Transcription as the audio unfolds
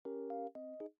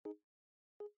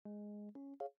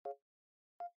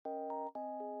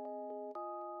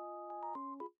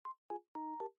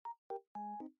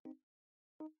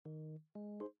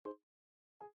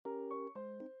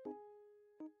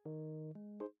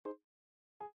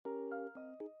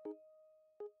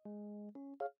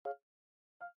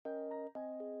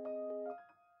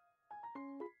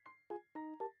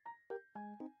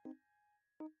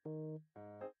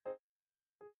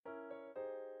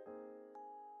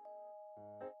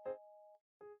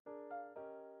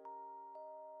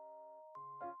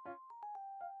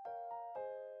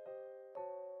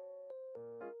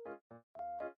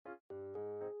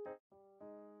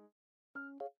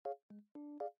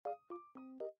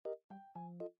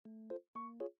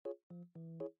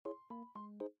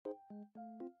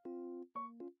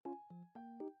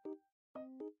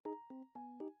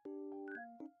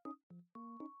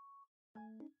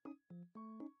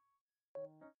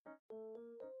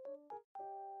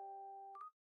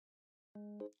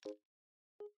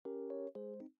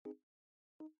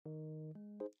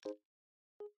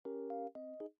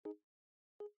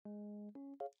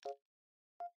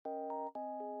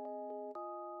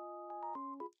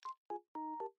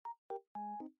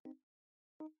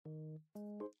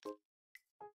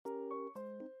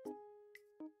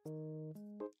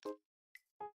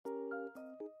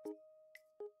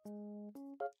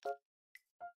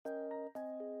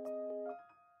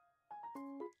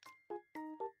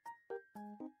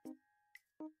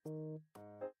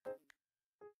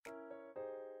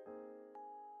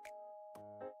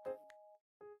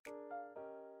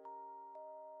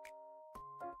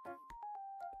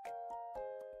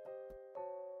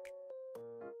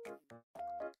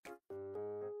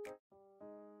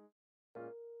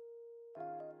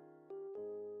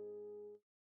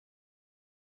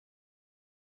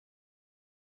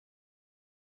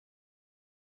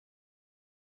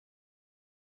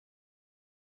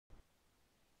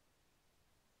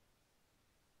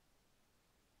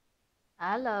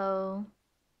Hello.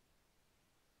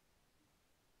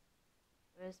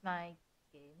 Where's my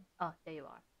game? Oh, there you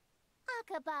are.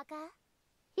 Aka baka.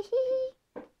 Hehe.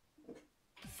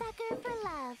 Sucker for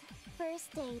love.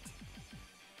 First date.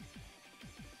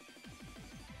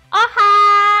 Oh,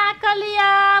 hi,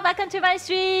 Kolia! Welcome to my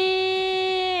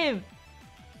stream!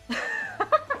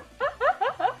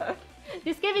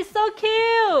 This game is so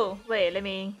cute! Wait, let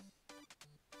me...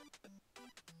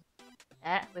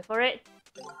 wait for it.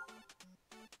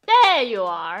 There you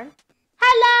are!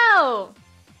 Hello!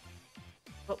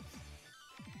 Oops.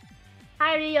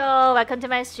 Hi, Rio! Welcome to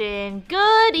my stream.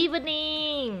 Good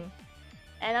evening!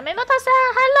 And I'm Emoto-san!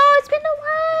 Hello! It's been a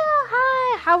while!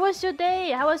 Hi! How was your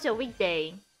day? How was your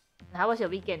weekday? How was your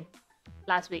weekend?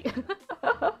 Last week.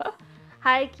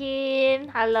 Hi, Kim!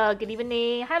 Hello, good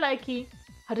evening! Hello, Kim!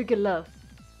 How to get love?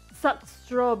 Suck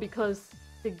straw because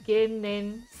the game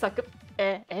name suck up.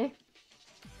 Eh?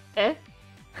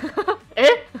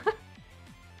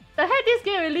 The heck, this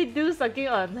game really do sucking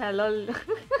on. Hello.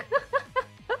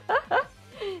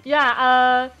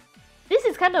 Yeah, this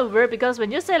is kind of weird because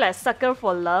when you say like sucker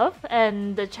for love,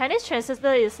 and the Chinese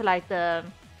translator is like the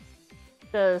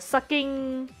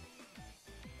sucking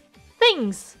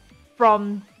things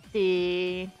from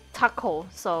the taco.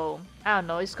 So I don't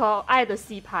know, it's called 爱的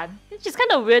吸盘, which is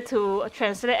kind of weird to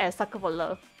translate as sucker for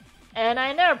love. And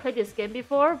I never played this game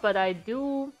before, but I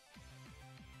do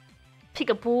pick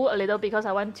a pool a little because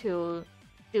I want to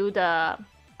do the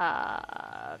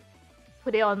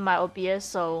put it on my OBS.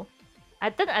 So I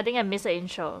think I missed the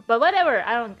intro, but whatever.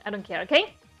 I don't care.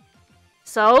 Okay.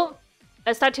 So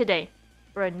let's start today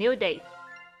for a new day.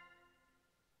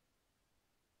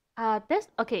 This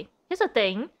okay. Here's the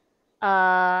thing.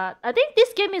 I think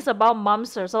this game is about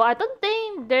monsters, so I don't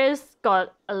think there's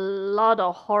got a lot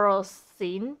of horror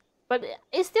scene, but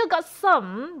it still got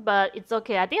some. But it's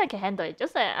okay. I think I can handle it.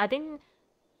 Just I think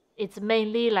it's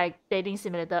mainly like dating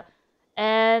simulator,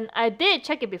 and I did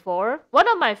check it before. One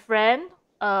of my friend,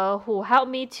 who helped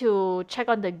me to check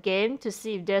on the game to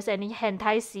see if there's any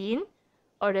hentai scene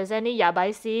or there's any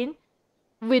yabai scene,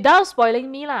 without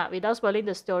spoiling me lah, without spoiling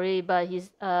the story. But he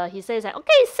says like,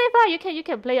 okay, safe lah, you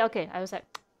can play. Okay, I was like,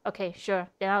 okay, sure.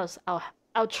 Then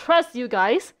I'll trust you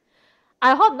guys.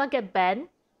 I hope not get banned,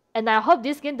 and I hope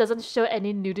this game doesn't show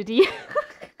any nudity.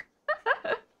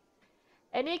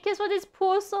 Any case for this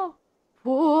poor soul,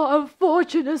 poor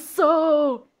unfortunate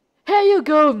soul. Here you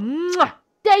go. Mwah!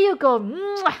 There you go.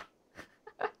 Mwah!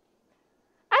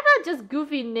 I thought just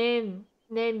goofy name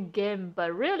game,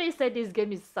 but really said this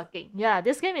game is sucking. Yeah,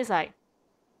 this game is like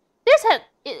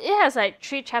it has like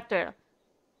 3 chapter.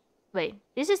 Wait,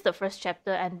 this is the first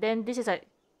chapter, and then this is like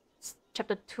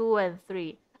chapter 2 and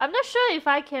 3. I'm not sure if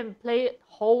I can play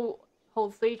whole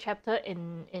 3 chapter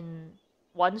in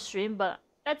one stream, but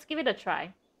let's give it a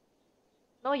try.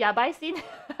 No yabai scene?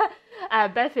 I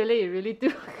have a bad feeling it really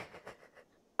do.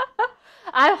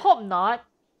 I hope not.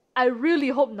 I really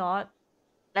hope not.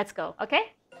 Let's go,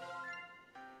 okay?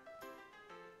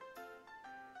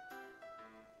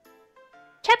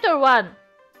 Chapter 1.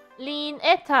 Lean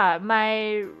Eta,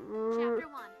 my... Chapter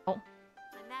 1. Oh.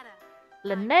 Lanetta.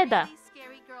 Lanetta.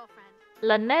 Scary girlfriend.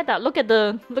 Lanetta. Look at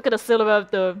the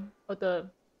silhouette of the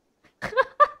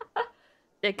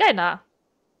They kinda.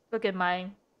 Look at my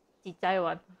Jijai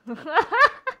one.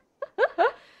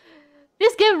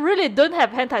 This game really don't have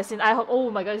hentai scene. I hope. Oh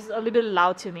my god, it's a little bit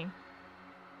loud to me.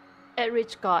 At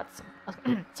rich gods.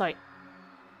 Sorry.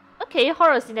 Okay,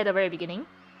 horror scene at the very beginning.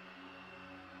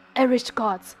 At rich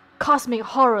gods, cosmic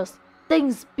horrors,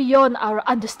 things beyond our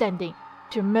understanding.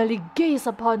 To merely gaze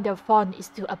upon their fun is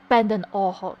to abandon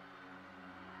all hope.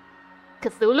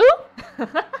 Cthulhu?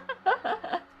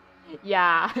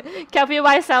 Yeah, Kelvin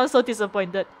White sounds so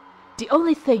disappointed. The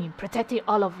only thing protecting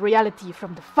all of reality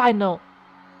from the final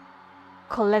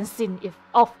cleansing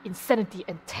of insanity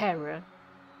and terror.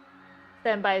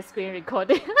 Stand by screen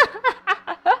recording.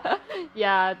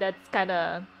 Yeah, that's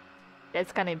kinda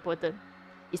important.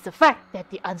 It's the fact that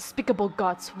the unspeakable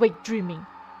gods wake dreaming.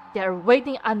 They are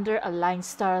waiting under aligned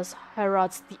stars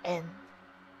heralds the end.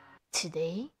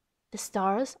 Today, the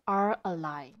stars are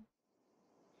aligned.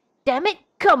 Damn it,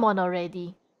 come on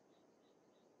already.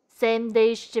 Same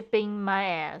day shipping my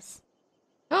ass.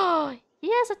 Oh, he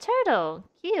has a turtle.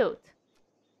 Cute.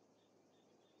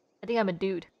 I think I'm a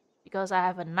dude because I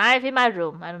have a knife in my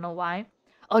room. I don't know why.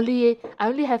 I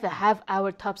only have a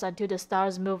half-hour tops until the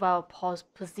stars move out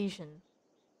of position.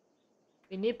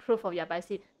 We need proof of yabai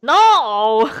scene.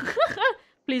 No!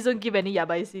 Please don't give any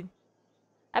yabai scene.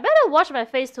 I better watch my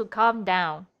face to calm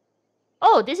down.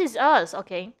 Oh, this is us.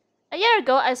 Okay. A year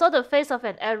ago, I saw the face of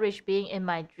an average being in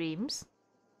my dreams.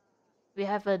 We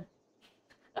have a...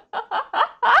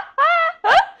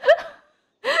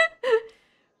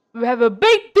 we have a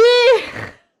big D!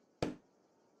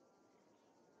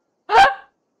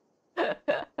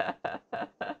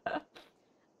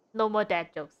 No more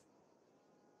dad jokes.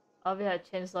 Oh, we have a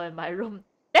chainsaw in my room.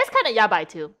 That's kind of yabai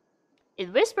too.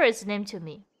 It whispers its name to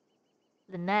me.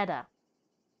 Lynetta.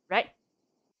 Right?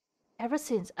 Ever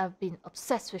since, I've been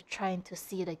obsessed with trying to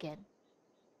see it again.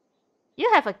 You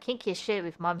have a kinky shit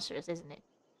with monsters, isn't it?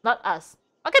 Not us.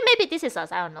 Okay, maybe this is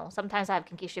us. I don't know. Sometimes I have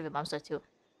kinky shit with monsters too.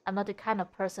 I'm not the kind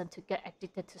of person to get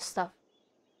addicted to stuff.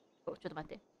 Oh,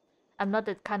 I'm not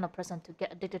the kind of person to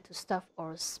get addicted to stuff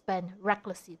or spend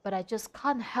recklessly, but I just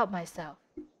can't help myself.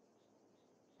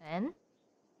 And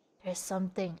there's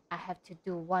something I have to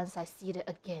do once I see it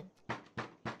again.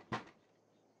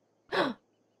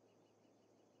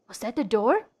 Was that the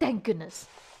door? Thank goodness.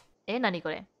 Nani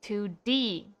kore?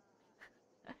 2D.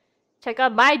 Check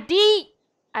out my D!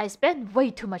 I spent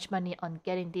way too much money on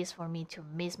getting this for me to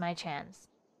miss my chance.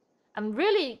 I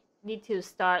really need to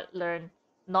learn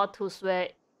not to swear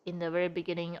in the very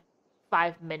beginning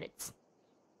 5 minutes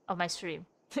of my stream.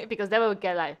 Because that will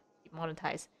get like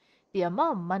monetized. The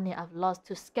amount of money I've lost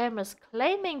to scammers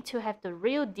claiming to have the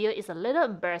real deal is a little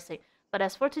embarrassing. But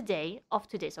as of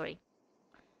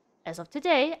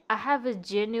today, I have a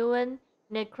genuine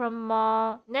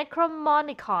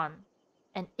Necromonicon,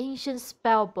 an ancient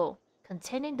spellbook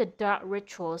containing the dark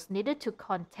rituals needed to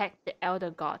contact the elder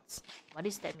gods. What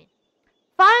does that mean?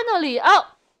 Finally! Oh,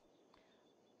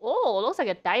 looks like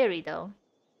a diary though.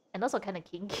 And also kind of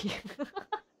kinky.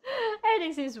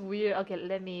 Everything seems weird. Okay,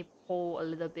 let me pull a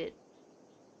little bit.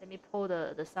 Let me pull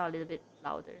the sound a little bit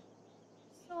louder.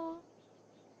 So...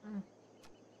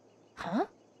 Huh?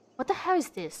 What the hell is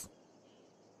this?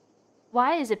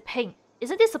 Why is it pink?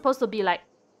 Isn't this supposed to be like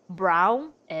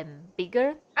brown and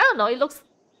bigger? I don't know, it looks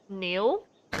new.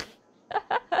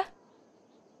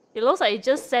 It looks like it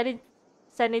just sent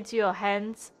it to your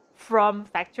hands from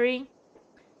factory.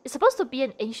 It's supposed to be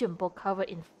an ancient book covered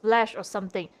in flesh or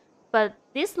something, but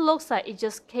this looks like it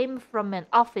just came from an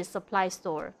office supply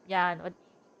store. Yeah,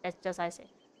 that's just I say.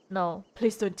 No,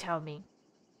 please don't tell me.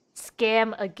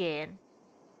 Scam again.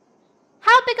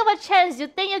 How big of a chance you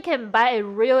think you can buy a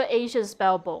real ancient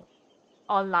spellbook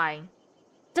online?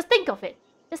 Just think of it.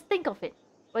 Just think of it.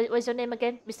 What's your name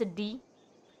again? Mr. D?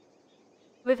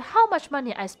 With how much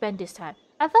money I spent this time,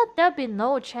 I thought there'd be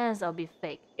no chance it'll be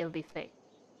fake.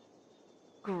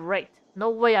 Great.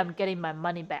 No way I'm getting my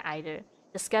money back either.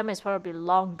 The scammer is probably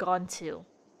long gone too.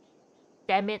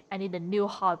 Damn it, I need a new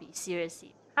hobby,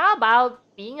 seriously. How about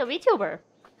being a VTuber?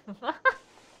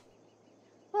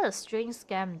 What a strange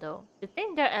scam though. You'd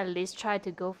think they'd at least try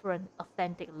to go for an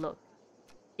authentic look.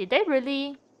 Did they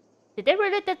really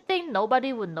think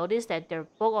nobody would notice that their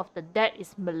Book of the Dead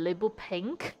is Malibu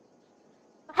pink?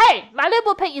 Hey,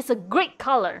 Malibu pink is a great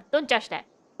color. Don't judge that.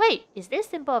 Wait, is this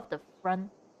symbol of the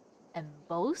front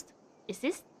embossed? Is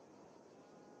this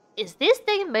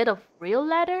thing made of real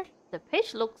leather? The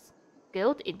page looks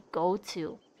gilt in gold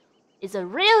too. It's a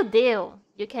real deal.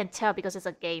 You can tell because it's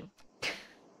a game.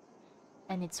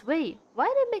 And it's why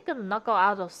they make a knuckle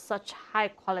out of such high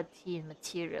quality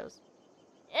materials?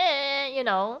 You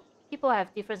know, people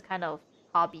have different kind of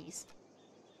hobbies.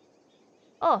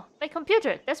 Oh, my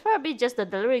computer. That's probably just the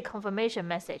delivery confirmation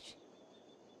message.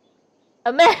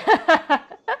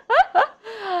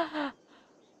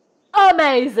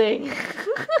 Amazing!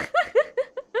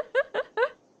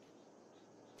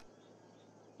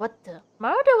 What the?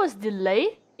 My order was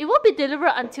delayed? It won't be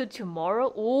delivered until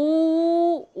tomorrow?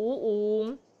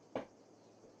 Ooh.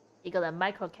 You got a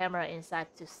micro camera inside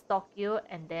to stalk you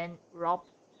and then rob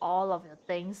all of your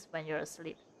things when you're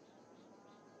asleep.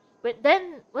 But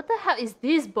then, what the hell is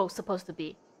this book supposed to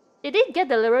be? Did it get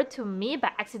delivered to me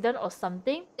by accident or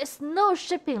something? There's no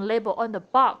shipping label on the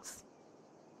box.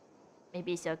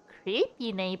 Maybe it's your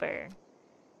creepy neighbor.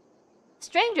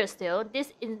 Stranger still,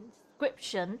 this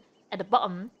inscription at the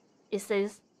bottom, it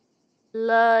says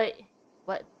Leyehan.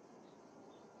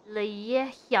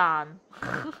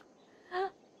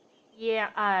 Yeah,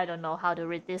 I don't know how to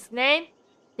read this name.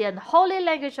 The unholy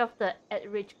language of the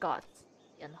Eldritch gods.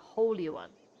 The unholy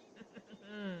one.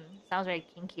 Sounds very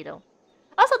kinky though.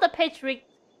 Also, the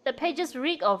pages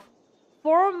reek of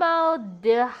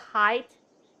formaldehyde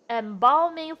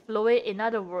embalming fluid. In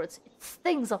other words, it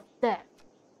stinks of death.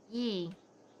 Yee.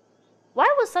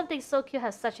 Why would something so cute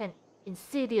have such an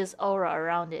insidious aura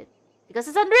around it? Because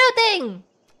it's a real thing!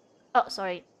 Oh,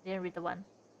 sorry. Didn't read the one.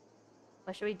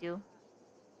 What should we do?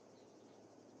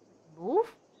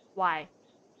 Move? Why?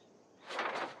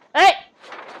 Hey!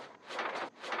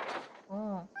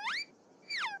 Oh.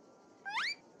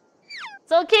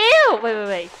 So cute!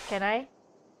 Wait. Can I?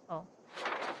 Oh.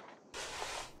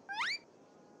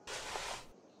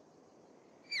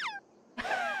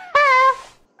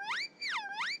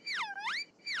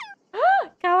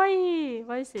 Kawaii!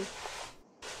 What is it?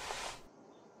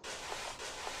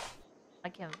 I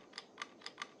can.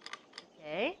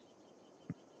 Okay.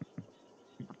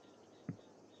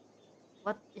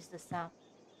 What is the sound?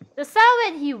 The sound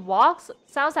when he walks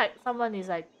sounds like someone is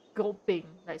like gulping,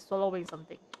 like swallowing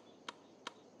something.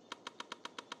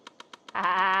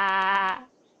 Ah.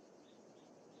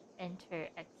 Enter,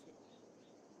 exit.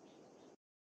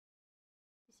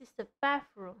 This is the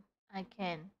bathroom. I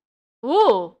can.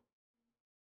 Ooh!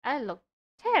 I look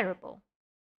terrible.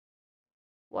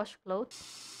 Wash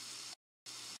clothes.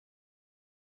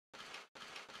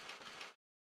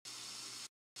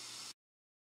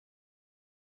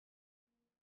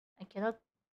 I cannot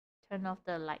turn off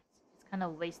the lights. It's kind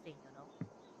of wasting, you know.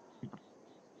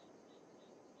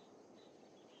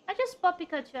 I just bought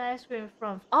Pikachu ice cream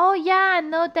from... Oh yeah, I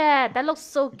know that. That looks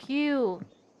so cute.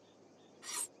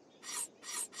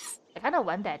 I kind of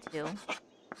want that too.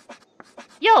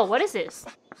 Yo, what is this?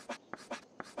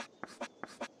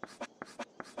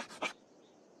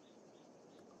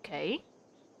 Okay.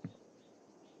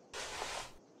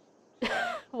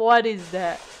 What is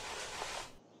that?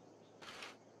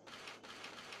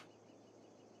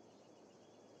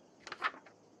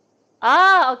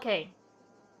 Ah, okay.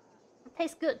 It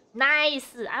tastes good.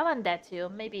 Nice! I want that too.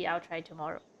 Maybe I'll try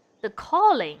tomorrow. The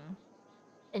calling.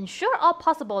 Ensure all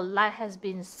possible light has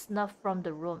been snuffed from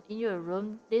the room. In your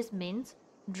room, this means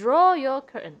draw your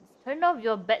curtains. Turn off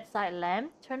your bedside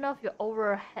lamp. Turn off your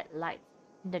overhead lights.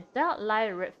 In the dark, light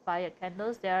red fire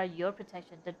candles. They are your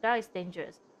protection. The dark is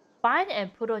dangerous. Find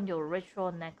and put on your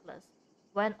ritual necklace.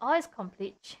 When all is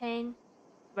complete, chain...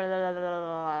 Blah, blah, blah, blah,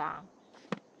 blah.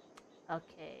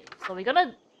 Okay, so we're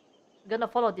gonna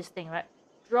follow this thing, right?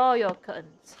 Draw your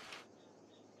curtains.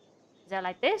 Is that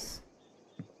like this?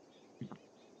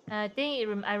 I think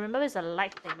I remember it's a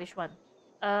light thing. Which one?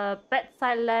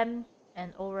 Bedside lamp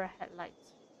and overhead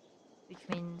lights, which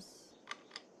means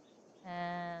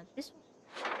this one.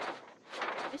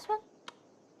 This one.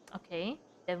 Okay.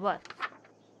 Then what?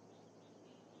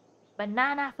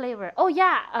 Banana flavor. Oh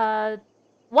yeah.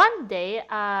 One day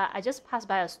I just passed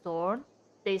by a store.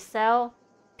 They sell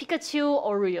Pikachu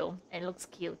Oreo and it looks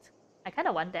cute. I kind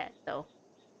of want that though.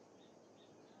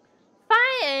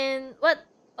 Fine, and what?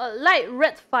 A light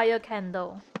red fire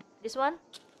candle. This one?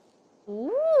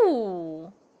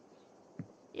 Ooh.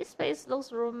 This place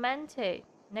looks romantic.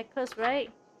 Necklace,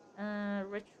 right?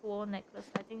 Ritual necklace.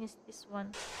 I think it's this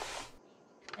one.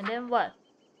 And then what?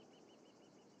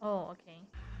 Oh, okay.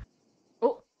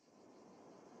 Oh.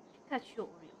 Pikachu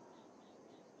Oreo.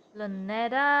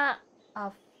 Lanetta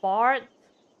Afart.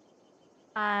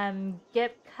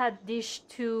 Geb Kadish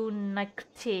to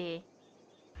Nakte.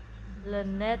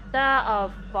 Lanetta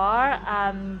Afar.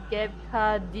 Geb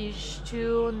Kadish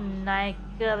to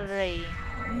Nakere.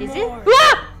 Is it?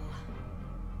 Ah!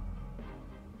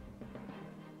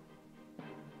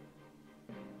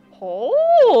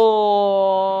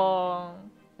 Oh,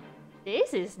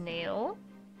 this is new.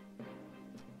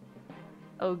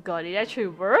 Oh god, it actually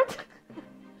worked?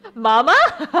 Mama?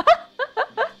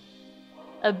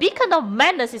 A beacon of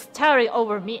madness is towering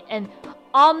over me, an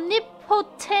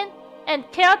omnipotent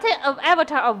and chaotic of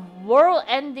avatar of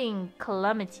world-ending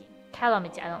calamity. I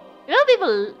don't know. You know,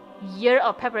 people year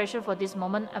of preparation for this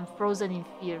moment. I'm frozen in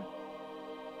fear.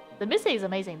 The music is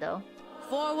amazing though.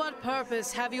 For what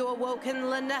purpose have you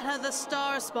awoken Lynetta the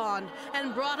Starspawn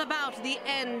and brought about the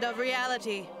end of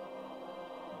reality?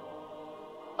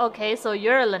 Okay, so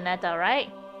you're Lynetta,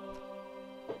 right?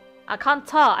 I can't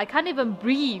talk. I can't even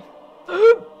breathe.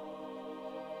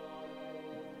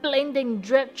 Blinding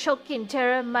dread, choking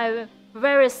terror. My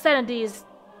very sanity is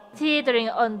teetering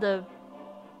on the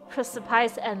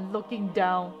precipice and looking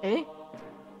down. Eh?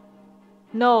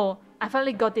 No, I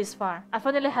finally got this far. I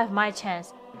finally have my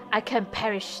chance. I can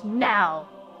perish now.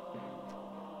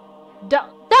 That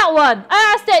one!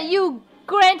 I ask that you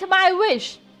grant my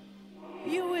wish.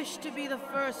 You wish to be the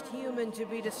first human to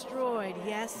be destroyed,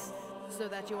 yes? So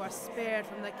that you are spared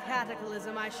from the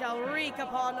cataclysm I shall wreak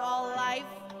upon all life?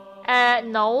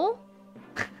 No.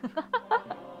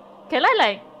 Can I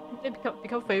like They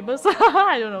become famous.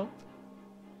 I don't know.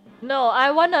 No,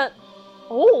 I wanna.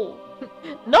 Oh,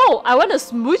 no, I wanna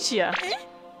smooch ya.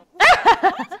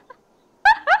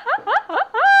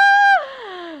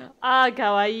 Ah,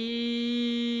 kawaii.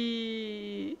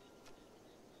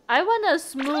 I wanna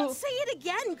smooch. Don't say it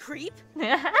again, creep! How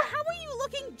are you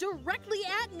looking directly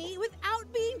at me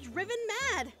without being driven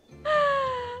mad?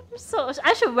 So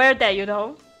I should wear that, you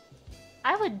know.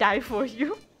 I would die for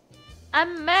you.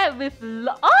 I'm mad with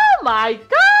oh my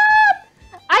god!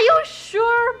 Are you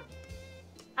sure?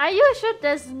 Are you sure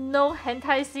there's no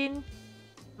hentai scene,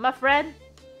 my friend?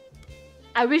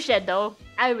 I wish that though.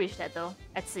 I wish that though.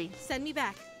 Let's see. Send me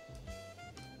back.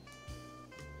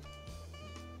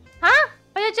 Huh?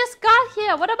 But you just got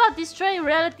here. What about destroying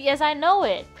reality as I know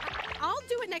it? I'll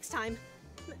do it next time.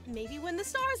 Maybe when the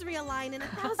stars realign in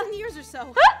 1,000 years or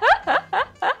so.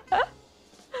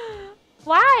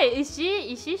 Why? Is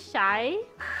she shy?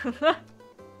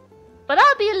 But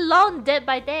I'll be long dead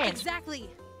by then. Exactly.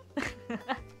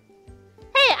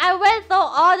 Hey, I went through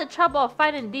all the trouble of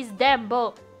finding this damn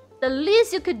book. The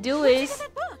least you could do is... Look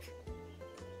at that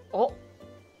book. Oh.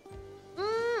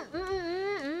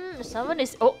 Someone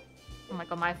is... Oh. Oh my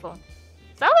god, my phone.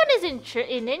 Someone is in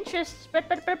interest...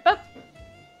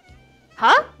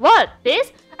 Huh? What?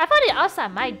 This? I found it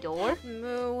outside my door.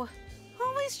 Moo.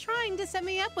 Always trying to set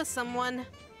me up with someone.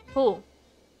 Who?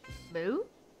 Moo?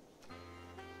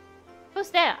 Who's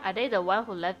that? Are they the one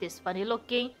who left this funny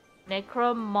looking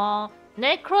Necronomicon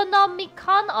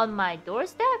on my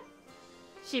doorstep?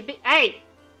 She be... Hey!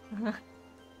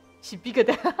 She bigger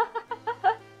than...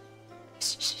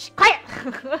 Shh, quiet!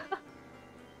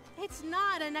 It's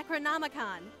not a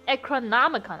Necronomicon.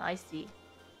 Necronomicon, I see.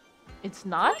 It's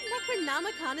not? That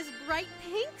Necronomicon is bright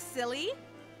pink, silly.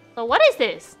 So what is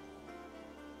this?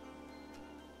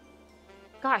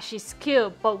 Gosh, she's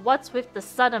cute, but what's with the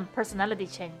sudden personality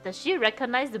change? Does she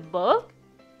recognize the book?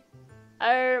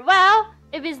 Well,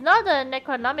 if it's not a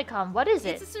Necronomicon, what is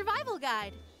It's it? a survival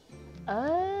guide.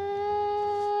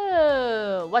 Oh,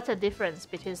 what's the difference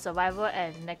between survival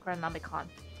and Necronomicon?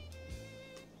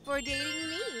 For dating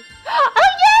me. Oh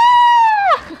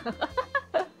yeah!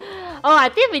 Oh, I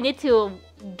think we need to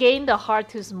gain the heart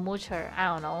to smooch her. I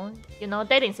don't know. You know,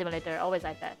 dating simulator, always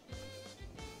like that.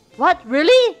 What?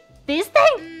 Really? This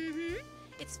thing? Mm-hmm.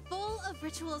 It's full of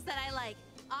rituals that I like.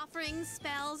 Offerings,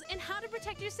 spells, and how to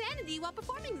protect your sanity while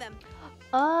performing them.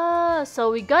 Oh,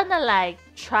 so we're gonna like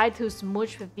try to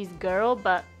smooch with this girl,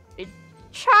 but we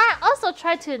also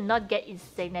try to not get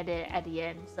insane at the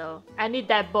end. So I need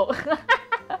that book.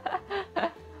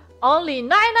 Only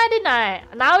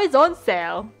 $9.99. Now it's on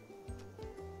sale.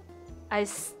 I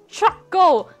struck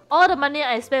gold. All the money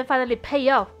I spent finally pay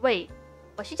off. Wait,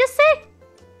 what she just say?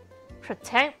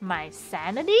 Protect my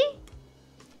sanity?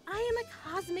 I am a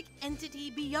cosmic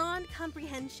entity beyond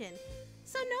comprehension,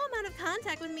 so no amount of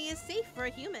contact with me is safe for a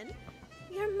human.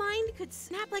 Your mind could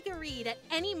snap like a reed at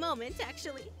any moment,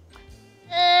 actually.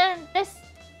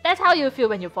 That's how you feel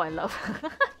when you fall in love.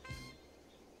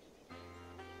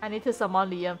 I need to summon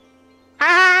Liam.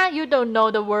 Ah, you don't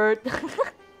know the word.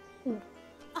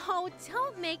 Oh,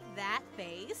 don't make that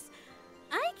face.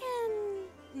 I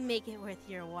can make it worth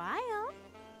your while,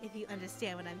 if you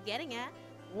understand what I'm getting at.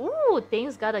 Ooh,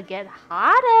 things gotta get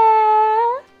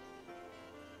harder.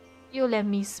 You let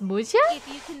me smooch ya? If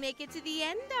you can make it to the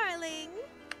end, darling.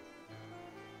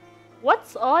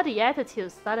 What's all the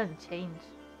attitude sudden change?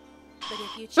 But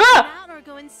if you chicken out or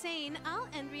go insane, I'll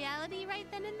end reality right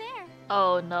then and there.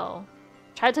 Oh no.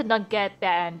 Try to not get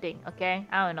that ending, okay?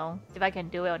 I don't know if I can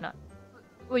do it or not.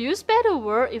 Will you spare the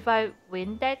word if I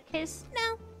win that kiss?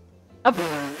 No.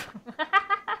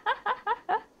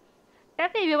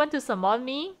 Definitely if you want to summon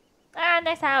me,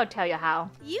 next time I'll tell you how.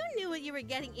 You knew what you were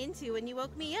getting into when you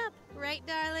woke me up, right,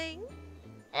 darling?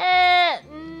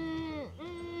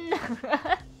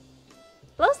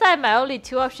 Looks like my only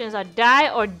two options are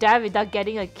die or die without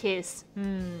getting a kiss.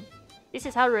 This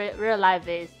is how real life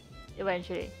is,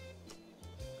 eventually.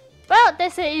 Well, they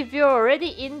say if you're already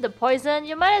in the poison,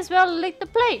 you might as well lick the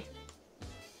plate.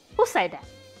 Who said that?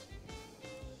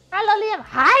 Hello, Liam.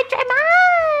 Hi,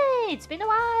 Jemai! It's been a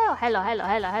while.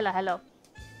 Hello.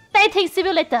 Dating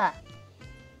simulator.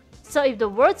 So if the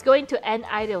world's going to end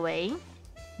either way,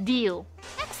 deal.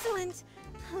 Excellent.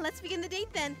 Let's begin the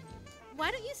date then.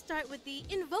 Why don't you start with the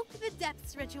Invoke the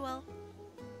Depths ritual?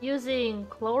 Using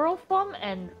chloroform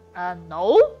and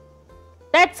no?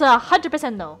 That's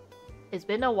 100% no. It's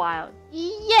been a while.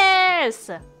 Yes!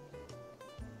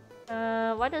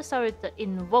 Why don't I start with the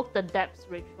Invoke the Depths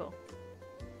ritual?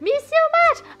 Miss you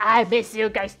much! I miss you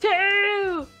guys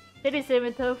too! City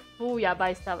Center, full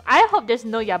yabai stuff. I hope there's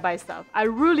no yabai stuff. I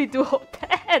really do hope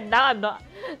that. Now I'm not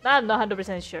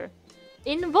 100% sure.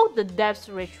 Invoke the depths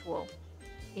ritual.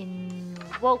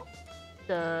 Invoke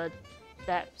the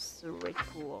depths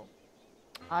ritual.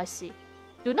 I see.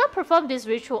 Do not perform this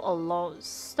ritual alone.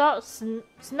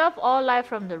 Snuff all light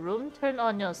from the room. Turn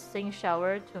on your sink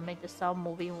shower to make the sound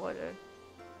moving water.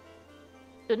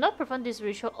 Do not perform this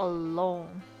ritual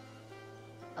alone.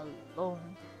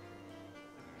 Alone.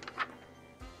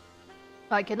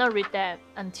 I cannot read that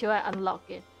until I unlock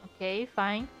it. Okay,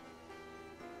 fine.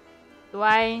 Do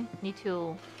I need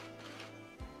to...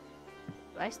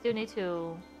 Do I still need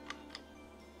to...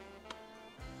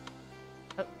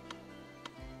 Oh.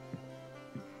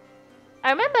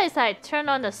 I remember it's like turn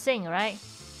on the sink, right?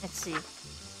 Let's see.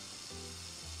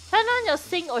 Turn on your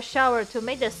sink or shower to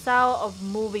make the sound of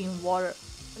moving water.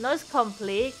 The noise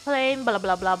complete, claim, blah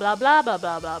blah blah blah blah blah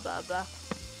blah blah blah blah.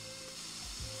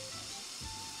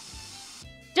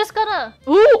 Just gonna...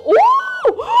 Ooh! Ooh!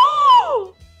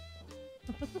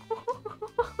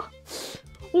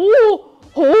 Ooh! Oh! Oh!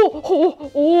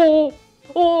 Oh!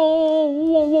 Oh!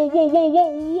 Whoa! Whoa!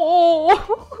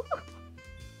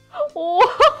 Whoa! Whoa!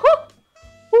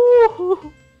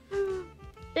 Oh!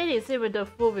 That is even the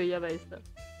full video, myself.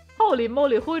 Holy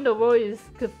moly! Who in the world is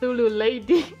Cthulhu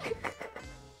Lady?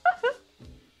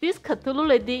 This Cthulhu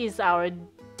Lady is our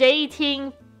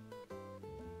dating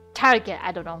target.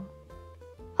 I don't know.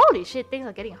 Holy shit, things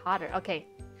are getting harder. Okay.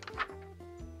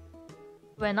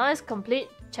 When all is complete,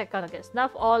 check out again.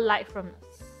 Snuff all light from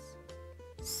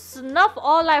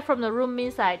the room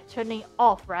means like turning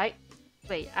off, right?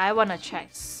 Wait, I wanna check.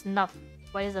 Snuff.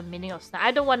 What is the meaning of snuff?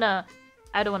 I don't wanna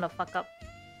fuck up.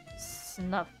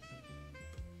 Snuff.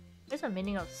 What's the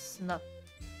meaning of snuff?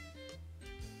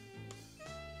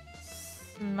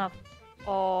 Snuff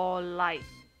all light.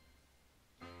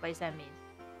 What does that mean?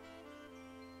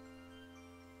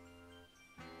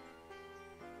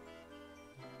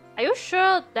 Are you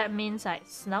sure that means like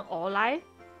snuff all light?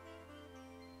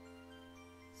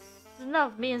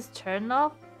 Snuff means turn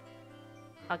off?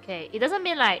 Okay, it doesn't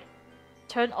mean like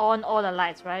turn on all the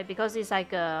lights, right? Because it's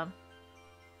like a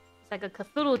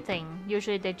Cthulhu thing.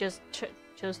 Usually they just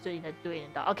choose to do it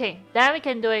in the... Okay, then we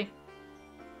can do it.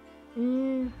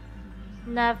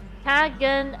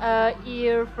 Navtagan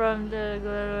ear from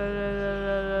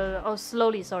the... Oh,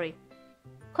 slowly, sorry.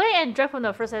 Click and drag from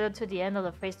the first letter to the end of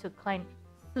the phrase to climb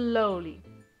slowly.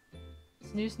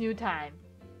 Snoo time.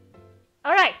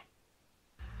 Alright.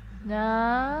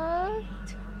 Now...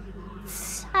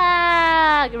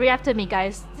 Read after me,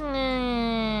 guys.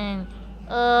 Oh.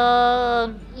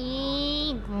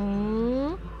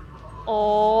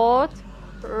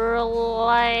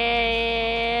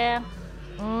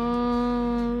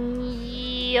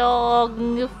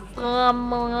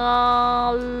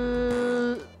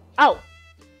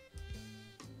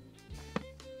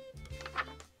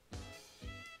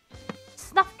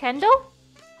 Snuff candle?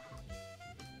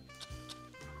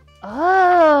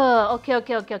 Oh,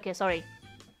 okay, sorry.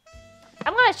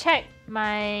 I'm gonna check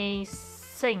my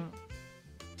sink.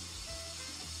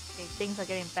 Okay, things are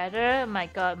getting better. My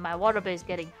god, my water bill is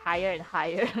getting higher and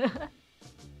higher.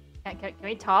 Can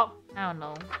we talk? I don't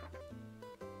know.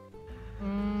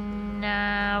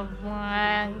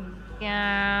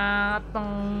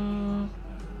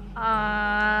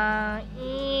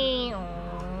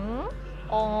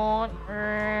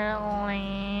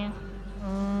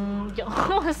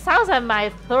 Sounds like my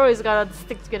throat is gonna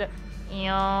stick together.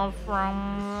 You're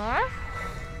from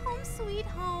Home sweet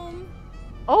home.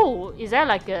 Oh, is that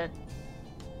like a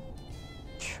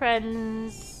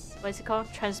what is it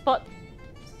called? Transport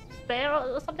spare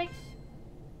or something?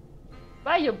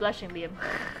 Why are you blushing, Liam?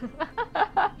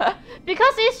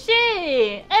 Because it's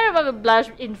she! Everyone will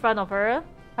blush in front of her.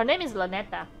 Her name is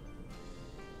Lanetta.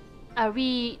 Are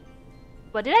we...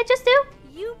 What did I just do?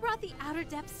 You brought the outer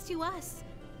depths to us.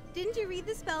 Didn't you read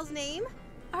the spell's name?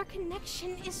 Our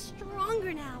connection is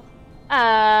stronger now.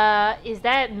 Is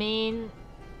that mean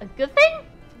a good thing?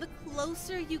 The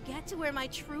closer you get to where my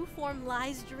true form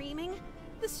lies dreaming,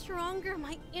 the stronger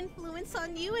my influence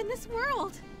on you in this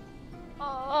world.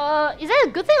 Is that a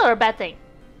good thing or a bad thing?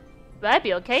 Will I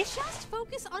be okay? Just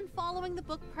focus on following the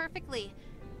book perfectly.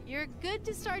 You're good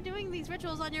to start doing these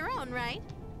rituals on your own, right?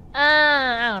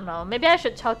 I don't know. Maybe I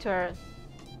should talk to her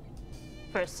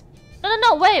first.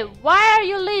 No, wait. Why are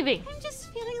you leaving? I'm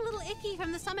just feeling a little icky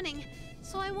from the summoning,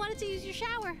 so I wanted to use your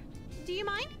shower. Do you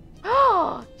mind?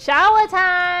 Oh, shower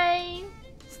time!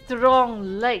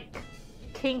 Strong lake.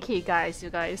 Kinky, guys,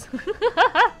 you guys.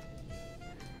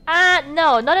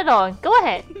 No, not at all. Go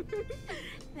ahead.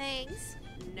 Thanks.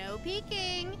 No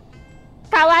peeking.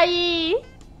 Kawaii!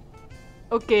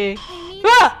 Okay. I mean,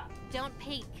 Ah! don't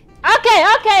peek. Okay,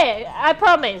 okay. I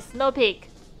promise. No peek.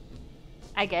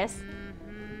 I guess.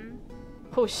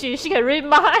 Oh shit, she can read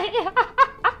mind.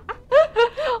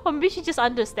 Or maybe she just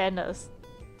understands us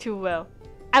too well.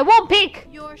 I won't peek.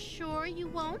 You're sure you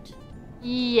won't?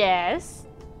 Yes.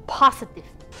 Positive.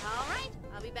 Alright,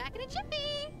 I'll be back in a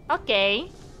jiffy.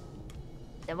 Okay.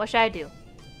 Then what should I do?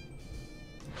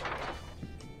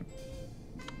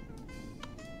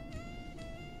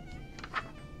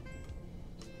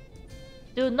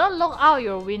 Do not look out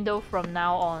your window from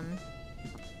now on.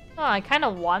 Oh, I kind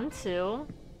of want to.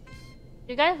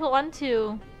 You guys want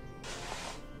to...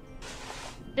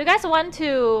 Do you guys want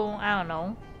to... I don't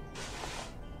know.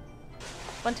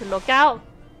 Want to look out?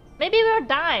 Maybe we'll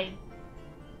die.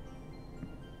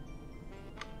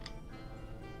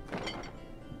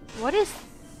 What is...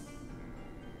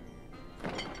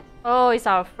 Oh, it's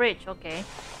our fridge. Okay.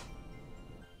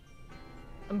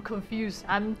 I'm confused.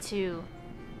 I'm too.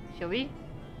 Shall we?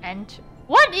 And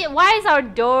what? Why is our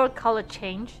door color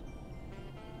changed?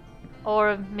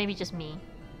 Or maybe just me.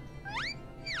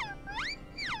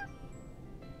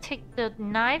 Take the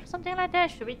knife, something like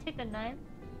that. Should we take the knife?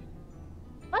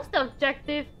 What's the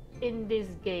objective in this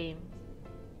game?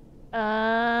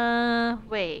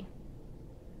 Wait.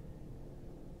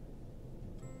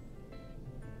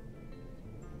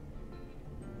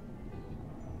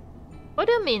 What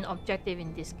do you mean objective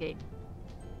in this game?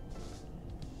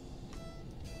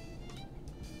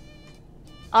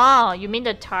 Oh, you mean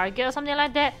the target or something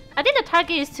like that? I think the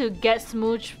target is to get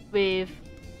smooch with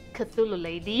Cthulhu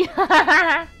lady.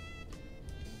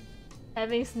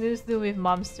 Having snoo with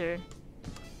monster.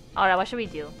 Alright, what should we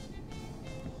do?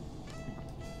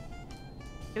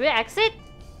 Should we exit?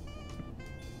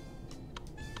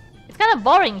 It's kind of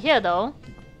boring here though.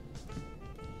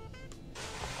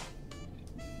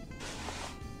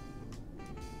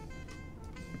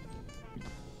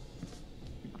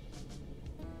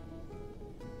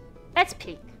 Let's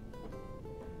peek.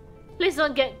 Please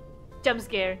don't get jump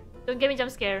scare. Don't get me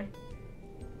jump scare.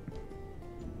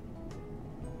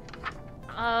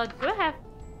 Do I have...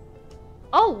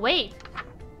 Oh, wait.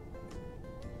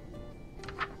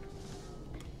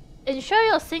 Ensure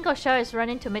your sink or shower is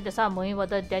running to make the sound of moving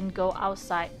water, then go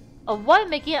outside. Avoid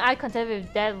making eye contact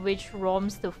with that which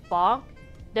roams the fog.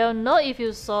 They'll know if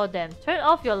you saw them. Turn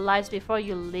off your lights before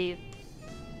you leave.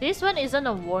 This one isn't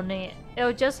a warning.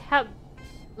 It'll just help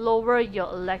lower your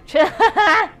electric.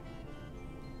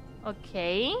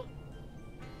 Okay.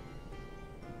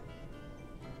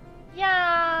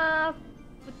 Yeah.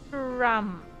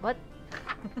 What?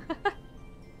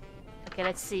 Okay,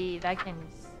 let's see if I can.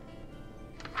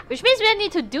 Which means we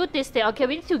need to do this thing. Okay,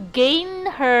 we need to gain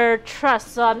her trust.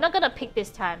 So I'm not gonna pick this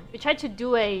time. We try to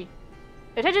do a.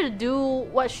 We try to do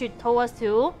what she told us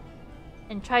to,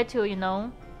 and try to, you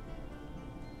know,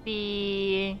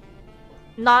 be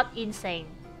not insane.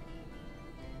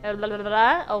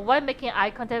 Avoid making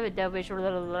eye contact with that witch.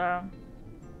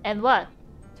 And what?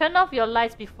 Turn off your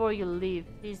lights before you leave.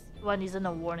 This one isn't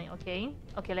a warning, okay?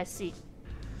 Okay, let's see.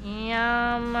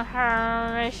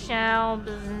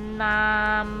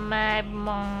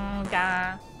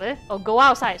 Oh, go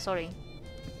outside, sorry.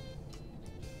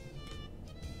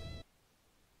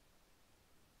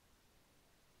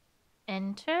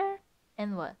 Enter.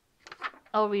 And what?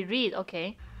 Oh, we read,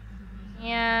 okay.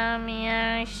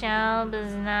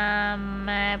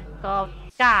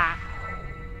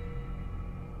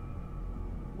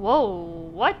 Whoa,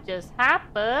 what just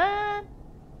happened?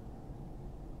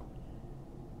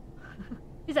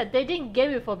 It's a dating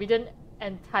game with forbidden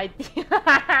entity.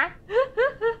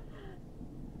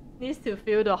 Needs to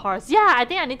fill the hearts. Yeah, I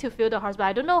think I need to fill the hearts, but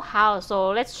I don't know how. So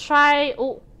let's try.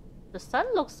 Oh, the sun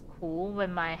looks cool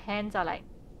when my hands are like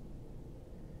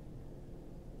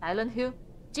Silent Hill.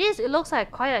 Jeez, it looks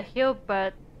like quite a hill,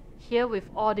 but here with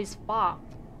all this fog.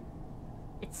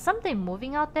 It's something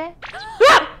moving out there.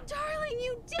 Darling,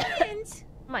 you didn't!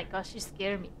 Oh my gosh, you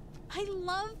scared me. I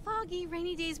love foggy,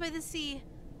 rainy days by the sea.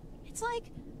 It's like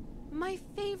my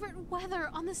favorite weather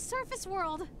on the surface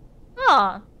world.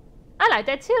 Oh, I like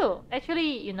that too.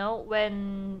 Actually, you know,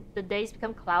 when the days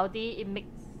become cloudy, it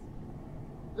makes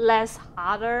less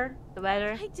hotter, the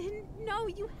weather. I didn't know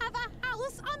you have a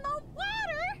house on the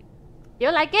water!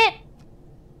 You like it?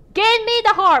 Gain me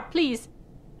the heart, please.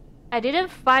 I didn't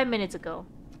 5 minutes ago.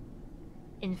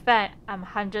 In fact, I'm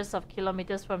hundreds of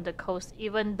kilometers from the coast.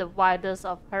 Even the wildest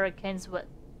of hurricanes would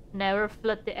never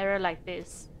flood the area like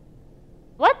this.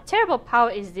 What terrible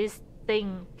power is this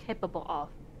thing capable of?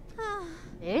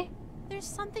 Eh? There's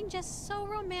something just so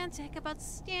romantic about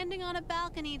standing on a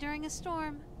balcony during a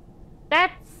storm.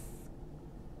 That's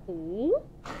cool.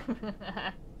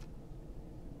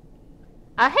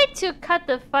 I hate to cut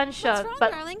the fun shot, wrong,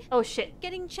 but darling? oh shit.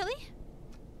 Getting chilly?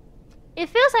 It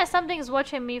feels like something's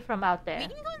watching me from out We there. can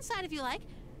go inside if you like,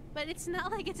 but it's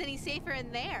not like it's any safer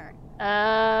in there.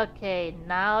 Okay,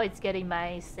 now it's getting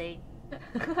my say.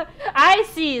 I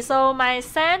see. So my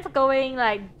scent going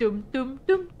like doom doom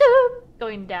doom doom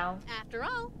going down. After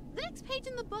all, the next page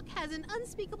in the book has an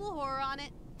unspeakable horror on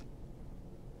it.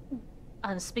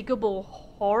 Unspeakable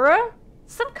horror?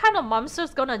 Some kind of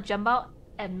monster's gonna jump out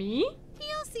at me?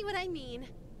 You'll see what I mean.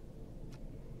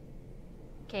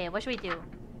 Okay, what should we do?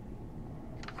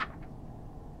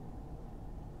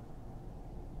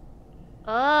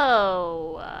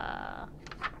 Oh,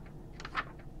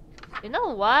 you know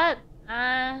what?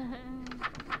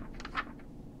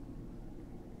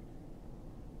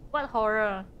 What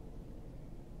horror?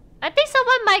 I think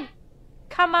someone might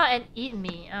come out and eat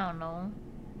me. I don't know.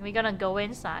 We're gonna go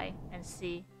inside and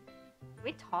see. Can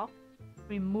we talk?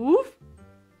 Remove?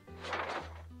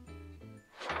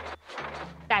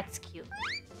 That's cute.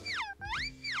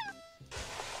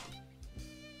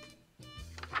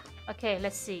 Okay,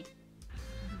 let's see.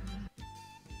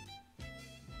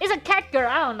 It's a cat girl.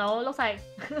 I don't know. Looks like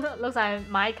looks like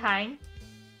my kind.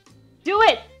 Do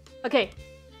it. Okay.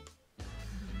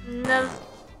 No.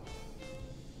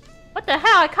 What the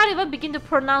hell? I can't even begin to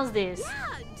pronounce this.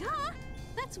 Yeah, duh.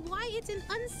 That's why it's an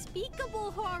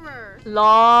unspeakable horror.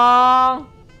 Long.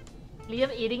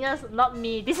 Liam eating us? Not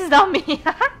me. This is not me.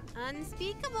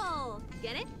 Unspeakable.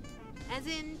 Get it? As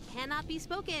in, cannot be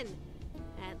spoken.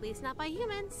 At least not by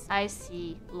humans. I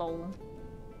see. Long.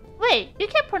 Wait, you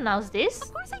can pronounce this?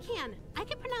 Of course I can. I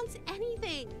can pronounce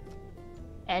anything.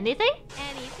 Anything?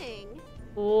 Anything.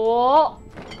 Oh.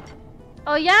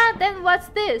 Oh yeah, then what's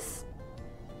this?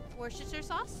 Worcestershire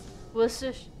sauce?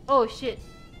 Worcestershire. Oh shit.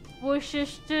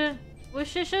 Worcestershire.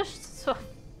 Worcestershire.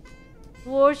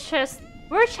 Worcestershire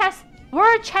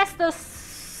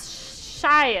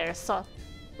sauce.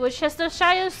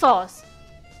 Worcestershire sauce.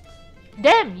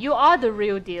 Damn, you are the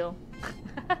real deal.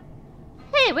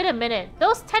 Hey, wait a minute.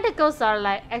 Those tentacles are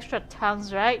like extra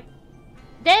tongues, right?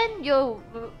 Then your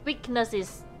weakness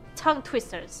is tongue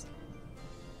twisters.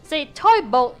 Say toy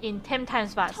boat in 10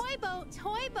 times fast. Toy boat,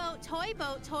 toy boat, toy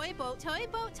boat, toy boat, toy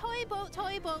boat, toy boat,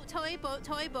 toy boat, toy boat,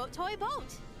 toy boat, toy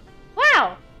boat.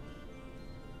 Wow!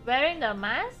 Wearing the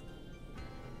mask?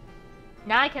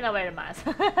 Now I cannot wear the mask.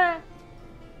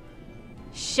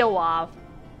 Show off.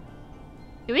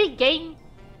 Do we gain?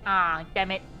 Ah,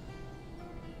 damn it.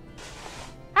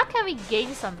 How can we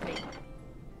gain something?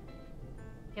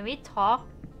 Can we talk?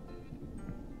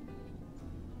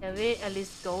 Can we at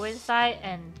least go inside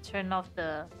and turn off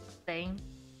the thing?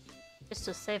 Just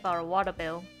to save our water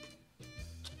bill.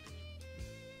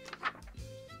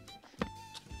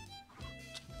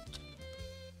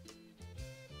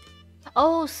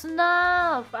 Oh,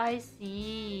 snuff! I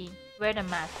see. Wear the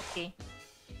mask, okay.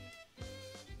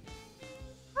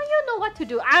 How you know what to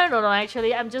do? I don't know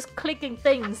actually. I'm just clicking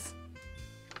things.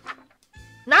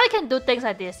 Now I can do things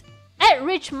like this. Add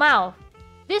rich mouth.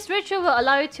 This ritual will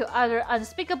allow you to utter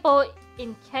unspeakable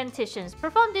incantations.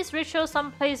 Perform this ritual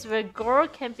someplace where gore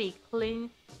can be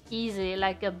cleaned easily,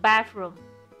 like a bathroom.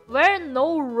 Wear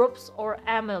no ropes or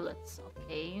amulets.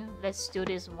 Okay, let's do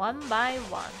this one by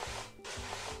one.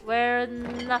 Wear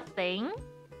nothing.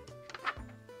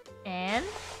 And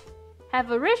have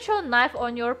a ritual knife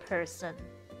on your person.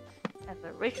 Have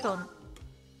a ritual...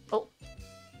 Oh.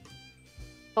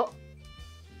 Oh.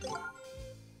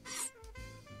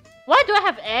 Why do I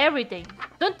have everything?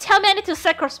 Don't tell me I need to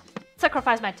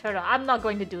sacrifice my turtle. I'm not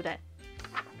going to do that.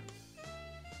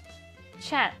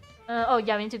 Chat. Oh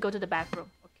yeah, we need to go to the bathroom.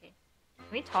 Okay.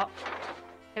 Can we talk?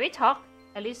 Can we talk?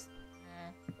 At least...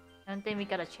 I don't think we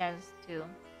got a chance to.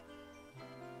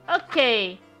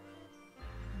 Okay.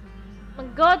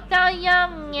 Magota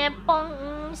yam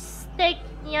nyepong steak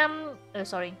yam...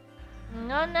 sorry.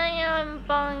 Ngona yam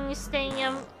pong steak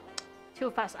yam...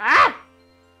 Too fast. Ah!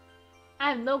 I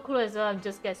have no clue as well, I'm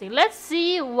just guessing. Let's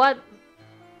see what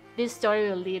this story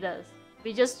will lead us.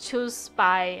 We just choose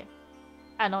by,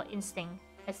 I don't know, instinct.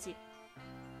 Let's see.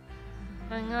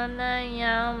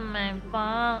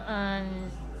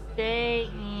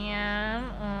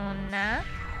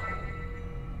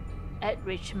 At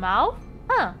rich mouth?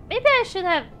 Huh, maybe I should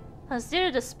have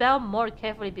considered the spell more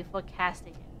carefully before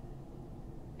casting it.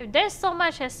 If there's so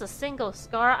much as a single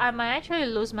scar, I might actually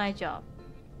lose my job.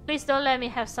 Please don't let me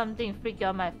have something freaky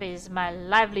on my face. My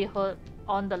livelihood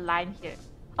on the line here.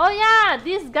 Oh yeah,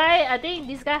 this guy, I think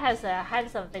this guy has a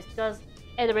handsome face because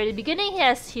at the very beginning he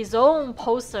has his own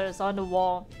posters on the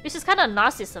wall, which is kind of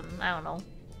narcissism, I don't know.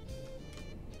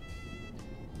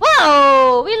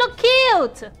 Whoa, we look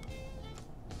cute!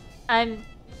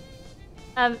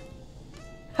 Um.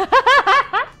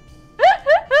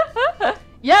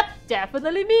 Yep,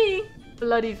 definitely me.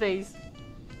 Bloody face.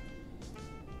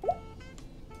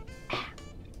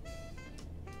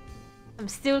 I'm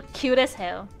still cute as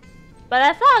hell. But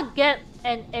I thought I'd get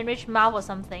an enriched mouth or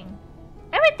something.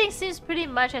 Everything seems pretty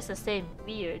much as the same.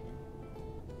 Weird.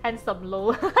 Handsome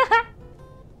low.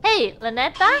 Hey,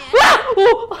 Lanetta?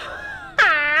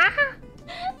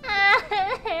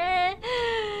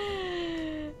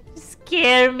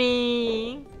 Scare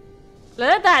me.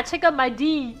 Lanetta, check out my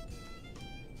D.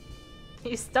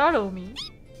 You startled me.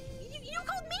 You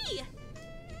called me!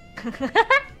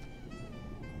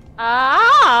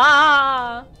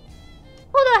 Ah!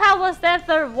 Who the hell was that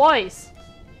third voice?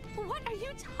 What are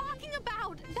you talking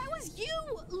about? That was you!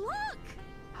 Look!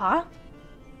 Huh?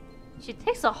 She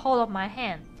takes a hold of my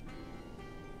hand.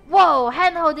 Whoa,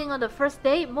 hand holding on the first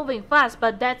date, moving fast,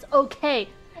 but that's okay.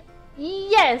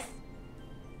 Yes!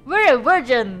 We're a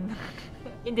virgin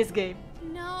in this game.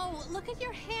 No, look at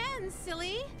your hands,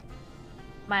 silly!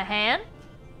 My hand?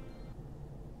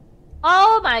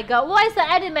 Oh my god, what is the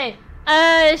anime?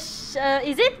 Is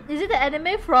it the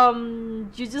anime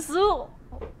from Jujutsu?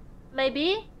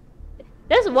 Maybe?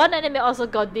 There's one anime also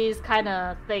got this kind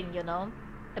of thing, you know?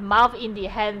 A mouth in the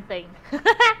hand thing.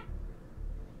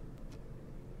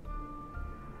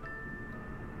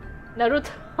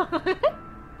 Naruto.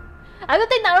 I don't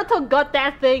think Naruto got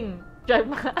that thing.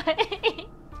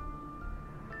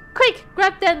 Quick,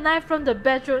 grab that knife from the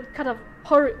bedroom. Kind of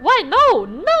hurry. Why? No!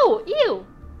 No! Ew!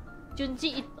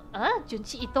 Junji Ito.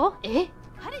 Junji Ito? Eh?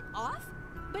 Cut it off?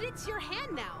 But it's your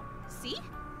hand now. See?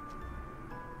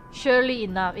 Surely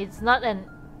enough, it's not an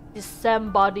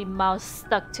disembodied mouth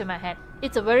stuck to my head.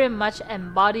 It's a very much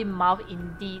embodied mouth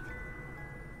indeed.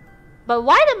 But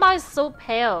why the mouth is so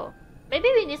pale? Maybe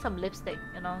we need some lipstick,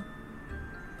 you know?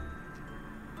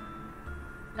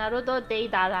 Naruto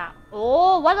Deidara.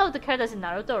 Oh, one of the characters in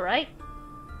Naruto, right?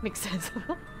 Makes sense.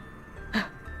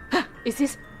 Is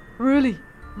this really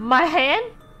my hand?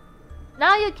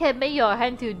 Now you can make your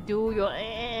hand to do your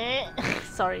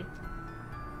Sorry.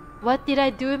 What did I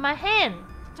do with my hand?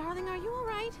 Darling, are you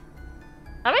alright?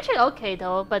 I'm actually okay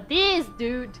though, but this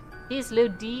dude, this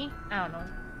little D, I don't know.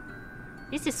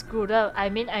 This is screwed up. I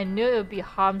mean, I knew it would be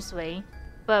harm's way,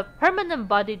 but permanent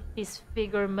body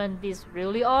disfigurement is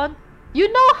really on. You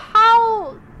know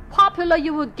how popular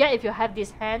you would get if you have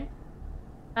this hand?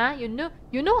 Huh? You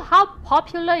know how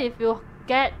popular if you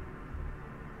get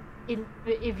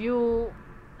if you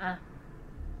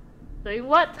doing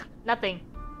what? Nothing.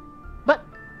 But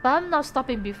I'm not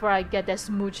stopping before I get that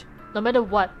smooch. No matter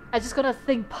what, I just gotta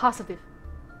think positive.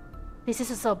 This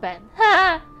isn't so bad.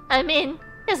 I mean,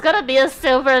 there's gotta be a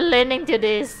silver lining to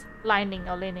this. Lining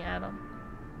or lining, I don't know.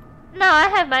 Now I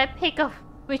have my pick of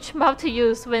which mouth to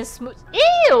use when smooch.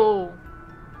 Ew!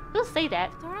 Don't say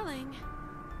that. Darling.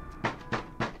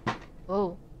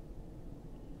 Oh.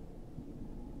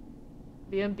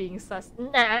 Liam being sus.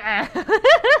 Nah.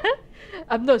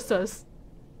 I'm not sus.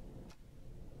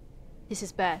 This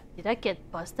is bad. Did I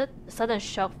get busted? The sudden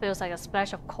shock feels like a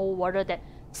splash of cold water that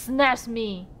snaps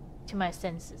me to my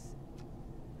senses.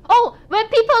 Oh, when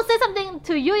people say something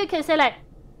to you, you can say like,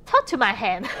 talk to my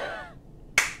hand.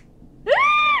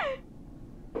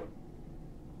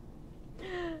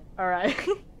 Alright.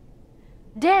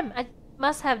 Damn, I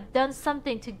must have done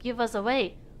something to give us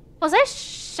away. Was I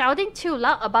shouting too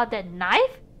loud about that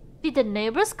knife? Did the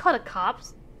neighbors call the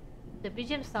cops? The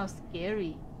BGM sounds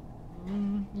scary.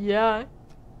 Yeah.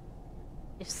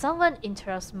 If someone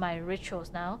interrupts my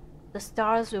rituals now, the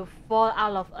stars will fall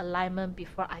out of alignment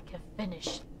before I can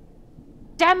finish.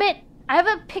 Damn it! I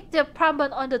haven't picked the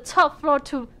apartment on the top floor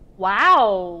to...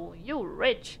 Wow, you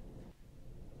rich.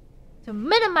 To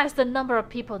minimize the number of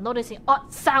people noticing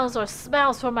odd sounds or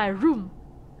smells from my room.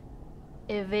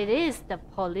 If it is the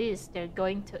police, they're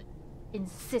going to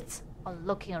insist on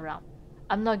looking around.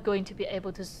 I'm not going to be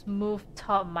able to smooth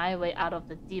talk my way out of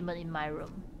the demon in my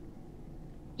room.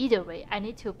 Either way, I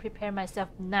need to prepare myself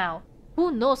now.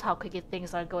 Who knows how quickly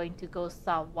things are going to go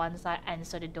south once I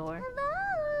answer the door.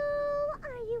 Hello?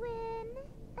 Are you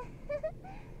in?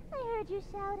 I heard you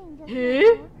shouting just Huh?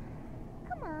 now.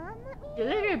 Come on, let me You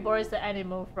live where Boris the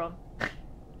animal from.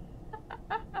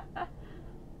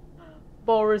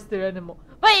 Boris the animal.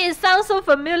 Wait, it sounds so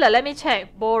familiar. Let me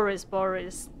check. Boris.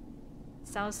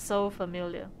 Sounds so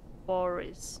familiar.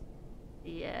 Boris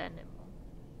the animal.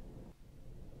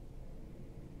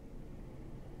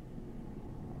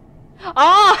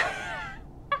 Oh!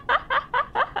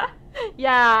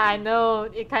 Yeah, I know.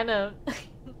 It kind of...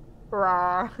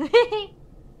 Raw.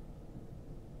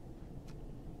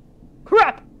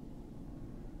 Crap!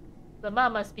 The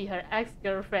mom must be her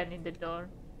ex-girlfriend in the door.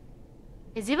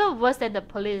 It's even worse than the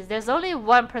police. There's only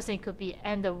one person it could be,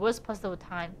 and the worst possible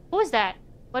time. Who is that?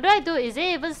 What do I do? Is it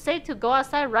even safe to go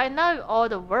outside right now if all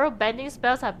the world-bending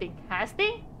spells have been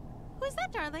casting? Who's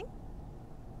that, darling?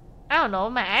 I don't know,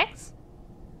 my ex?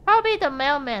 Probably the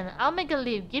mailman. I'll make a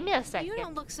leave. Give me a second. You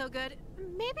don't look so good.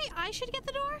 Maybe I should get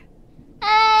the door?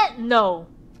 No.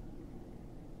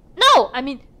 No! I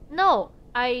mean, no.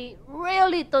 I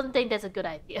really don't think that's a good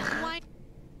idea. Why?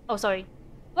 Oh, sorry.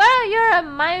 Well, you're a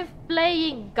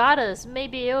mind-flaying goddess.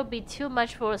 Maybe it would be too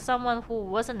much for someone who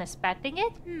wasn't expecting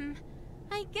it?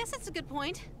 I guess that's a good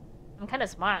point. I'm kinda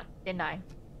smart, didn't I?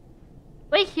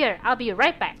 Wait here, I'll be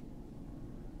right back.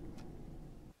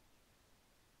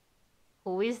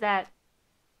 Who is that?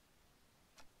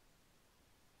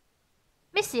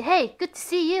 Missy, hey, good to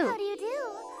see you. How do you do?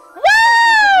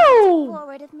 Wow!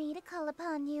 Forward of me to call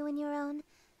upon you in your own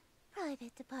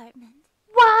private department.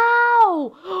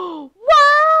 Wow!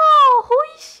 Wow! Who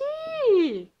is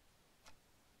she?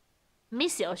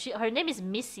 Missy, oh, her name is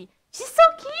Missy. She's so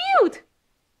cute!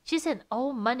 She's an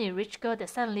old money rich girl that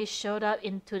suddenly showed up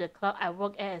into the club I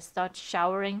work at and started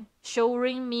showering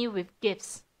me with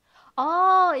gifts.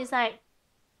 Oh, it's like,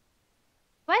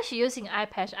 why is she using eye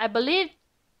patch? I believe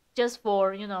just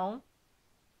for, you know,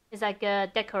 it's like a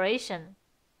decoration.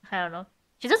 I don't know.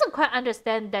 She doesn't quite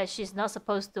understand that she's not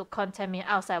supposed to contact me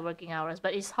outside working hours,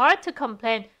 but it's hard to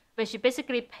complain when she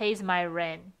basically pays my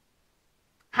rent.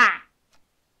 Ha!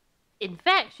 In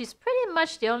fact, she's pretty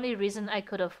much the only reason I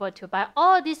could afford to buy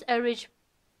all this average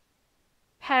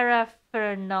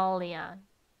paraphernalia.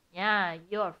 Yeah,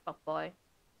 you're a fuckboy.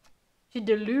 She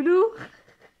the Lulu?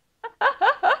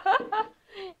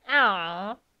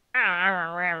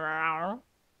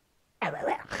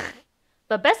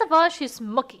 But best of all, she's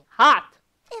smoking hot.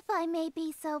 If I may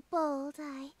be so bold,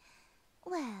 I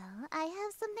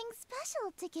have something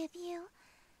special to give you.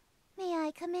 May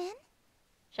I come in?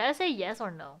 Should I say yes or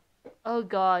no? Oh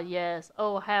god, yes.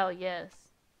 Oh hell, yes.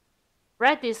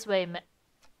 Right this way, man.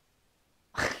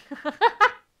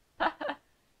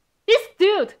 This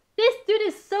dude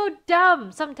is so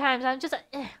dumb. Sometimes I'm just like,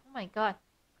 oh my god.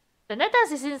 The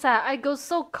Netas is inside. I go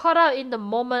so caught up in the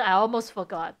moment I almost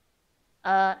forgot.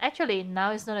 Actually, now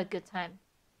is not a good time.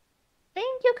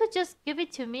 Think you could just give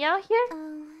it to me out here?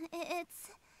 Oh,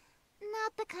 it's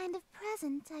not the kind of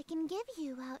present I can give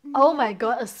you out in Oh the my open.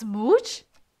 god, a smooch?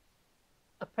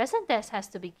 A present that has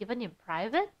to be given in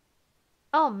private?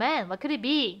 Oh man, what could it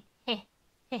be?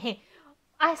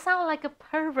 I sound like a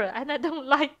pervert and I don't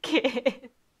like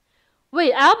it.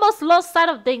 Wait, I almost lost sight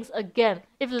of things again.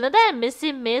 If Linda and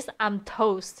Missy miss, I'm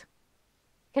toast.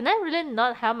 Can I really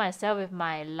not help myself with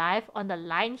my life on the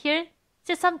line here?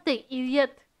 Say something,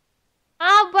 idiot.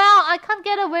 Ah, well, I can't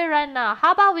get away right now.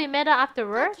 How about we meet up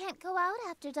afterward? I can't go out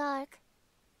after dark.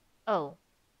 Oh.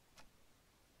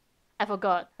 I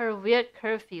forgot. Her weird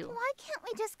curfew. Why can't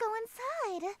we just go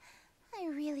inside? I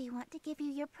really want to give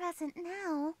you your present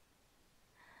now.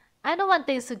 I don't want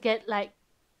things to get like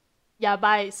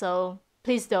yabai, so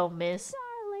please don't miss.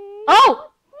 Darling,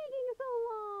 Oh! taking so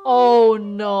long. Oh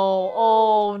no,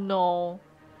 oh no.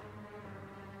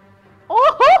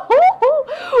 Oh hoo hoo hoo!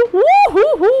 Woo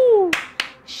hoo hoo!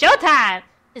 Showtime!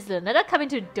 Is Lynetta coming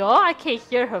to the door? I can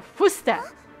hear her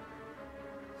footsteps.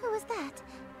 Who was that?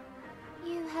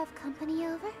 You have company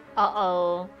over?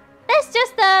 Uh-oh. That's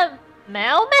just a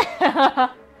mailman.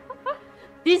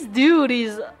 This dude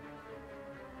is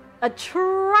a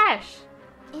trash.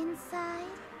 Inside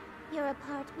your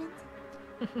apartment?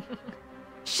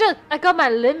 Shit, I got my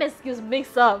limit skills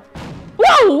mixed up.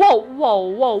 Whoa, whoa, whoa,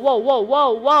 whoa, whoa, whoa,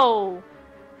 whoa, whoa.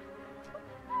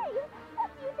 Hey,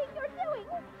 what do you think you're doing?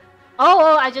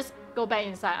 Oh, I just go back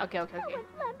inside. Okay, okay, okay. Someone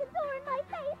slammed the door in my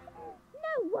face.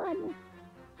 No one.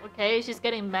 Okay, she's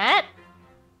getting mad.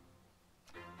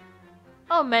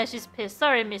 Oh man, she's pissed.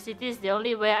 Sorry, Missy. This is the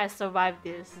only way I survived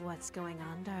this. What's going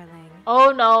on, darling?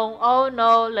 Oh no,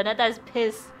 Lynetta is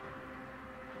pissed.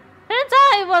 Turns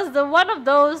out it was the one of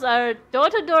those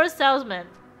door-to-door salesmen.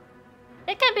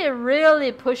 They can be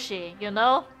really pushy, you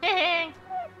know? No.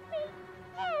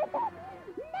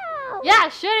 Yeah,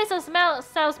 sure is a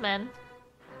salesman.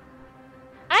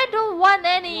 I don't want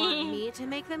any. Want me to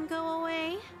make them go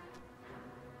away?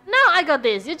 No, I got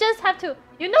this. You just have to.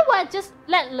 You know what? Just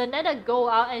let Lynetta go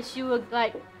out, and she will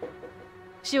get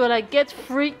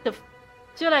freaked.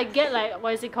 She will get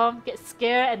what is it called? Get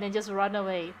scared and then just run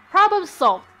away. Problem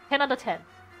solved. 10 out of 10.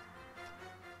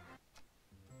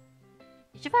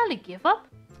 Did she finally give up?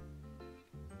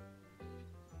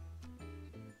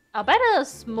 I better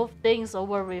smooth things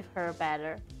over with her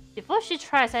better before she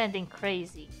tries anything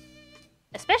crazy.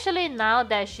 Especially now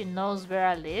that she knows where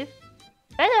I live.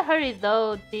 Better hurry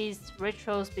though these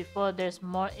rituals before there's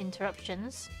more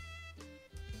interruptions.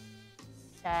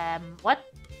 What?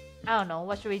 I don't know.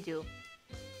 What should we do?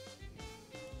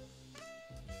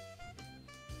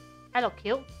 Hello,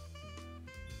 cute.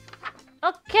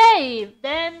 Okay,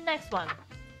 then next one.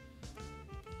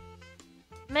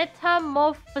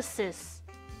 Metamorphosis.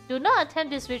 Do not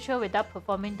attempt this ritual without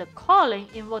performing the calling.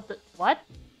 Invoke the what?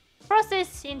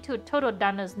 Process into total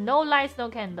darkness. No lights, no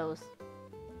candles.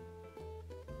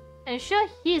 Ensure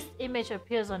his image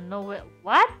appears on nowhere.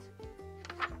 What?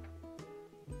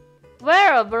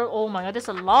 Wherever. Oh my god, this is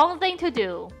a long thing to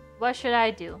do. What should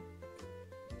I do?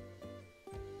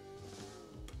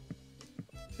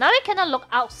 Now we cannot look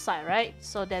outside, right?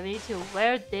 So then we need to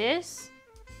wear this.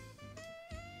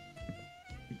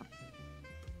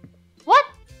 What?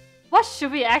 What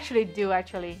should we actually do,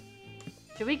 actually?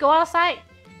 Should we go outside?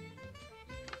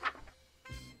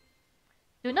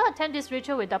 Do not attempt this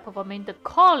ritual without performing the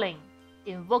calling.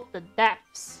 Invoke the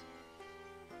depths.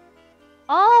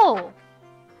 Oh!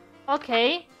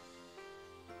 Okay.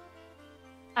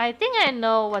 I think I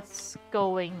know what's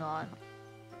going on.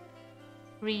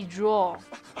 Redraw.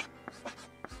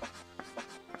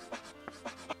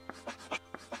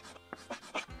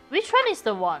 Which one is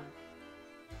the one?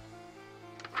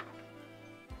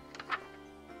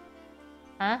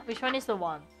 Huh? Which one is the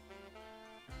one?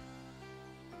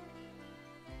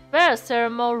 Wear a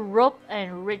ceremonial robe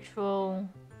and ritual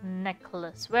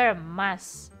necklace. Wear a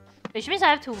mask. Which means I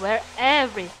have to wear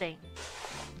everything.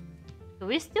 Do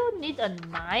we still need a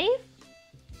knife?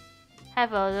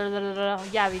 Have a...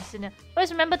 Yeah, we've seen it.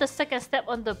 Always remember the second step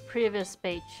on the previous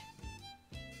page.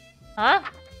 Huh?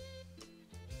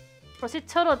 Proceed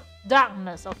total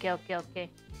darkness. Okay, okay, okay.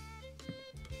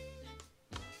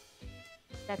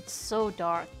 That's so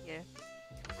dark here.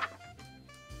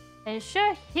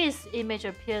 Ensure his image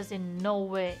appears in no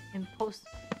way. Impose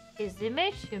his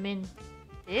image? You mean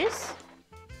this?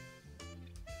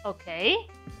 Okay.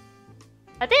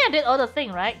 I think I did all the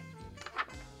thing, right?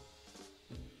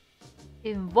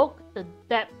 Invoke the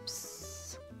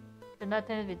depths. Do not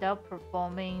attempt without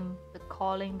performing the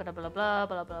calling. Blah blah blah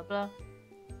blah blah blah.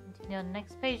 Continue on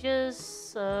next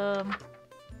pages.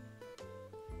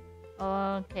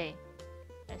 Okay.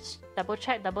 Let's double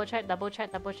check, double check, double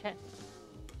check, double check.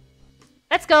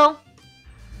 Let's go.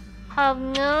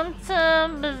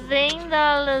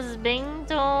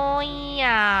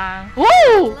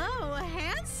 Woo! Hello,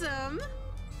 handsome.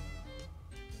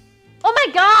 Oh my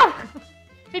god!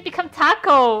 We become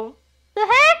taco! The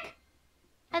heck?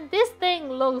 And this thing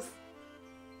looks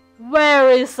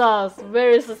very sus,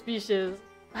 very suspicious.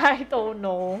 I don't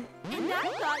know. And I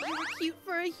thought you were cute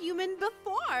for a human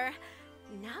before.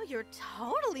 Now you're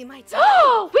totally my type.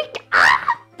 Oh, yes!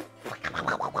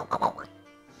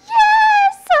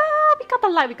 We got the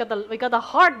light, we got the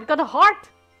heart, we got the heart.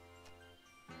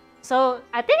 So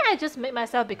I think I just made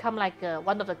myself become like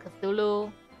one of the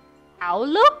Cthulhu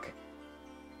outlook.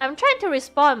 I'm trying to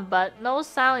respond, but no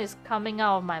sound is coming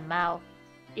out of my mouth.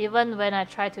 Even when I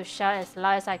try to shout as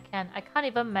loud as I can't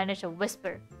even manage a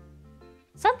whisper.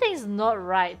 Something's not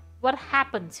right. What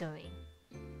happened to me?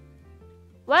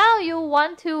 Well, you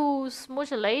want to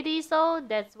smooch a lady, so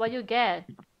that's what you get.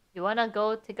 You wanna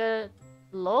go take a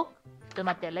look?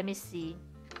 Let me see.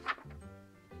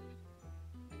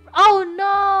 Oh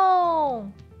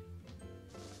no!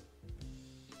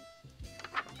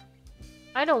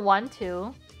 I don't want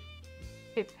to.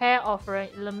 Prepare offering.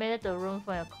 Illuminate the room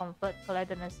for your comfort. Collect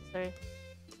the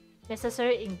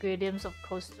necessary ingredients of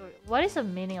cold storage. What is the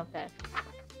meaning of that?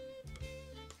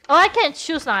 Oh, I can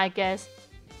choose now, I guess.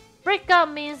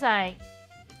 Breakout means like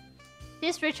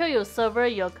this ritual you sever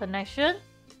your connection.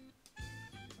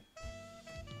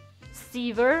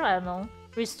 Sever, I don't know.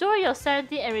 Restore your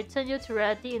sanity and return you to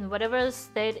reality in whatever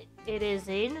state it is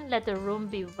in. Let the room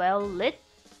be well lit.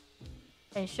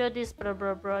 Ensure this blah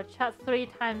blah blah. Chat 3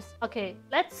 times. Okay,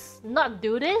 let's not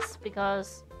do this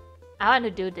because I want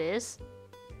to do this.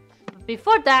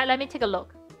 Before that, let me take a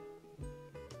look.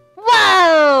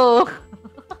 Whoa!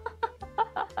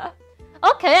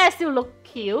 Okay, I still look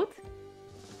cute.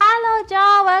 Hello,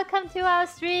 John. Welcome to our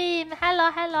stream.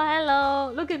 Hello, hello,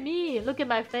 hello. Look at me. Look at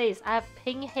my face. I have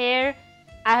pink hair.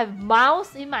 I have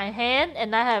mouse in my hand,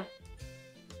 and I have,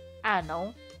 I don't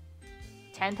know,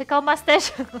 tentacle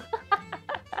mustache.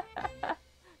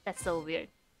 That's so weird.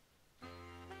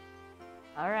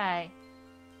 Alright.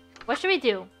 What should we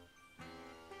do?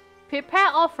 Prepare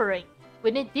offering.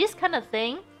 We need this kind of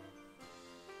thing.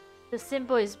 The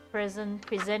symbol is present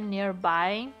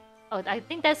nearby. Oh, I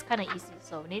think that's kind of easy.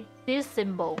 So we need this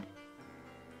symbol.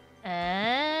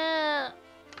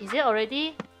 Is it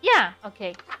already? Yeah,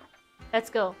 okay. Let's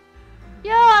go.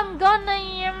 Yo, I'm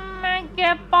gonna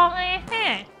get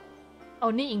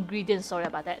only ingredients, sorry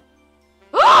about that.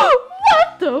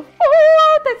 What the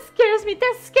fuck? That scares me,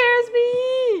 that scares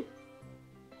me!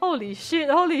 Holy shit,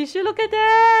 look at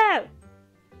that!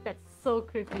 That's so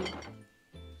creepy.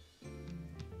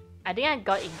 I think I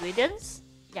got ingredients.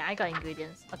 Yeah, I got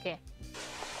ingredients. Okay.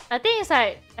 I think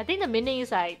the meaning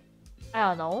is like, I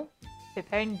don't know,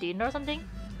 preparing dinner or something.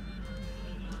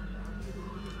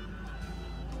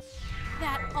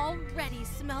 That already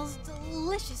smells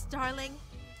delicious, darling.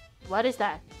 What is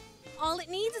that? All it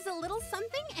needs is a little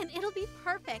something and it'll be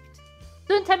perfect.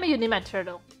 Don't tell me you need my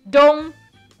turtle. Don't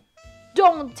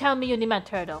tell me you need my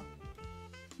turtle.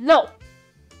 No.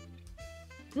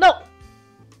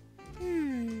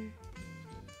 I'm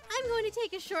going to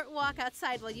take a short walk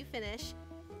outside while you finish.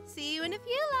 See you in a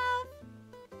few, love.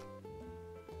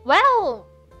 Well,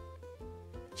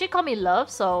 she called me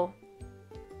love, so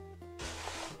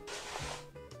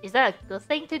is that a good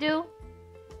thing to do?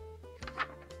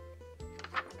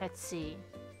 Let's see.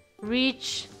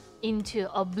 Reach into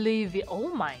oblivion. Oh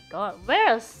my god.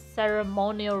 Wear a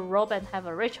ceremonial robe and have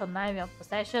a ritual knife in your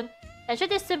possession. Ensure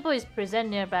this symbol is present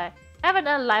nearby. Have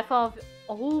another life of...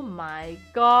 Oh my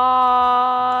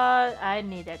god. I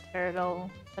need a turtle.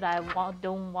 But I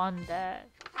don't want that.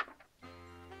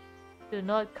 Do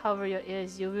not cover your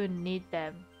ears. You will need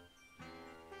them.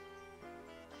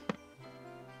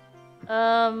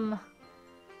 Oh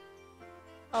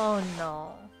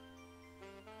no.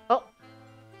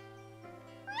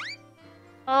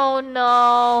 Oh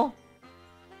no!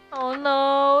 Oh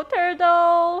no,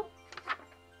 turtle!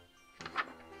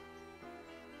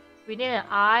 We need an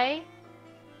eye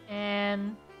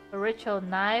and a ritual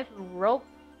knife, rope.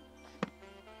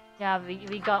 Yeah,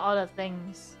 we got all the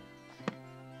things.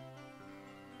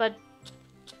 But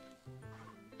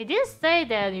it did say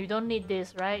that you don't need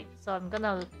this, right? So I'm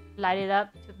gonna light it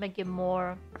up to make it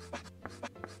more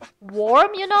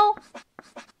warm, you know?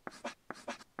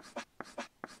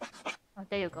 Oh,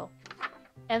 there you go.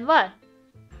 And what?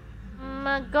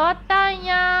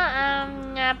 Magotaya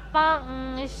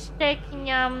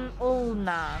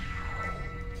una.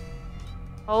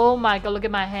 Oh my god, look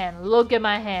at my hand. Look at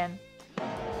my hand.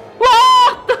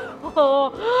 What?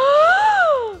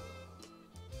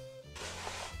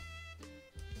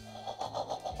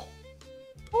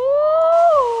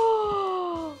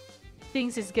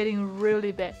 Things is getting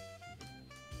really bad.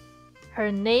 Her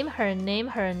name.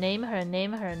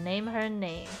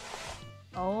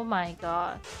 Oh my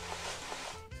god.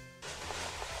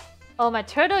 Oh, my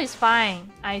turtle is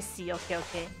fine. I see.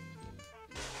 Okay.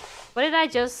 What did I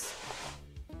just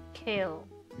kill?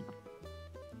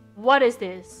 What is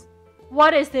this?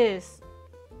 What is this?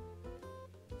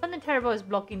 Something terrible is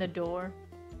blocking the door.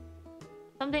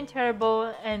 Something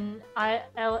terrible and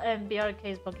ILMBRK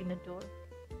is blocking the door.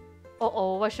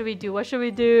 Uh-oh, what should we do? What should we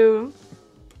do?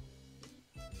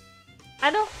 I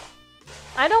don't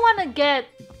want to get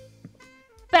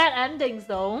bad endings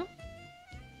though.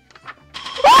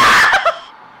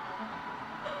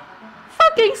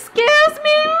 Fucking scares me.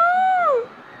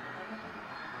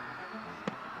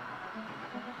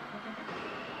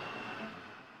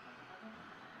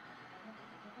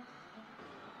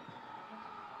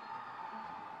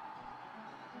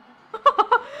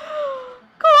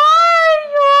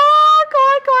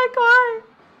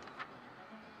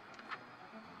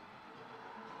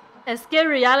 Escape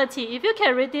reality. If you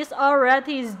can read this, all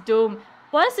reality is doomed.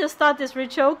 Once you start this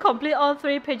ritual, complete all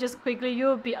 3 pages quickly. You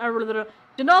will be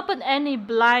do not open any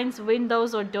blinds,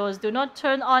 windows, or doors. Do not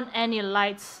turn on any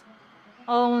lights.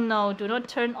 Oh no, do not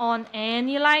turn on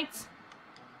any lights.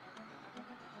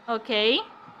 Okay.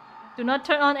 Do not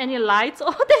turn on any lights.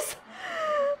 Oh, this...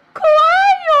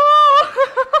 Kawaii!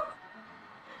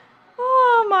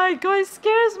 Oh my god, it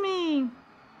scares me.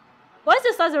 Once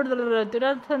you start, do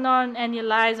not turn on any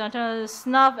lights, or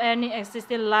snuff any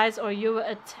existing lights, or you will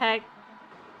attract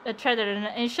the...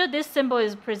 Ensure this symbol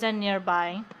is present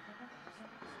nearby.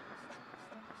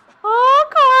 Oh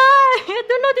god! I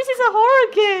don't know, this is a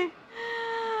horror game.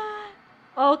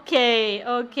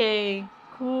 Okay,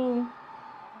 cool.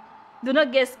 Do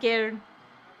not get scared.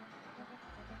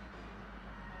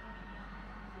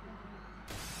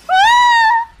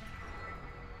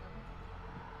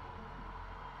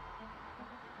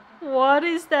 What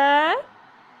is that?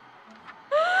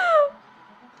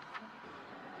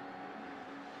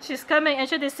 She's coming.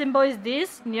 Ensure this symbol is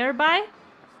this nearby.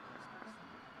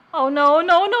 Oh no.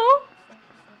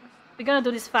 We're gonna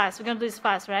do this fast.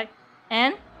 Right?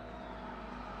 And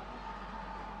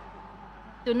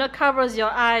do not cover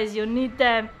your eyes. You need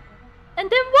them. And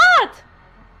then what?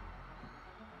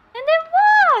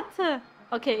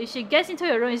 Okay, if she gets into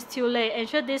your room, it's too late.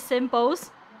 Ensure these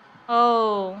symbols.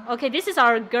 Oh, okay, this is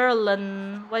our girl,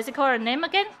 what is it called? Her name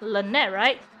again? Lynette,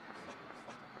 right?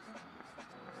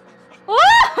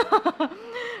 Oh!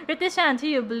 Read this chant until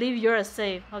you believe you're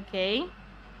safe. Okay.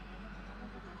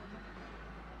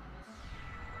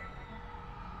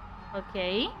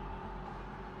 Okay.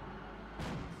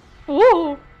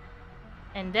 Ooh!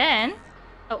 And then...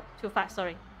 Oh, too fast,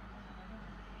 sorry.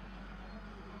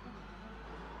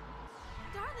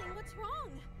 Darling, what's wrong?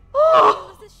 It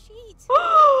was the sheet.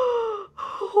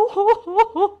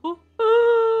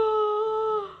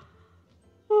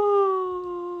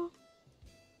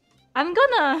 I'm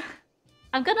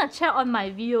gonna check on my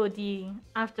VOD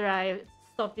after I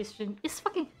stop this stream. It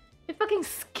fucking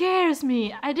scares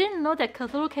me. I didn't know that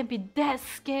Cthulhu can be that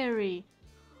scary.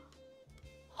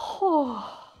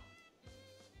 Oh.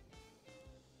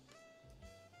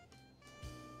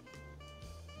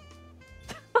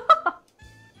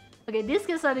 Okay, this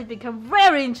can suddenly become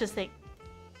very interesting.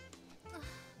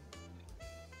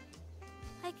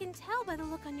 I can tell by the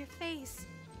look on your face.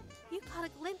 You caught a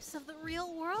glimpse of the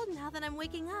real world now that I'm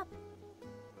waking up.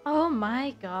 Oh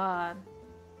my god.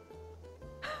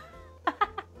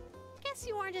 Guess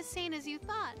you aren't as sane as you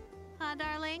thought, huh,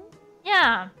 darling?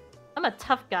 Yeah, I'm a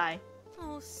tough guy.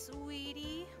 Oh,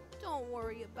 sweetie, don't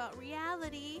worry about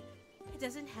reality. It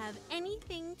doesn't have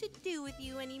anything to do with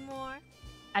you anymore.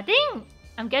 I think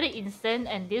I'm getting insane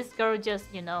and this girl just,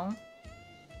 you know,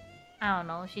 I don't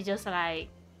know, she just like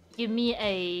give me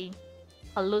a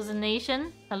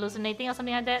hallucinating or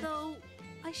something like that. Though,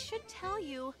 I should tell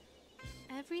you,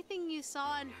 everything you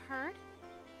saw and heard,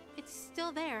 it's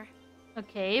still there.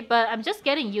 Okay, but I'm just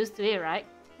getting used to it, right?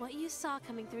 What you saw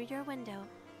coming through your window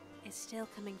is still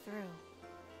coming through.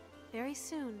 Very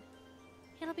soon,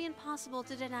 it'll be impossible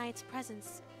to deny its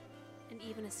presence, and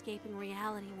even escaping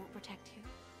reality won't protect you.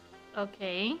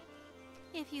 Okay.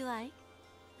 If you like,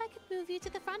 I could move you to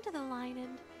the front of the line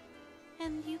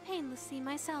and you painless see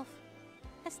myself,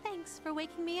 as thanks for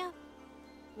waking me up.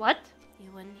 What? You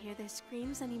wouldn't hear their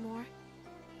screams anymore,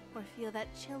 or feel that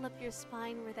chill up your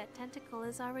spine where that tentacle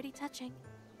is already touching.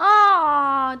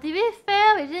 Oh, did we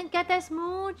fail? We didn't get that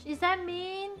smooch? Is that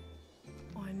mean?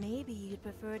 Or maybe you'd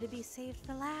prefer to be saved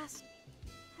for last.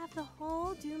 Have the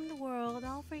whole doomed world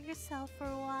all for yourself for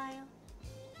a while.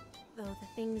 Though the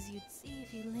things you'd see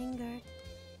if you lingered.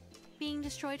 Being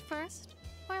destroyed first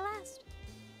or last?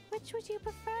 Which would you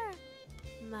prefer,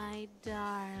 my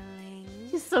darling?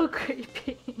 She's so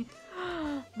creepy.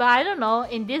 But I don't know,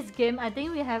 in this game, I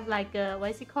think we have like a,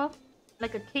 what is it called?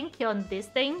 Like a kinky on this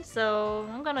thing, so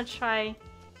I'm gonna try.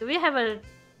 Do we have a...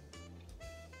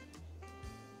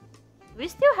 We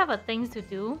still have a things to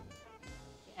do.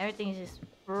 Everything is just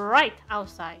right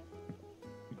outside.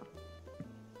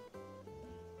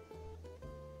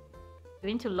 Do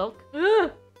we need to look?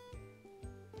 Ugh!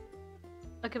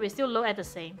 Okay, we still look at the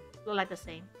same. Look like the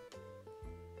same.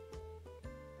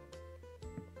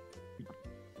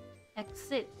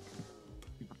 Exit.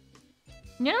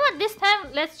 You know what? This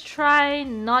time, let's try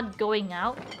not going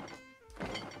out.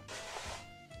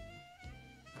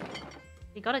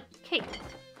 We got a cake.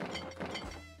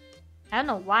 I don't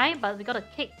know why, but we got a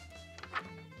cake.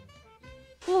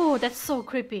 Oh, that's so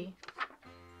creepy.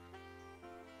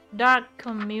 Dark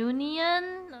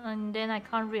Communion, and then I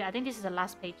can't read. I think this is the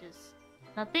last pages.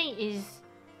 Nothing is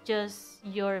just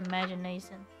your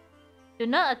imagination. Do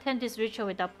not attempt this ritual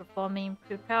without performing.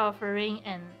 Prepare offering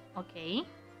and... Okay.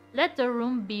 Let the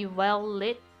room be well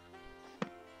lit.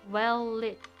 Well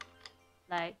lit.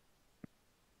 Like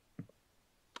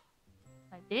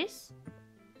this.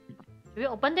 Do we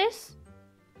open this?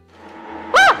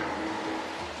 Ah!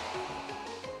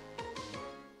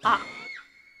 Ah.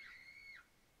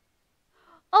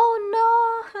 Oh no!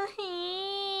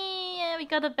 Yeah, we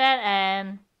got a bad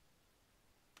end.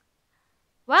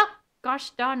 Well,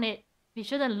 gosh darn it. We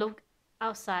shouldn't look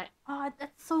outside. Oh,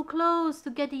 that's so close to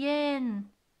get the end.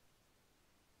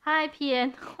 Hi,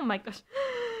 PN. Oh my gosh.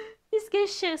 This game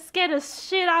scared the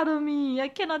shit out of me. I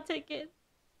cannot take it.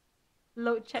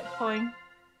 Load checkpoint.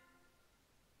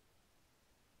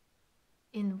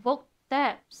 Invoke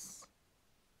depths.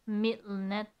 Meet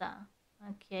Luneta.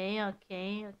 Okay.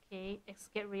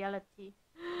 Escape reality.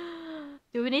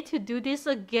 Do we need to do this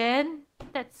again?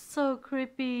 That's so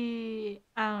creepy.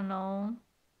 I don't know.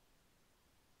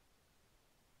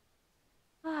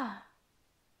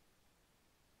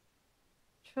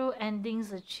 True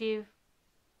endings achieve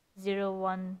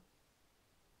 0-1.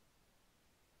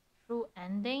 True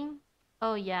ending?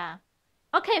 Oh yeah.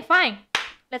 Okay, fine.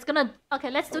 Let's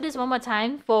do this one more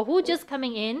time. For who just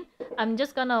coming in,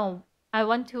 I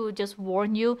want to just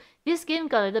warn you. This game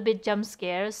got a little bit jump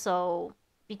scare, so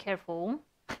Be careful.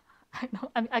 I know.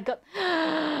 I got.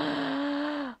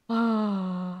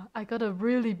 I got a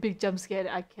really big jump scare.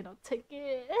 I cannot take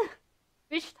it.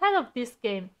 Which type of this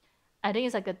game? I think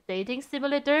it's like a dating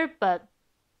simulator, but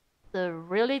the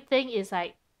really thing is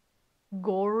like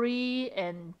gory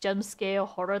and jump scare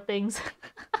horror things.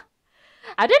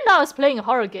 I didn't know I was playing a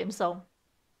horror game, so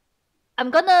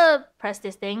I'm gonna press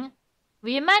this thing.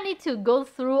 We might need to go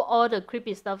through all the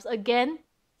creepy stuffs again,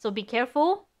 so be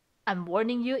careful. I'm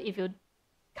warning you, if you're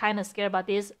kind of scared about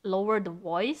this, lower the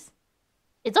voice.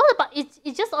 It's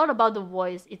just all about the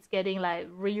voice. It's getting like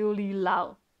really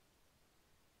loud.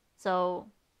 So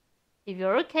if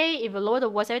you're okay, if you lower the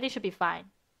voice, everything should be fine.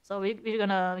 So we're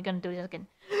gonna do this again.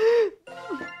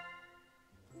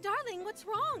 Darling, what's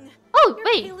wrong? Oh You're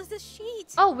wait! pale as a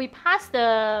sheet. Oh, we passed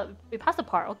the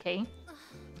part. Okay.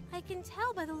 I can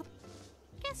tell by the.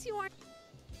 Guess you aren't.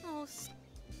 Oh,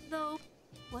 though.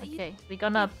 What Okay, we're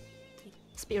gonna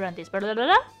speedrun this. Blah, blah, blah,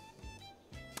 blah.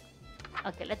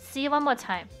 Okay, let's see one more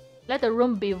time. Let the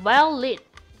room be well lit.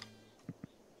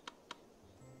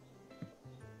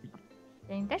 I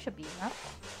think that should be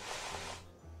enough.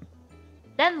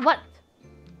 Then what?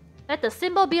 Let the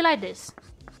symbol be like this.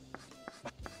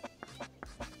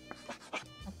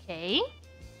 Okay.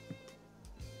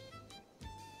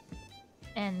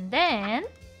 And then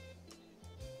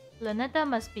Lynetta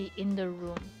must be in the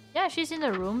room. Yeah, she's in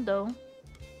the room though.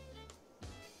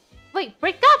 Wait,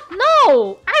 break up?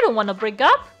 No! I don't want to break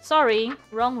up. Sorry,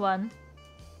 wrong one.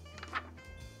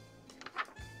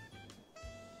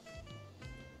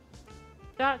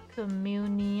 Dark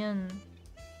Communion.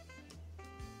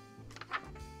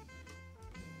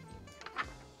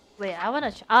 Wait, I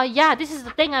wanna. Oh yeah, this is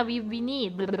the thing we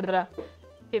need. Blah, blah, blah.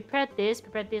 Prepare this.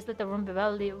 Let the room be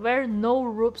well lit. Wear no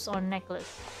ropes or necklace.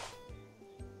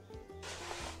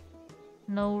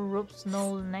 No ropes,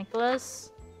 no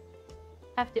necklace.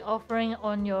 Have the offering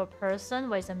on your person.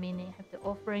 What is the meaning? Have the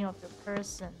offering of your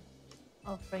person.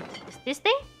 Offering. Is this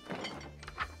thing?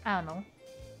 I don't know.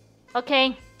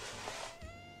 Okay.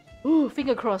 Ooh,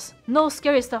 finger crossed. No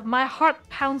scary stuff. My heart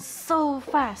pounds so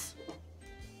fast.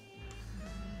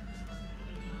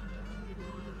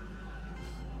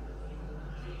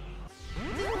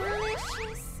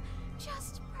 Delicious.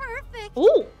 Just perfect.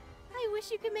 Ooh. I wish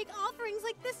you could make offerings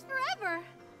like this forever.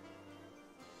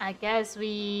 I guess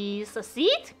we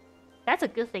succeed? That's a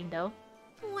good thing though.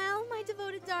 Well, my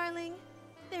devoted darling,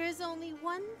 there is only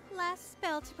one last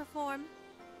spell to perform.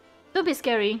 Don't be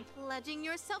scary. Pledging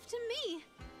yourself to me.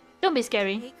 Don't be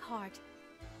scary. Take heart.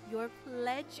 Your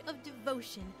pledge of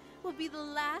devotion will be the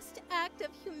last act of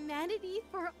humanity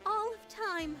for all of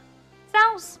time.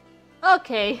 Sounds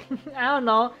okay. I don't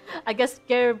know. I guess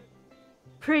they're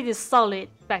pretty solid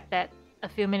back that a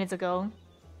few minutes ago.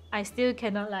 I still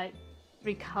cannot like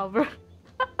recover.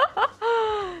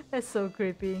 That's so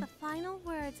creepy. The final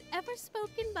words ever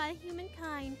spoken by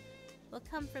humankind will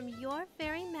come from your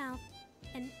very mouth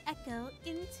and echo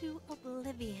into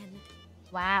oblivion.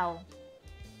 Wow.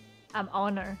 I'm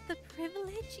honored. The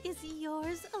privilege is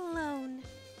yours alone.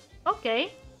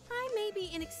 Okay. I may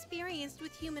be inexperienced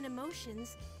with human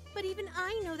emotions, but even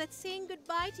I know that saying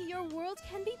goodbye to your world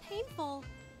can be painful.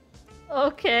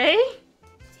 Okay.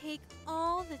 Take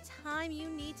all the time you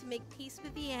need to make peace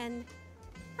with the end.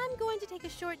 I'm going to take a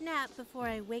short nap before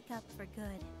I wake up for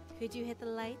good. Could you hit the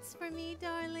lights for me,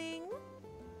 darling?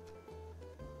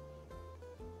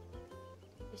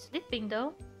 He's sleeping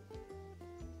though.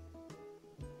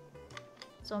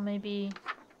 So maybe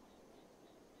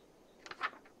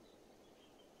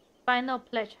final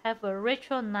pledge, have a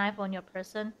ritual knife on your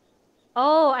person.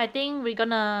 Oh, I think we're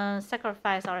gonna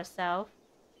sacrifice ourselves.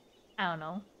 I don't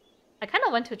know. I kind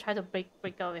of want to try to break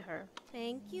up with her.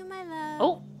 Thank you, my love.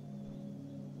 Oh,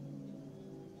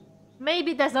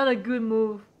 maybe that's not a good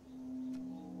move.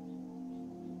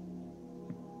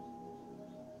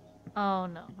 Oh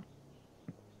no.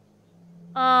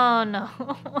 Oh no.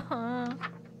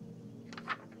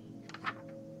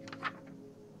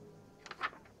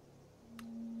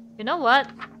 You know what?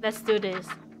 Let's do this.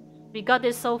 We got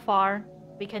this so far.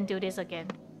 We can do this again.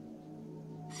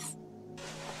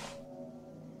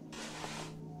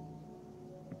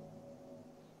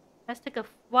 Let's take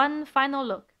one final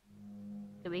look.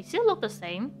 Do we still look the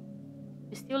same?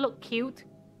 We still look cute.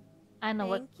 I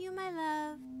know Thank you, my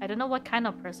love. I don't know what kind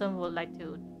of person would like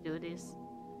to do this.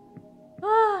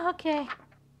 Ah, okay.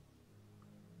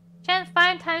 Chant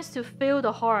 5 times to feel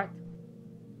the heart.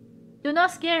 Do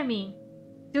not scare me.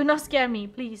 Do not scare me,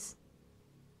 please.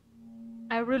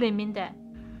 I really mean that.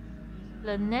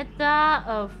 Lynetta,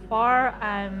 afar,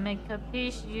 I make a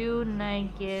peace you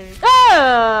negate.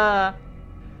 Ah!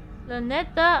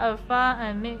 Lanetta, Alpha,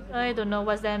 and Mick. I don't know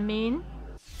what that mean.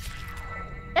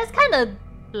 That's kind of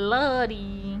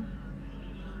bloody.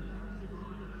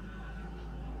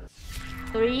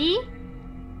 3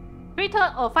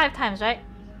 times or 5 times, right?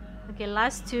 Okay,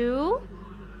 last 2.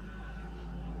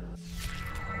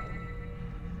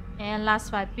 And last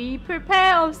 5. Be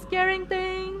prepared of scaring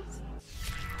things.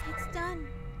 It's done.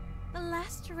 The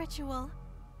last ritual.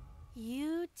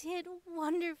 You did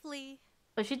wonderfully.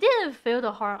 But she didn't feel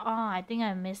the heart. Oh, I think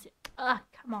I missed it. Ah,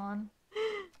 come on.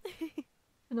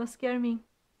 Don't scare me.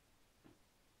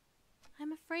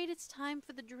 I'm afraid it's time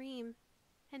for the dream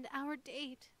and our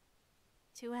date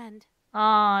to end.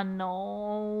 Oh,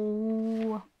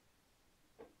 no.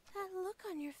 That look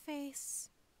on your face.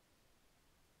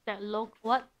 That look,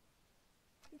 what?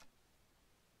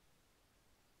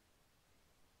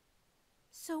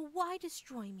 So why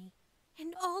destroy me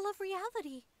and all of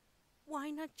reality?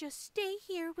 Why not just stay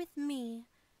here with me?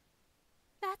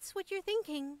 That's what you're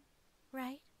thinking,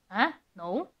 right? Huh?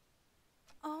 No?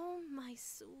 Oh, my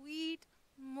sweet,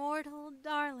 mortal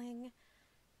darling.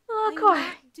 Oh, I'm God.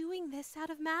 not doing this out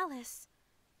of malice.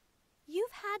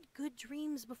 You've had good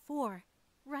dreams before,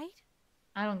 right?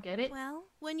 I don't get it. Well,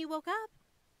 when you woke up,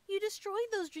 you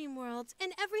destroyed those dream worlds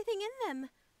and everything in them.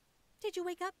 Did you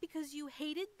wake up because you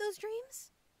hated those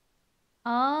dreams?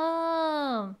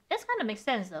 That's kind of makes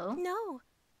sense though. No.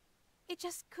 It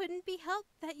just couldn't be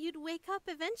helped that you'd wake up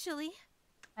eventually.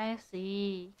 I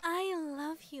see. I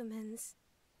love humans,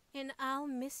 and I'll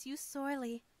miss you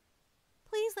sorely.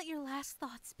 Please let your last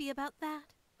thoughts be about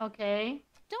that. Okay.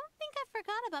 Don't think I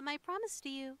forgot about my promise to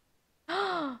you.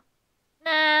 Nah,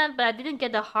 but I didn't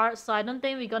get the heart, so I don't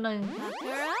think we're gonna.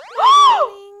 Pucker up,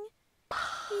 darling.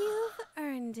 You've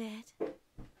earned it.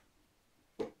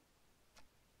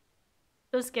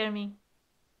 Don't scare me.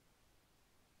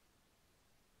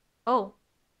 Oh.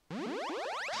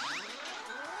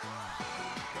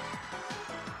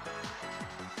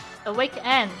 Awake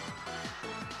end.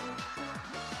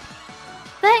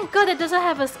 Thank God it doesn't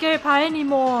have a scary part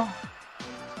anymore.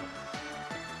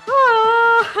 Woo!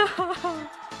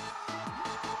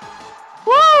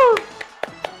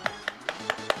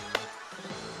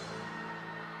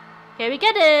 Okay, we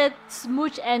get a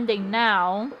smooch ending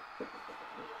now,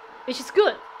 which is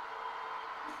good.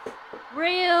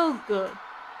 Real good.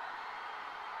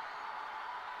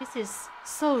 This is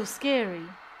so scary.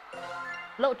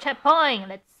 Low checkpoint.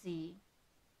 Let's see.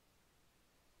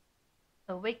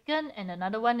 Awaken, and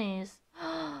another one is.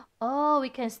 Oh, we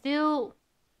can still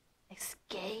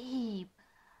escape.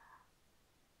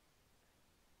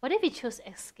 What if we choose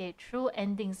escape? True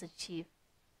endings achieved.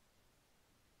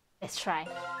 Let's try.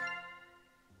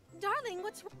 Darling,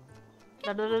 what's wrong?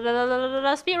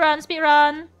 Speed run, speed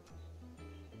run.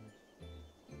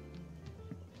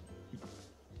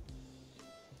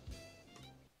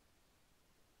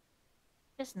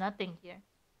 There's nothing here.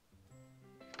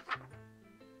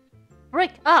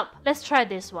 Break up! Let's try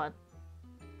this one.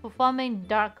 Performing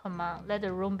dark command. Let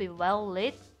the room be well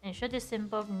lit. Ensure this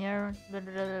symbol near.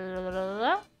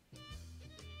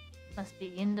 Must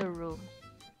be in the room.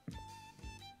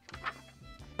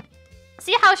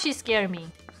 See how she scared me.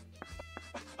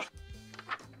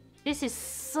 This is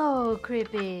so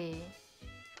creepy.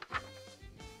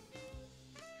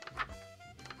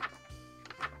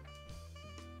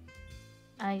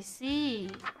 I see.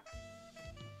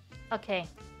 Okay.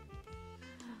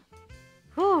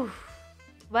 Whew.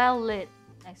 Well lit.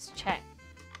 Let's check.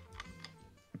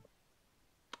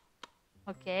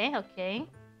 Okay, okay.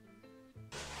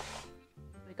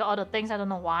 We got all the things, I don't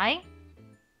know why.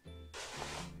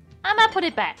 I'm gonna put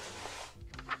it back.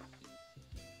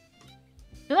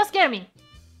 Do not scare me.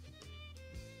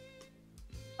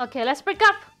 Okay, let's break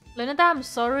up. Leonida, I'm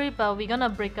sorry, but we're gonna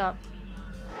break up.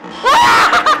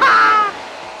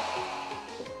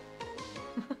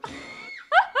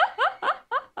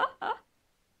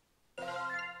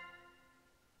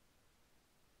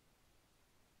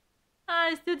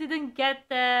 I still didn't get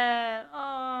that.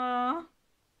 Oh.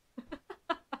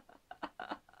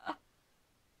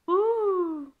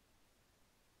 Ooh.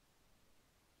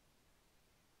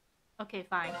 Okay,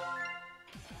 fine.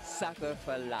 Sucker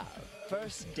for love.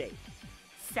 First date.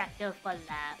 Sucker for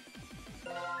love.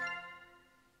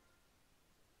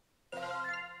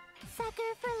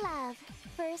 Sucker for love.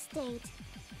 First date.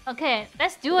 Okay,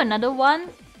 let's do another one.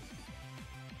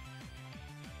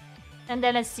 And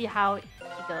then let's see how it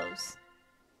goes.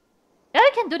 Yeah,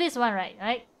 we can do this one,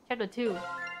 right? Chapter 2.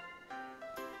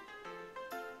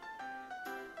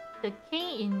 The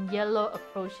king in yellow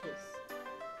approaches.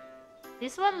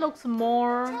 This one looks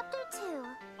more Chapter 2.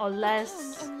 or The less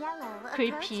king in yellow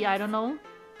creepy, I don't know.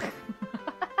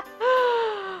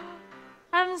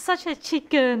 sounds such a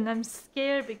chicken. I'm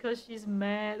scared because she's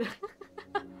mad.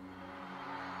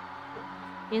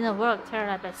 In a world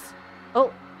terrorized by...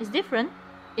 Oh, it's different.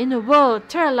 In a world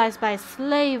terrorized by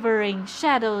slavering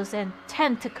shadows and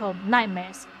tentacle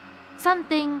nightmares,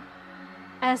 something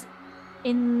as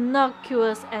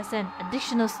innocuous as an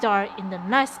additional star in the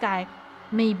night sky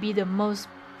may be the most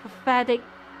prophetic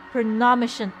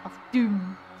premonition of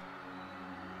doom.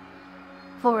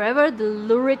 Forever the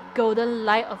lurid golden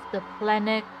light of the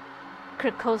planet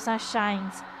Krakosa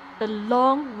shines, the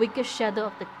long wicked shadow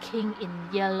of the king in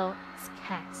yellow is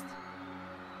cast.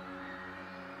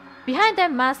 Behind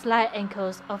that mask lie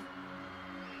echoes of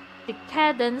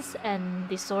decadence and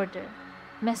disorder,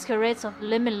 masquerades of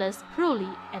limitless cruelty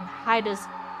and hideous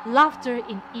laughter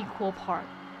in equal part.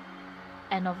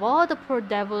 And of all the poor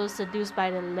devils seduced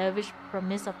by the lavish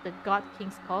promise of the god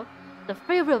king's court, the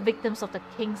favorite victims of the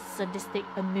king's sadistic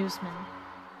amusement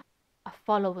are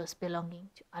followers belonging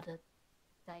to other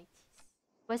deities.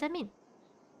 What does that mean?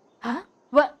 Huh?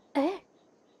 What? Eh?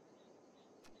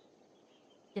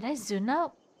 Did I zoom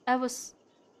out?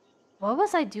 What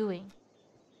was I doing?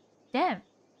 Damn.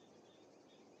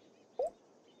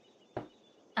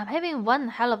 I'm having one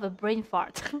hell of a brain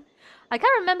fart. I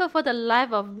can't remember for the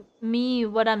life of me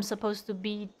what I'm supposed to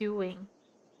be doing.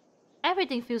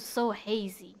 Everything feels so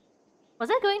hazy. Was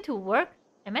I going to work?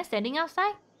 Am I standing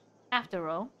outside? After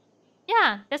all,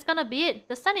 yeah, that's gonna be it.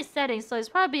 The sun is setting, so it's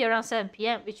probably around 7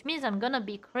 p.m., which means I'm gonna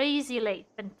be crazy late.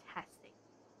 Fantastic.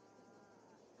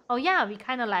 Oh yeah, we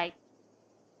kinda like...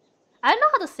 I don't know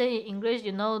how to say it in English,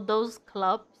 you know, those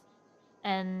clubs.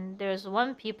 And there's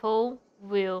one people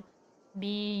will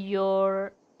be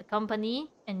your company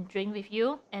and drink with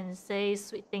you and say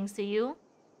sweet things to you.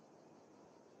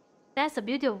 That's the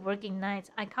beauty of working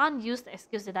nights. I can't use the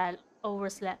excuse that I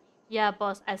overslept. Yeah,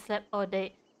 boss, I slept all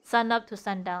day, sun up to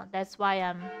sundown. That's why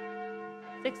I'm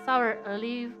 6 hours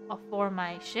early for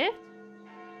my shift.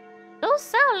 Those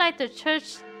sound like the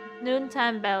church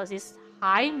noontime bells. It's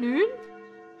high noon?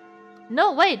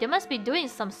 No way, they must be doing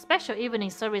some special evening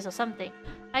service or something.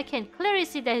 I can clearly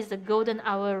see that it's the golden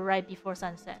hour right before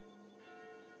sunset.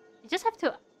 I just have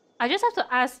to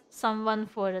ask someone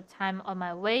for the time on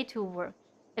my way to work.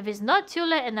 If it's not too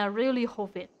late and I really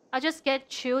hope it, I'll just get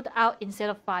chilled out instead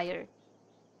of fired.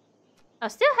 I'll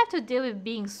still have to deal with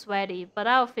being sweaty, but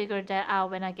I'll figure that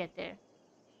out when I get there.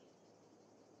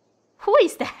 Who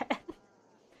is that?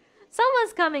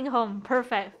 Someone's coming home.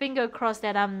 Perfect. Finger crossed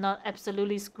that I'm not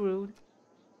absolutely screwed.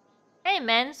 Hey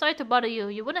man, sorry to bother you.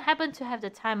 You wouldn't happen to have the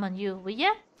time on you, would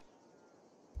ya?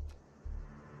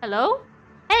 Hello?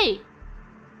 Hey!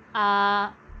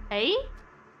 Hey?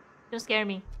 Don't scare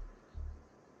me.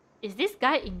 Is this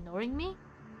guy ignoring me?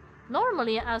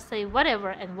 Normally, I'll say whatever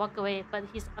and walk away, but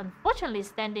he's unfortunately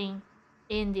standing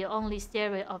in the only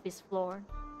stairway of his floor.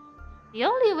 The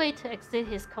only way to exit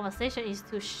his conversation is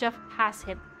to shove past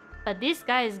him, but this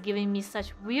guy is giving me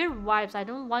such weird vibes I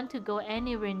don't want to go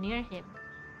anywhere near him.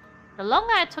 The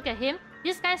longer I look at him,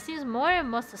 this guy seems more and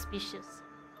more suspicious.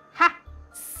 Ha!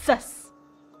 Sus!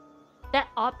 That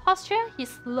odd posture, he's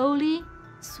slowly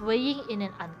swaying in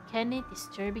an uncanny,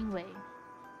 disturbing way.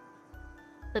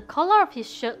 The collar of his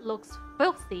shirt looks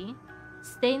filthy,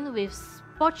 stained with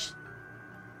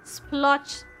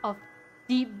splotches of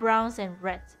deep browns and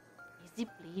reds. Is he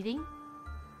bleeding?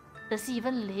 Does he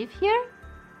even live here?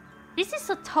 This is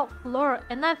a top floor,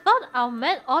 and I thought I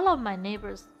met all of my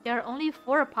neighbors. There are only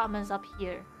 4 apartments up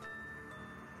here.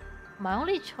 My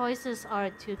only choices are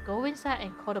to go inside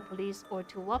and call the police or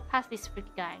to walk past this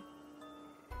freak guy.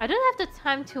 I don't have the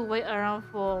time to wait around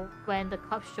for when the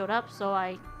cops showed up,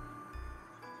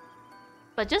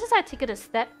 But just as I take a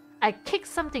step, I kick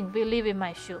something really with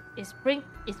my shoe. It's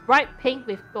bright pink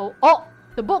with gold. Oh!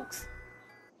 The books!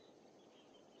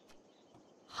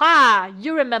 Ha!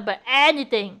 You remember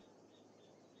anything!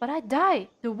 But I died.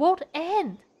 The world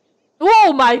end.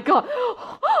 Oh my god!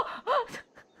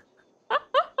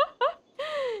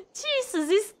 Jesus,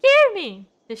 it scared me!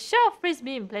 The shelf freezed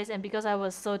me in place, and because I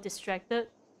was so distracted,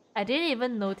 I didn't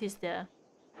even notice the...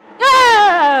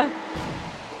 Ah!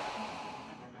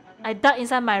 I ducked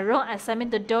inside my room. I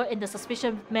slammed the door in the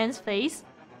suspicious man's face.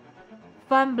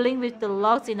 Fumbling with the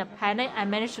locks in a panic, I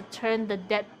managed to turn the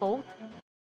deadbolt.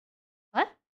 What?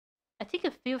 I take a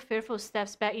few fearful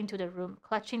steps back into the room,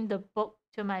 clutching the book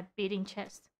to my beating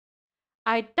chest.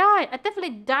 I died. I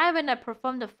definitely died when I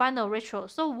performed the final ritual.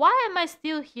 So why am I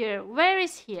still here? Where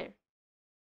is here?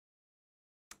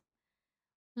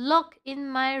 Locked in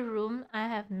my room, I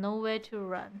have nowhere to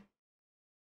run.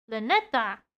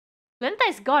 Lynetta! Lynetta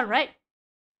is gone, right?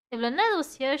 If Lynetta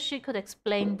was here, she could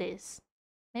explain this.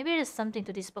 Maybe there's something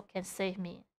to this book can save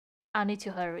me. I need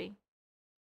to hurry.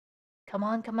 Come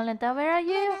on, Lenta, where are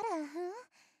you? Lynetta, huh?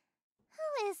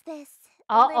 Who is this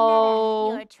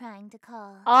Uh-oh. Lynetta you're trying to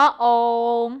call?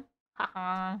 Uh-oh.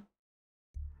 Haha.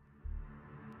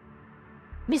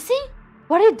 Missy?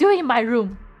 What are you doing in my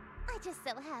room? I just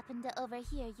so happened to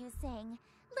overhear you saying,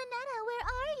 Lynetta, where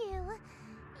are you?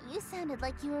 You sounded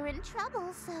like you were in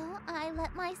trouble, so I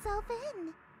let myself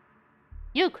in.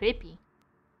 You creepy.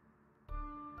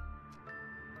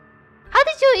 How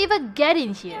did you even get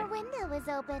in here? Your window is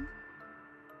open.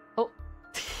 Oh.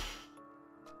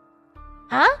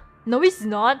 Huh? No, it's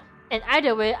not. And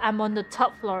either way, I'm on the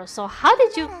top floor, so how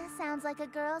did you... Lynetta sounds like a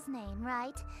girl's name,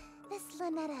 right? This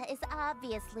Lynetta is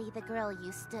obviously the girl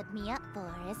you stood me up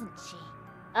for, isn't she?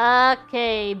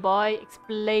 Okay, boy,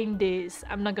 explain this.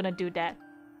 I'm not gonna do that.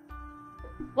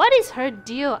 What is her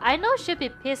deal? I know she'd be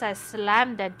pissed I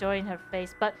slammed that door in her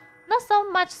face, but not so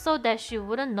much so that she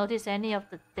wouldn't notice any of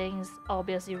the things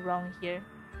obviously wrong here.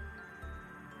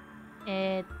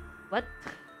 And... what?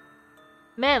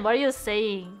 Man, what are you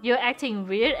saying? You're acting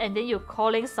weird and then you're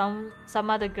calling some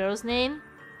other girl's name?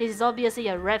 This is obviously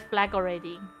a red flag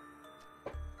already.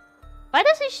 Why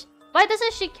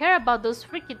doesn't she care about those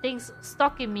freaky things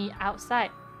stalking me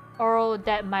outside? Or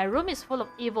that my room is full of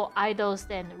evil idols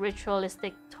and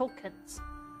ritualistic tokens?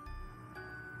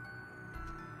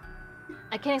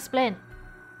 I can't explain.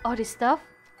 All this stuff?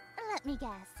 Let me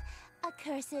guess.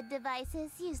 Accursed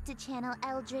devices used to channel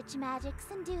eldritch magics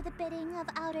and do the bidding of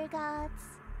outer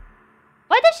gods.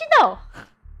 Why does she know?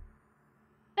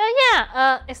 Oh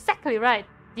yeah, exactly right.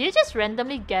 Did you just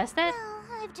randomly guess that?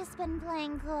 No, I've just been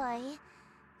playing coy.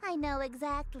 I know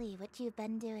exactly what you've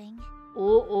been doing.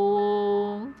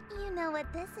 Oh. You know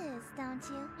what this is, don't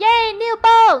you? Yay, new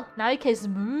boat! Now you can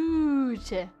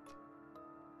smooch.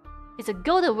 It's a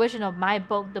golden version of my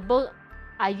boat, the boat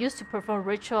I used to perform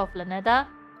ritual of Lynetta.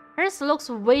 Hers looks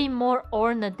way more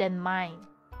ornate than mine.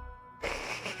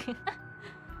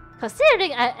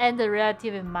 Considering I end the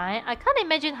relative in mind, I can't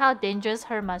imagine how dangerous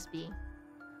her must be.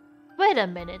 Wait a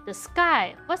minute, the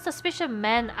sky. What suspicious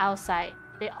man outside?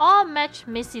 They all match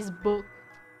Missy's book.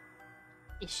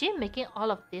 Is she making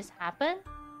all of this happen?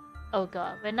 Oh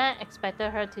god, when I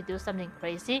expected her to do something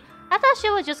crazy, I thought she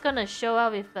was just gonna show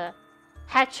up with a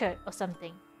hatchet or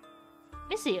something.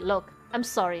 Missy, look, I'm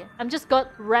sorry. I'm just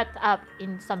got wrapped up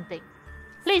in something.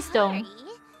 Please don't.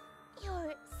 Sorry?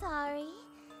 You're sorry?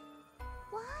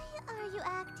 Why are you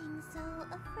acting so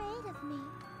afraid of me?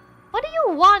 What do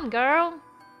you want, girl?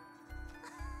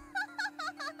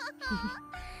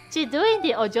 She's doing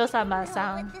the Ojo-sama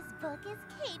sound. What this book is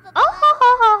capable Oh, of. ho,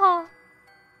 ho, ho, ho.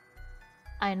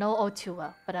 I know all too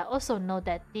well, but I also know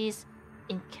that these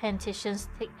incantations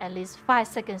take at least 5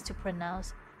 seconds to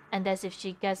pronounce, and that's if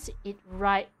she gets it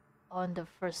right on the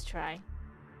first try.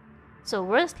 So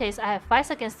worst case, I have 5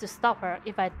 seconds to stop her.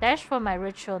 If I dash for my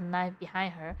ritual knife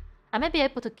behind her, I might be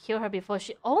able to kill her before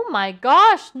she... Oh my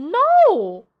gosh,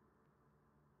 no!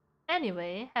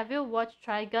 Anyway, have you watched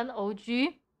Trigun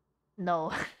OG?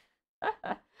 No.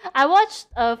 I watched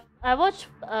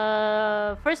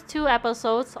first 2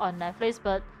 episodes on Netflix,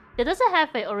 but it doesn't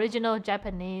have an original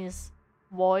Japanese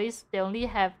voice. They only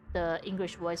have the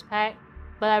English voice pack.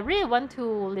 But I really want to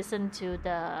listen to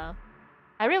the...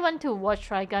 I really want to watch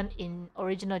Trigun in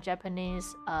original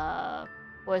Japanese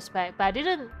voice pack, but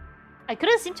I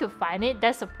couldn't seem to find it.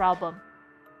 That's the problem.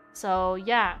 So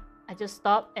yeah, I just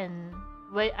stopped and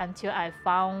wait until I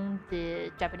found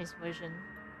the Japanese version.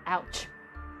 Ouch.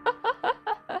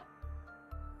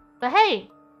 But hey,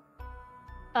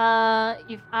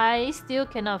 if I still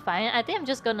cannot find it, I think I'm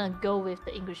just gonna go with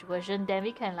the English version. Then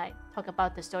we can like talk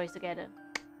about the stories together.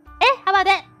 Eh, how about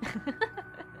that?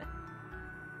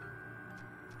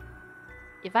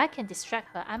 If I can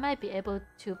distract her, I might be able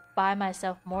to buy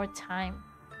myself more time.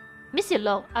 Missy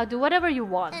Lo, I'll do whatever you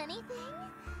want. Anything?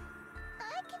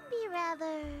 I can be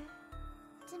rather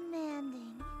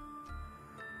demanding.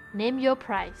 Name your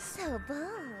price. So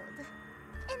bold.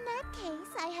 In that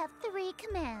case, I have 3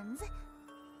 commands.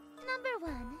 Number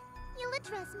 1, you'll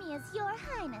address me as Your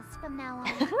Highness from now on.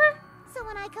 So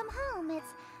when I come home,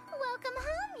 it's welcome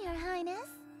home, Your Highness.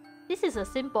 This is a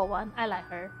simple one. I like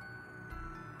her.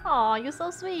 Aw, you're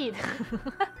so sweet.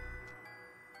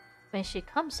 When she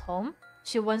comes home,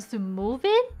 she wants to move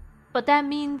in, but that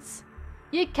means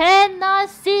you cannot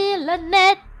see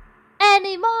Lynette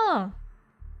anymore.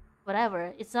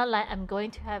 Whatever, it's not like I'm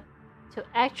going to have to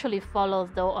actually follow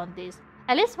though on this.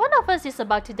 At least one of us is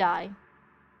about to die.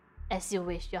 As you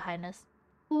wish, Your Highness.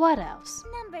 What else?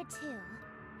 Number 2,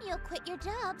 you'll quit your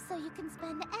job so you can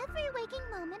spend every waking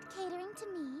moment catering to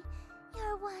me,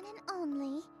 your one and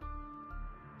only.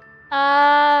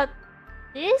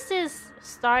 This is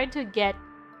starting to get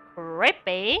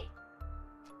creepy.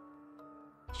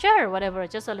 Sure, whatever,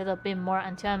 just a little bit more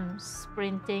until I'm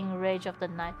sprinting rage of the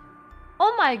night.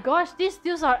 Oh my gosh, these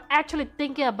dudes are actually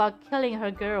thinking about killing her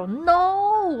girl.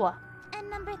 No! And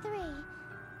number 3,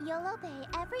 you'll obey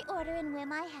every order and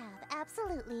whim I have,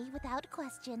 absolutely, without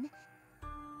question.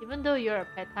 Even though you're a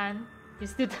petan, you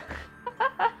still...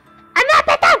 I'm not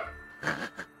a petan!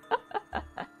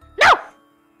 No!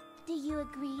 Do you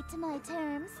agree to my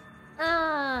terms?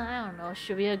 I don't know,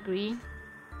 should we agree?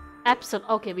 Absolutely.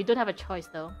 Okay, we don't have a choice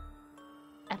though.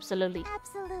 Absolutely.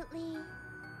 Absolutely.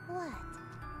 What?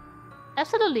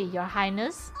 Absolutely, Your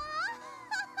Highness.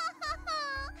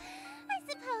 I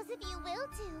suppose if you will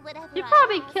do whatever She's I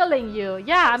probably ask, killing you.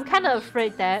 Yeah, I'm there's kind no of need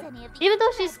afraid to that. use any of these Even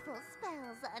though she's dreadful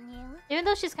spells on you. Even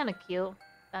though she's kind of cute,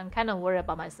 I'm kind of worried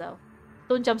about myself.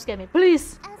 Don't jump scare me,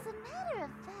 please. As a matter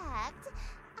of fact,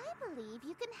 I believe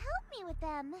you can help me with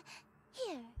them.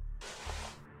 Here.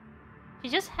 She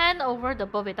just hand over the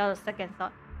bow without a second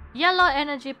thought. Yellow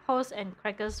energy pulse and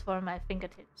crackers for my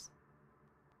fingertips.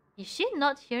 Is she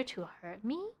not here to hurt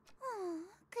me? Oh,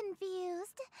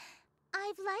 confused.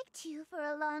 I've liked you for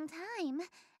a long time,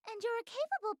 and you're a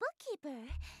capable bookkeeper.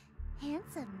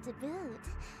 Handsome to boot.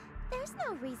 There's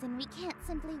no reason we can't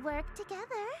simply work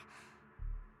together.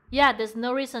 Yeah, there's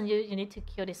no reason you need to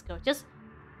kill this girl. Just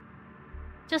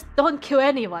don't kill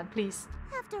anyone, please.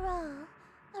 After all,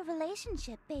 a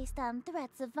relationship based on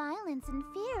threats of violence and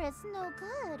fear is no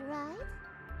good, right?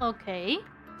 Okay.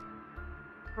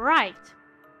 Right.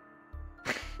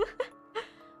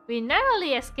 We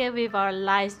narrowly escaped with our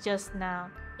lives just now.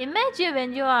 Imagine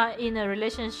when you are in a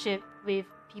relationship with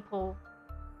people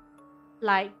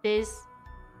like this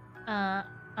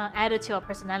attitude or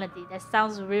personality. That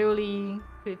sounds really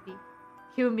creepy.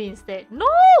 Kill me instead.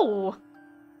 No!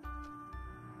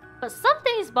 But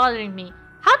something is bothering me.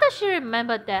 How does she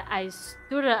remember that I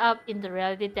stood her up in the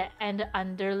reality that ended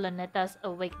under Lanetta's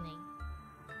awakening?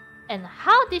 And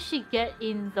how did she get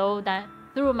in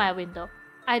through my window?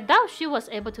 I doubt she was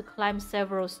able to climb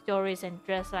several stories and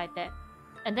dress like that,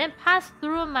 and then pass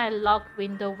through my locked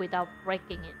window without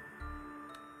breaking it.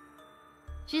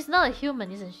 She's not a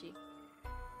human, isn't she?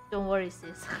 Don't worry,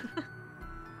 sis.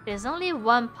 There's only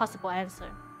one possible answer.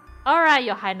 Alright,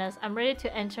 Your Highness, I'm ready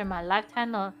to enter my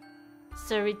lifetime of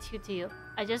servitude to you.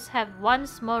 I just have one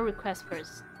small request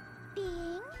first.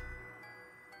 Being?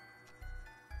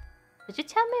 Could you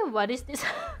tell me what is this?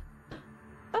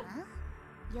 Huh?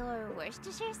 Your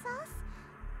Worcestershire sauce?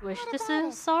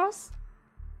 Worcestershire sauce?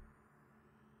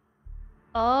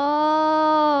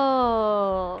 Oh,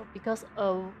 because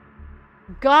a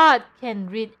god can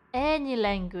read any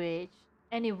language,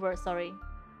 any word. Sorry,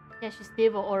 yeah, she's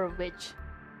devil or a witch.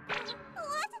 What?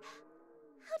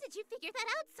 How did you figure that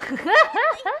out so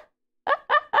quickly?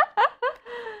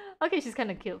 Okay, she's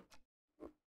kind of cute.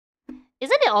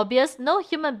 Isn't it obvious? No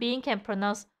human being can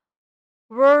pronounce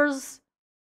Worcestershire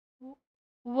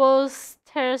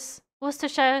sauce.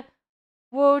 Worcestershire.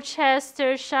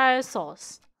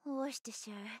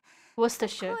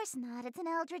 Worcestershire. Of course not. It's an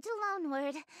Eldritch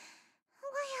loanword.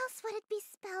 Why else would it be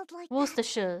spelled like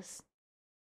Worcestershires.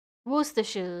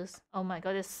 Worcestershires. Oh my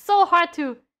god, it's so hard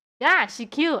to... Yeah, she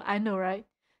cute. I know, right?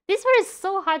 This word is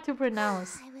so hard to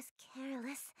pronounce. I was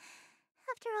careless.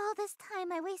 After all this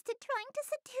time I wasted trying to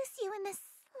seduce you in this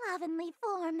slovenly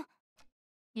form.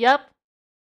 Yup.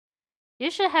 You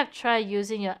should have tried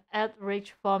using your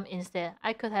outrage form instead.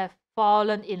 I could have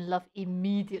fallen in love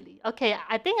immediately. Okay,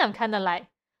 I think I'm kind of like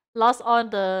lost all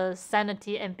the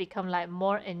sanity and become like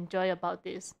more enjoy about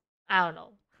this. I don't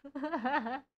know.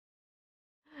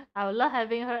 I would love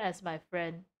having her as my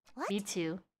friend. What? Me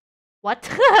too. What?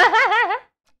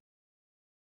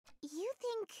 You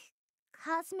think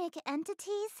cosmic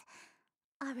entities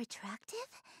are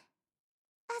attractive?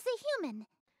 As a human?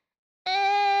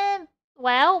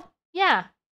 Well, yeah.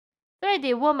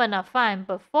 3D women are fine,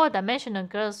 but 4-dimensional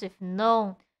girls with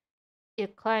no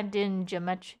Euclidean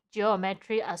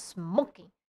geometry are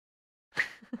smoking.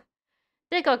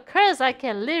 They got curves I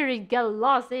can literally get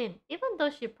lost in, even though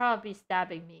she probably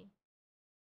stabbing me.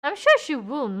 I'm sure she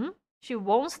won't. She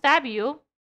won't stab you.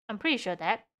 I'm pretty sure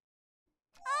that.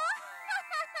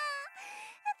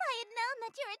 If I had known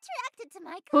that you're attracted to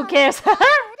my Who comic cares? sword,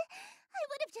 I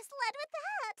would have just led with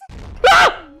that.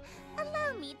 Allow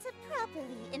me to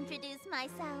properly introduce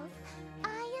myself.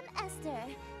 I am Esther,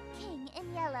 King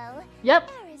in Yellow. Yep,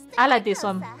 Heiress to I like this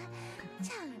one. Carcosa.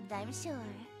 Charmed, I'm sure.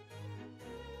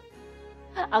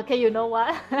 Okay, you know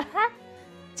what?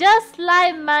 Just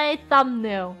like my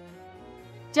thumbnail.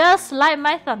 Just like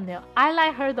my thumbnail. I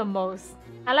like her the most.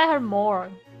 I like her more.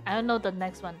 I don't know the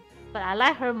next one, but I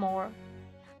like her more.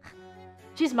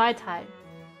 She's my type.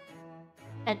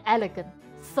 And elegant.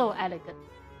 So elegant.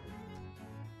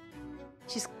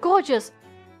 She's gorgeous.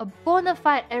 A bona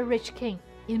fide average king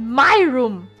in my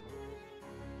room.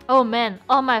 Oh man,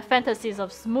 all my fantasies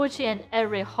of Smoochie and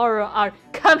every horror are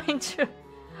coming true.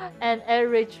 And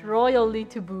average royally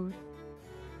to boot.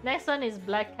 Next one is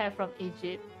Black Cat from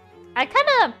Egypt. I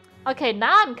kinda... Okay,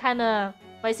 now I'm kinda...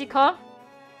 What is it called?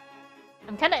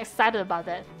 I'm kinda excited about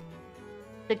that.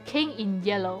 The King in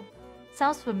Yellow.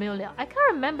 Sounds familiar. I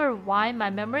can't remember why my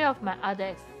memory of my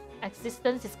other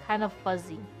existence is kind of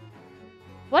fuzzy.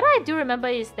 What I do remember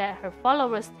is that her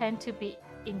followers tend to be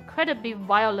incredibly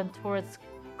violent towards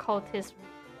cultists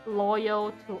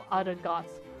loyal to other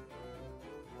gods.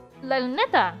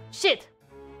 Lunetta! Shit!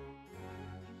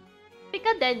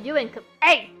 Bigger than you and...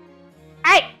 Hey!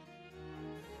 Hey!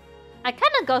 I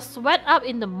kinda got swept up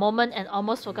in the moment and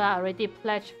almost forgot I already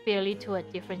pledged fairly to a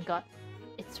different god.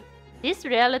 Is this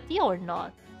reality or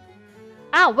not?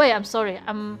 Ah, wait, I'm sorry.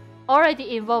 I'm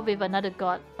already involved with another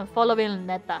god. I'm following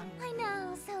Lunetta. I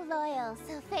know, so loyal,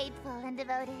 so faithful and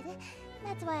devoted.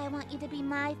 That's why I want you to be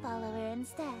my follower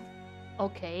instead.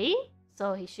 Okay,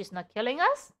 so she's not killing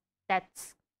us?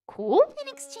 That's cool. In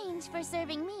exchange for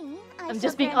serving me, I'm shall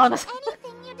just being grant honest. you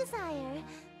anything you desire.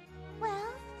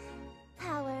 Wealth,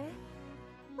 power,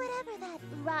 whatever that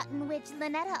rotten witch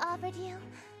Lynetta offered you,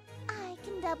 I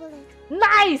can double it.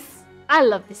 Nice! I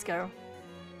love this girl.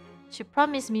 She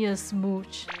promised me a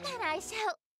smooch. And I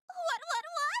shall...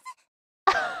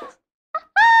 What?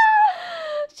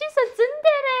 She's a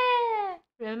tsundere!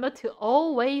 Remember to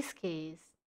always kiss.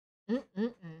 You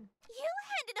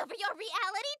handed over your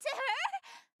reality to her?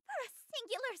 For a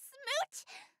singular smooch?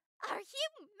 Are you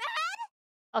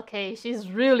mad? Okay,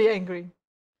 she's really angry.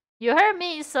 You heard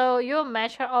me, so you'll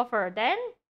match her offer then?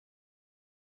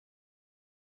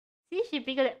 See, she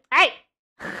bigger than... Hey!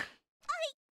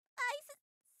 I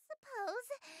suppose.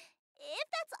 If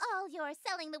that's all you're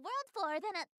selling the world for,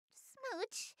 then a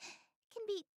smooch can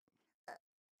be...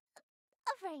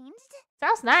 arranged.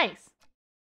 Sounds nice.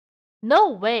 No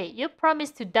way, you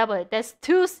promised to double it. That's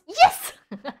two... Yes!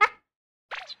 Now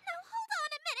hold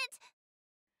on a minute.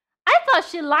 I thought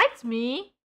she liked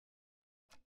me.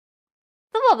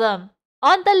 Two of them.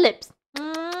 On the lips.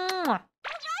 Mwah. Alright,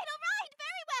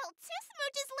 very well. 2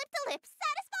 smooches lip to lip.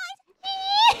 Satisfied?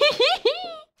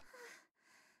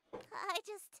 I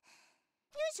just...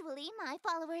 Usually, my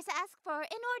followers ask for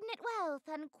inordinate wealth,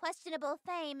 unquestionable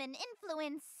fame and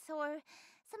influence, or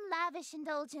some lavish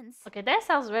indulgence. Okay, that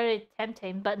sounds very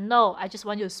tempting, but no, I just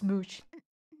want you to smooch.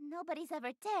 Nobody's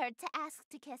ever dared to ask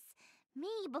to kiss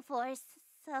me before,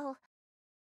 so...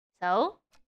 So?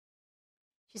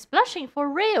 She's blushing for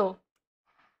real.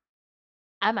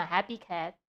 I'm a happy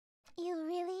cat. You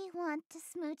really want to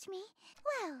smooch me?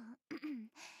 Well,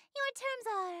 your terms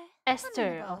are... Esther.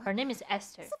 amenable. Oh, her name is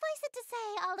Esther. Suffice it to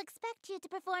say, I'll expect you to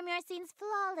perform your scenes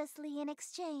flawlessly in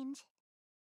exchange.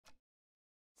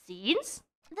 Scenes?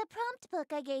 The prompt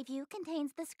book I gave you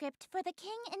contains the script for The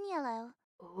King in Yellow.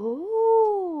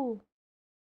 Ooh.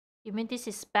 You mean this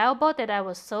is Spellbound that I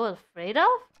was so afraid of?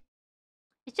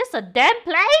 It's just a damn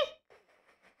play?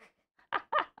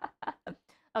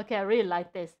 Okay, I really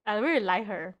like this. I really like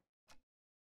her.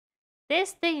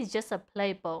 This thing is just a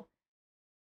playbook.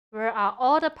 Where are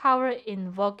all the power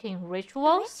invoking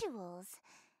rituals? Rituals?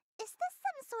 Is this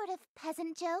some sort of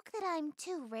peasant joke that I'm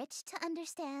too rich to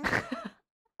understand?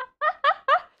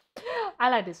 I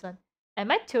like this one. Am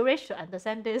I too rich to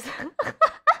understand this?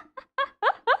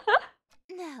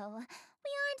 No,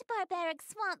 we aren't barbaric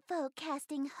swamp folk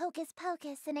casting hocus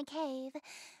pocus in a cave.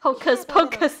 Hocus We have a little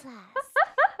pocus. class.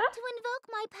 To invoke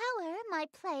my power, my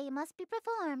play must be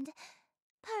performed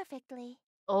perfectly.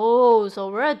 Oh, so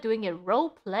we're doing a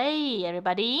role play,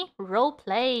 everybody. Role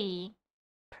play.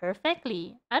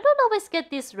 Perfectly. I don't always get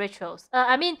these rituals.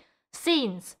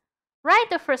 Scenes. Right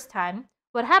the first time.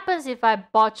 What happens if I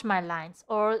botch my lines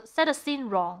or set a scene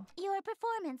wrong? Your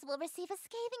performance will receive a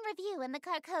scathing review in the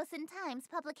Carcosan Times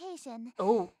publication.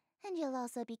 Oh. And you'll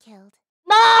also be killed.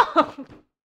 No!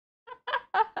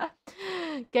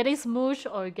 Getting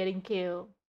smooshed or getting killed?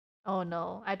 Oh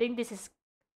no. I think this is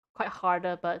quite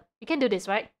harder, but you can do this,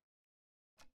 right?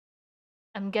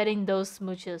 I'm getting those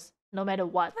smooches no matter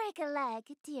what. Break a leg,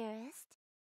 dearest.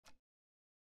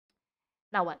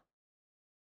 Now what?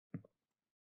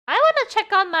 I want to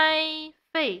check on my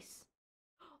face.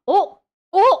 Oh!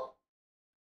 Oh!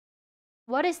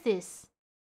 What is this?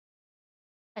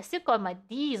 I still got my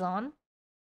D's on.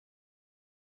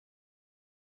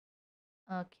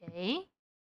 Okay.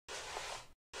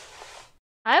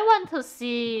 I want to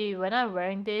see, when I'm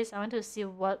wearing this, I want to see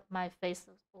what my face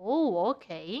looks. Oh,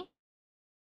 okay.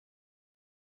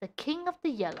 The King of the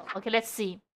Yellow. Okay, let's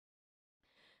see.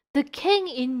 The King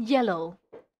in Yellow.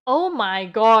 Oh my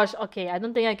gosh. Okay, I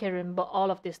don't think I can remember all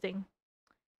of this thing.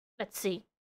 Let's see.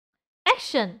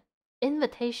 Action.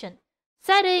 Invitation.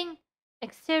 Setting.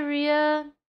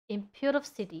 Exterior. Impure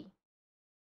city.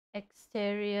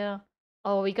 Exterior.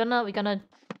 Oh, we're gonna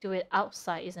do it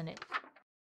outside, isn't it?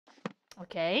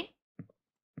 Okay.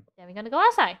 Then we're gonna go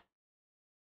outside.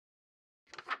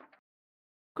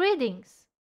 Greetings,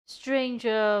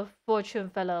 stranger, fortune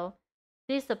fellow.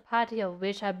 This is the party of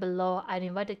which I belong. I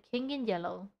invite the king in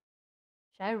yellow.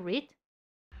 Should I read?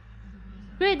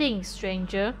 Greetings,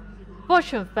 stranger,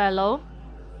 fortune fellow.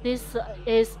 This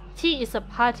is a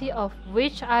party of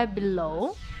which I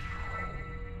belong.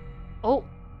 Oh.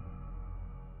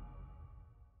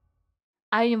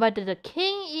 I invited the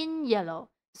king in yellow.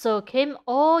 So came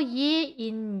all ye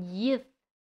in youth.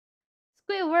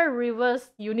 Squidward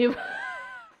reverse universe.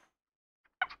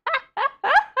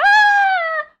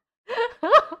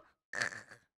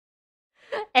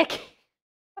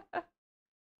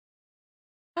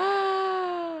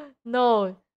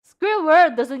 No,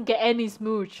 Squidward doesn't get any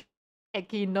smooch.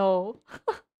 Eki, no.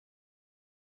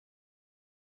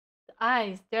 The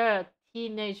eyes, they're a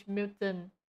teenage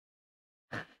mutant.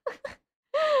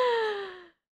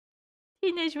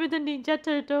 Teenage Mutant Ninja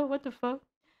Turtle, what the fuck?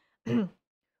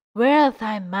 Wear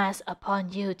thy mask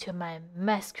upon you to my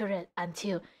masquerade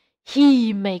until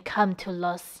he may come to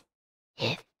loss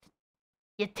it.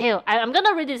 Yetil. I'm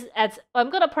gonna read this as I'm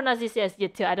gonna pronounce this as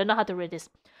Yetil. I don't know how to read this.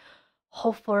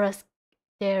 Hope for us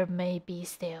there may be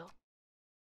still.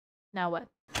 Now what?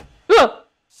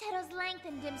 Shadows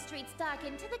lengthen, dim streets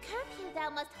darken. To the curfew thou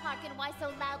must hearken. Why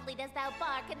so loudly dost thou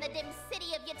bark in the dim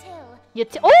city of Yetil?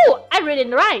 Yetil. Oh, I read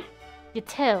it right.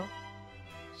 Yetil.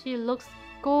 She looks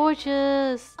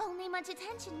gorgeous. Only much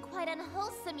attention, quite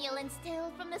unwholesome, you'll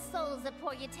instill from the souls of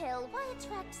poor Yetil. Why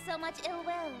attract so much ill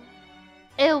will?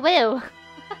 Ill will.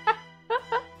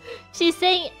 She's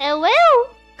saying ill will.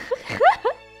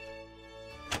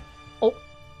 Oh.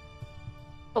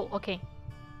 Oh, okay.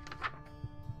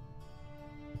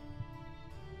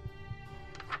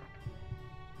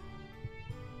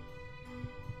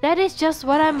 That is just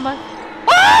what I must.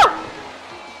 Oh!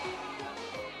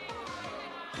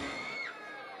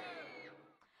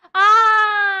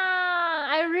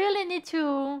 I really need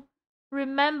to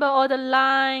remember all the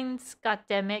lines. God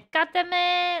damn it. God damn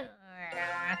it.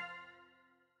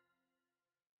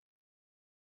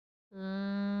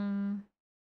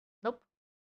 Nope.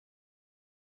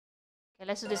 Okay,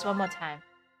 let's do this one more time.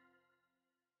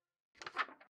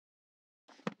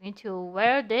 Need to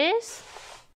wear this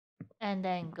and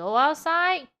then go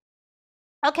outside.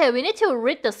 Okay, we need to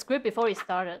read the script before we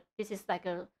started. This is like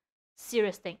a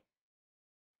serious thing.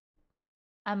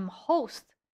 I'm host,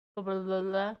 blah, blah, blah,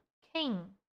 blah, king,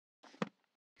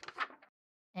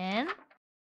 and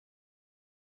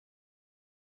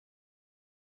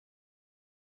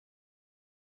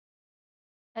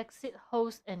exit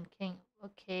host and king.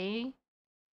 Okay,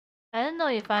 I don't know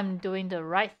if I'm doing the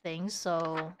right thing,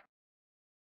 so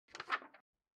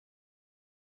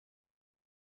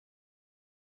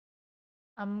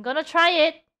I'm gonna try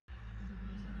it.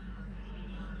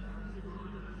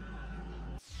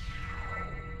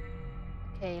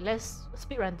 Okay, let's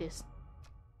speedrun this.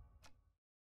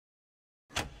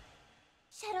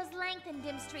 Shadows lengthen,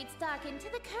 dim streets darken. To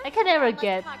the curfew I can never thou must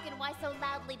get hearken. Why so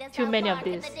loudly dost too thou many of bark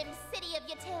in these. the dim city of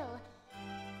Yetil?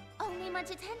 Only much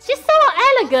attention. She's so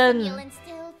elegant. You'll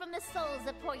instill from the souls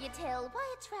of poor Yetil.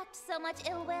 Why attract so much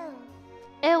ill will?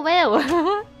 Ill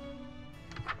will.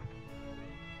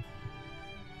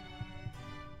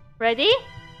 Ready?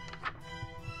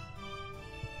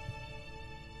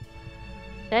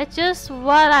 That's just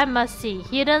what I must see,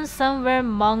 hidden somewhere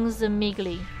amongst the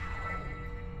meagly.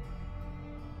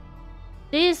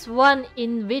 This one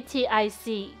in witty I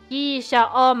see, he shall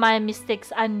all my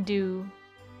mistakes undo.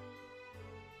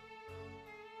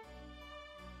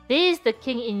 This the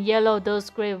king in yellow, those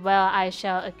great well I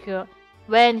shall accrue.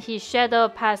 When his shadow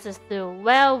passes through,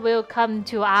 well will come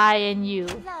to I and you.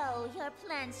 Lo, your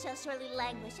plans shall surely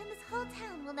languish, and this whole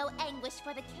town will know anguish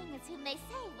for the king as whom they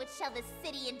say, which shall this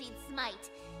city indeed smite.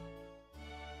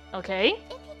 Okay.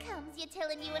 If he comes,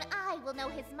 Yetil and you and I will know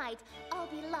his might. All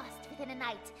be lost within a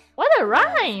night. What a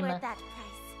rhyme! Worth that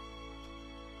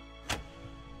price.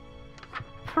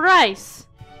 Price.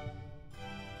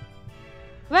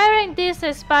 Wearing this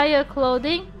expired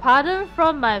clothing, pardon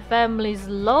from my family's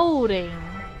loading.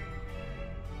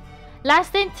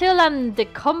 Lasting till I'm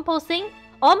decomposing,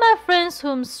 all my friends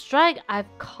whom strike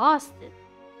I've costed.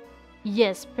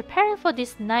 Yes, preparing for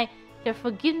this night, their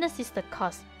forgiveness is the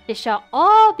cost. They shall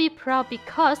all be proud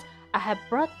because I have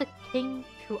brought the king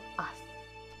to us.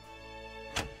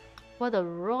 What a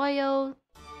royal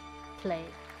play.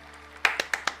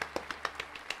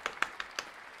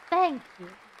 Thank you.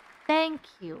 Thank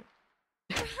you.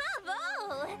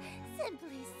 Bravo!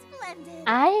 Simply splendid.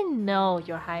 I know,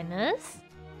 Your Highness.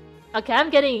 Okay, I'm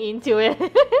getting into it.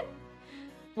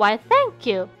 Why, thank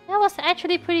you. That was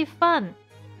actually pretty fun.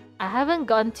 I haven't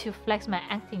gone to flex my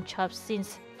acting chops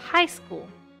since high school.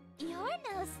 You're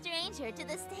no stranger to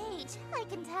the stage, I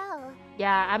can tell.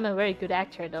 Yeah, I'm a very good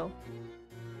actor though.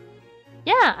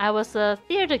 Yeah, I was a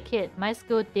theater kid. My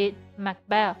school did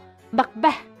Macbeth.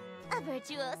 A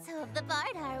virtuoso of the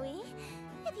bard, are we?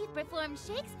 If you've performed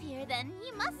Shakespeare, then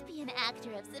you must be an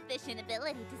actor of sufficient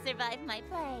ability to survive my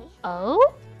play.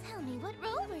 Oh? Tell me, what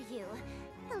role were you?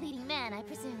 The leading man, I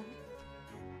presume.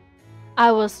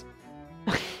 I was...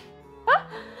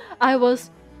 I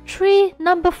was tree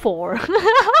number 4.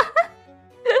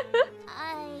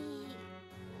 I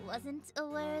wasn't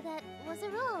aware that was a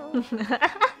role.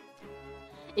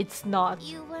 It's not.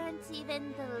 You weren't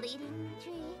even the leading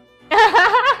tree?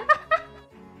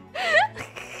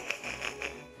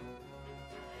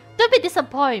 Don't be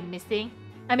disappointed, Missy.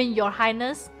 I mean, Your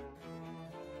Highness.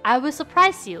 I will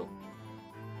surprise you.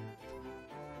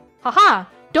 Haha!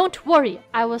 Don't worry,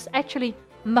 I was actually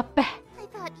Macbeth. I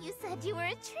thought you said you were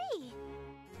a tree.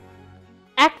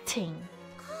 Acting.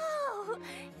 Oh,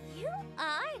 you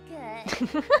are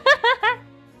good.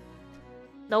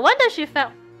 No wonder she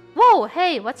felt... Whoa,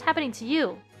 hey, what's happening to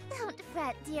you? Don't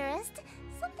fret, dearest.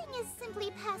 Something is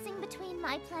simply passing between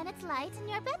my planet's light and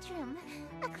your bedroom.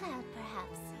 A cloud,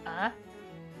 perhaps.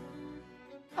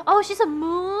 Oh, she's a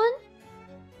moon?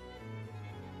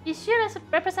 Is she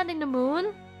representing the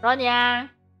moon? Ronya!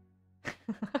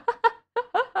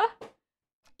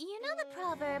 You know the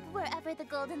proverb, wherever the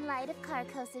golden light of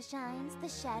Carcosa shines, the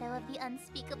shadow of the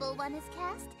unspeakable one is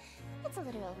cast? It's a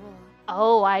literal rule.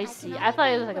 Oh, I can see. only I thought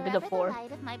it was be like a bit of wherever four. the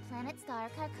light of my planet star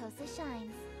Carcosa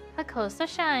shines. Carcosa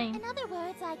shine. In other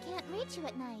words, I can't reach you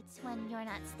at night when you're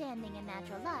not standing in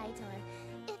natural light,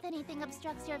 or if anything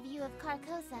obstructs your view of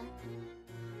Carcosa.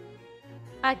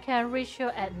 I can reach you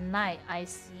at night, I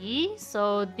see.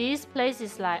 So this place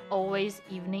is like always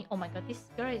evening. Oh my god, this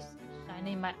girl is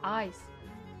shining in my eyes.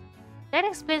 That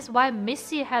explains why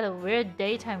Missy had a weird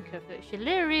daytime curfew. She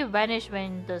literally vanished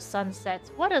when the sun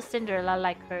sets. What a Cinderella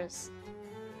like hers.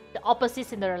 The opposite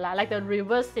Cinderella, like the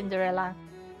reverse Cinderella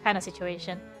kind of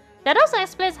situation. That also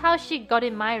explains how she got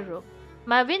in my room.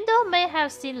 My window may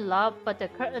have seen love, but the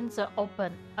curtains are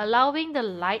open, allowing the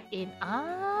light in.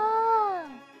 Ah.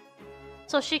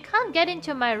 So she can't get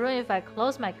into my room if I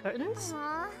close my curtains?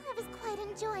 Aw, I was quite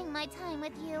enjoying my time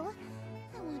with you.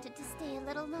 I wanted to stay a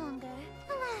little longer.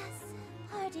 Alas,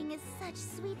 parting is such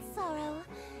sweet sorrow.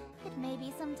 It may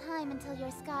be some time until your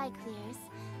sky clears.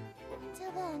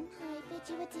 Until then, I bid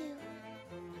you adieu.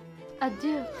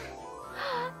 Adieu.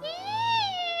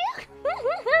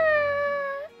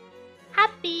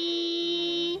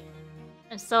 Happy!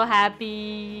 I'm so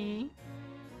happy.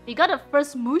 We got a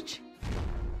first smooch.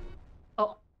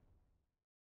 Oh.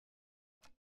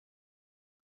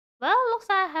 Well, looks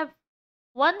like I have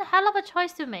one hell of a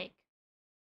choice to make.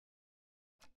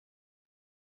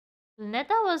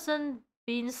 Lunetta wasn't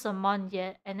being summoned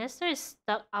yet, and Esther is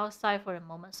stuck outside for a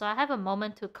moment, so I have a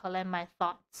moment to collect my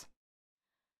thoughts.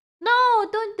 No,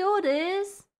 don't do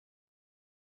this!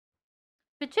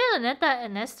 Between Lunetta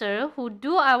and Esther, who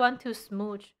do I want to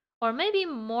smooch? Or maybe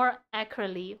more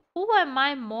accurately, who am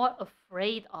I more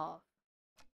afraid of?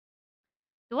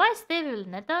 Do I stay with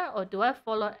Lunetta or do I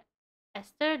follow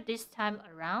Esther this time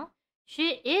around?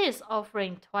 She is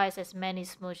offering twice as many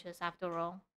smooches after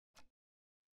all.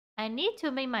 I need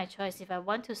to make my choice. If I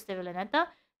want to stay with Lunetta,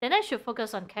 then I should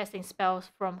focus on casting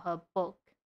spells from her book.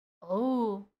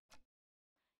 Oh.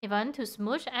 If I want to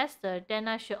smooch Esther, then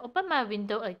I should open my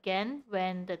window again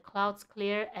when the clouds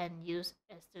clear and use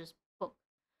Esther's book.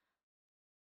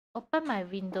 Open my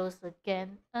windows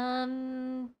again.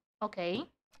 Okay.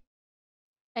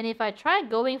 And if I try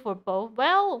going for both,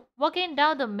 well, walking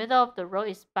down the middle of the road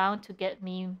is bound to get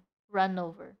me run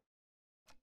over.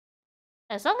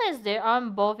 As long as they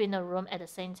aren't both in a room at the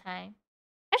same time.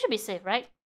 I should be safe, right?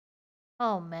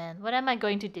 Oh man, what am I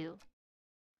going to do?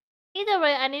 Either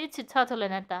way, I needed to talk to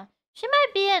Lunetta. She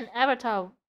might be an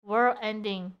avatar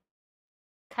world-ending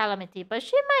calamity, but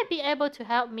she might be able to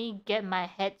help me get my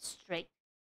head straight.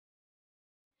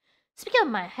 Speaking of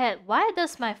my head, why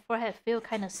does my forehead feel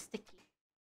kind of sticky?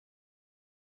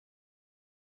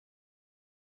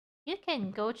 You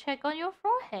can go check on your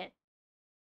forehead.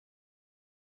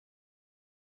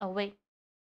 Oh wait,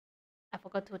 I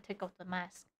forgot to take off the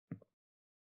mask.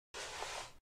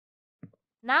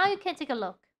 Now you can take a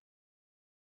look.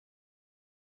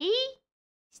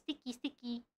 Sticky,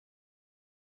 sticky.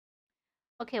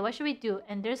 Okay, what should we do?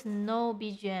 And there's no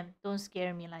BGM. Don't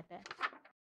scare me like that.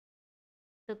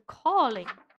 The calling.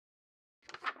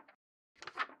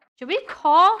 Should we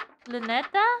call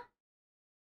Lunetta?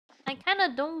 I kind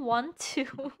of don't want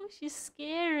to. She's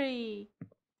scary.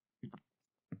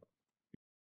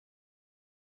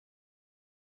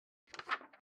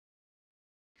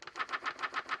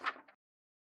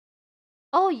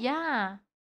 Oh yeah.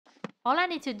 All I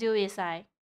need to do is I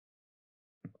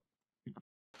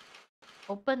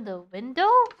open the window.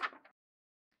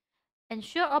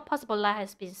 Ensure all possible light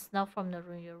has been snuffed from the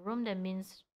room. Your room, that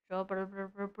means draw blah, blah,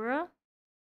 blah, blah.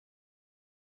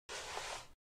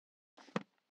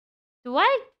 Do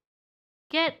I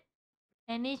get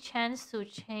any chance to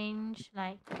change,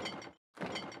 like,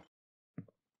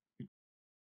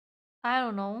 I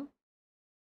don't know.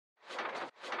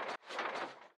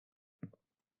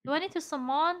 Do I need to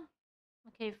summon?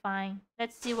 Okay, fine.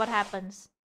 Let's see what happens.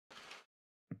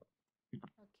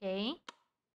 Okay.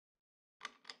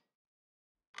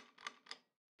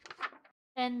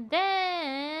 And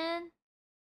then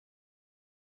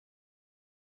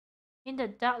in the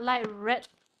dark light,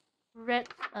 red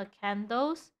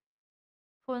candles.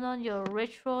 Put on your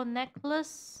ritual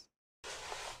necklace.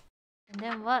 And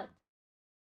then what?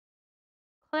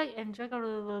 Click and drag.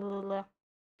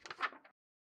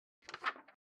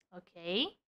 Okay.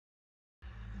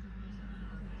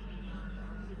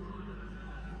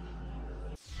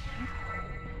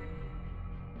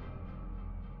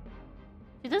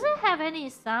 She doesn't have any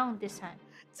sound this time.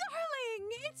 Darling,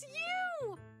 it's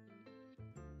you!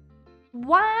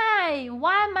 Why?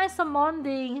 Why am I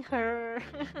summoning her?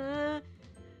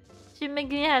 She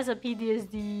mainly has a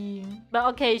PTSD. But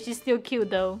okay, she's still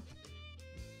cute though.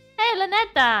 Hey,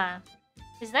 Lunetta!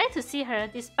 It's nice to see her,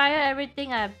 despite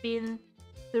everything I've been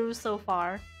through so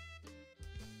far.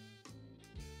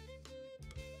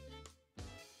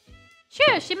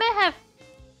 Sure, she may have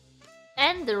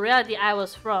ended the reality I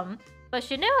was from, but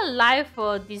she never lied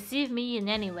or deceived me in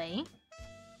any way.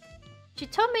 She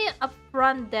told me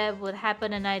upfront that would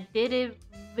happen and I did it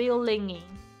willingly.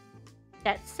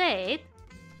 That said,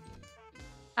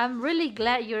 I'm really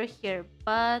glad you're here,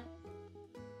 but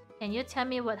can you tell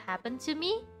me what happened to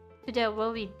me? To the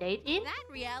world we date in? That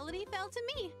reality fell to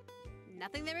me.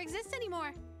 Nothing there exists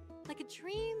anymore. Like a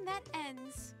dream that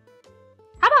ends.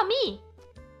 How about me?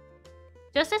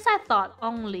 Just as I thought,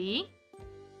 only...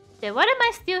 Then why am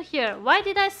I still here? Why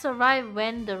did I survive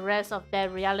when the rest of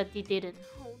that reality didn't?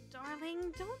 Oh,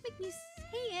 darling, don't make me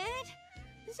say it.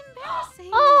 It's embarrassing.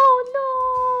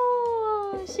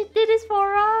 Oh no! She did this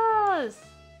for us!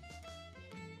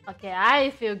 Okay, I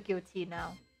feel guilty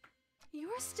now.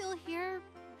 You're still here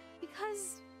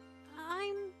because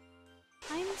I'm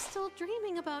still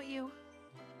dreaming about you.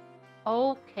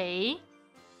 Okay.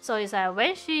 So it's like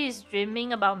when she is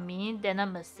dreaming about me, then I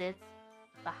must sit.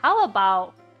 But how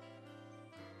about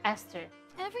Esther?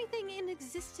 Everything in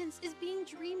existence is being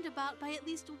dreamed about by at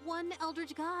least one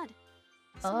eldritch god.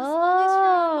 So as long as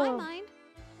you're on my mind,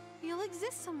 you'll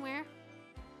exist somewhere.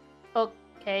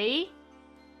 Okay.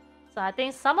 So I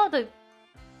think some of the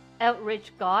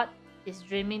eldritch god is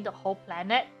dreaming the whole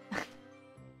planet.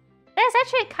 That's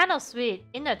actually kind of sweet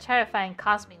in a terrifying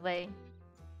cosmic way.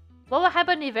 What would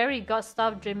happen if every god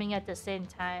stopped dreaming at the same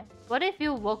time? What if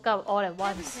you woke up all at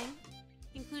once? Everything,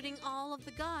 including all of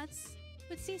the gods,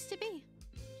 would cease to be.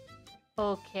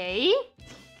 Okay.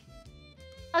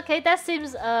 Okay, that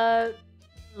seems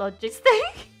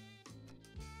logistic.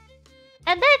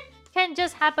 And that can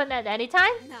just happen at any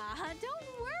time? Nah, don't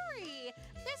worry.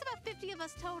 There's about 50 of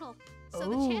us total.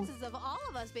 So Ooh. the chances of all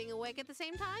of us being awake at the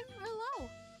same time are low.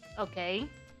 Okay.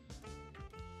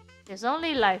 There's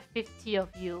only like 50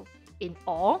 of you in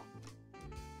all.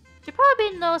 She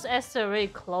probably knows Esther very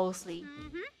closely.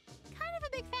 Mm-hmm. Kind of a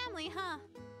big family, huh?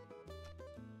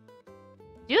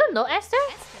 Do you know Esther?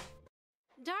 Esther.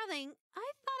 Darling,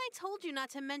 I thought I told you not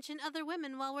to mention other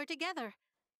women while we're together.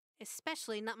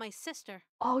 Especially not my sister.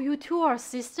 Oh, you two are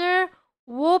sister?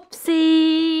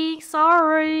 Whoopsie!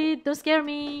 Sorry, don't scare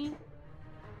me.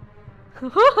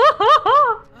 Ugh, I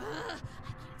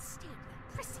can't stand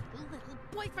that prissy little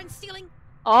boyfriend stealing.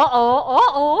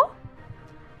 Uh-oh.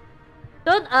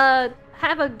 Don't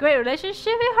have a great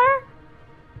relationship with her?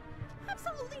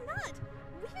 Absolutely not.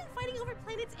 We've been fighting over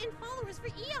planets and followers for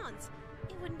eons.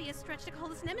 It wouldn't be a stretch to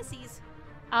call us nemesis.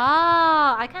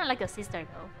 Ah, I kind of like a sister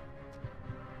though.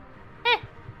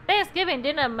 Thanksgiving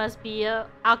dinner must be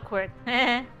awkward.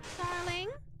 Darling,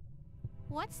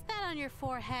 what's that on your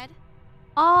forehead?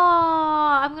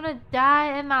 Oh, I'm gonna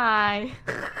die, am I?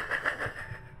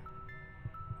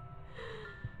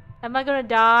 Am I gonna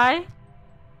die?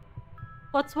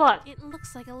 What's what? It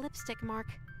looks like a lipstick mark.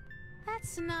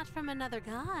 That's not from another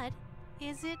god,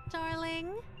 is it,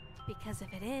 darling? Because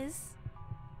if it is,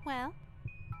 well,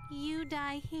 you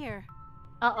die here.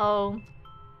 Uh-oh.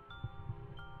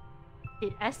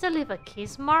 Did Esther leave a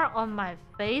kiss mark on my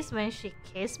face when she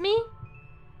kissed me?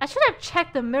 I should have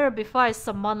checked the mirror before I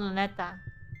summoned Lunetta.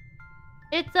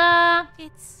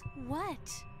 It's what?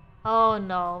 Oh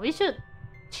no, we should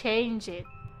change it.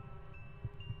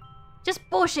 Just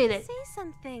bullshit it. Say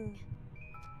something.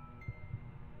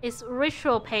 It's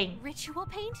ritual paint. Ritual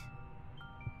paint?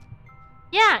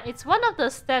 Yeah, it's one of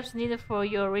the steps needed for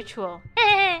your ritual.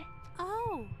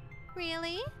 Oh,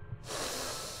 really?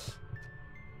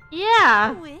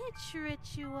 Yeah. Which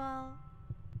ritual?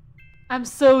 I'm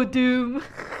so doomed.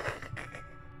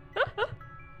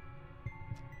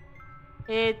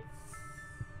 I'm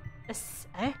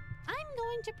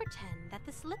going to pretend that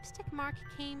this lipstick mark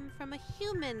came from a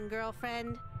human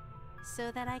girlfriend,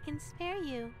 so that I can spare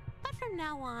you. But from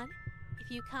now on,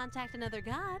 if you contact another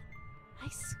god, I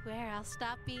swear I'll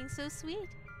stop being so sweet.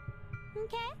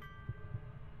 Okay?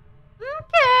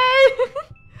 Okay.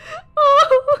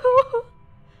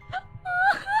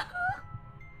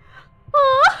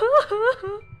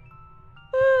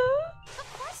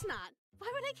 Of course not. Why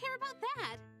would I care about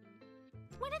that?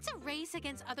 When it's a race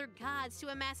against other gods to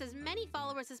amass as many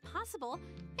followers as possible,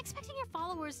 expecting your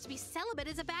followers to be celibate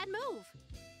is a bad move.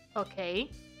 Okay.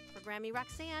 For Grammy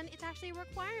Roxanne, it's actually a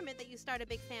requirement that you start a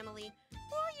big family,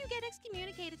 or you get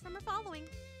excommunicated from her following.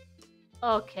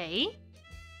 Okay.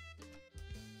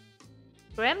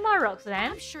 Grandma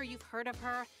Roxanne? I'm sure you've heard of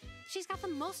her. She's got the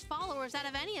most followers out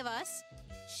of any of us.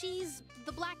 She's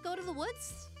the Black Goat of the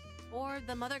Woods, or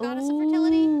the Mother Goddess of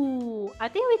Fertility. Ooh, I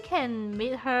think we can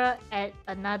meet her at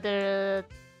another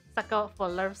Suck Out for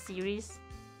Love series.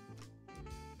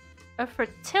 A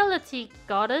fertility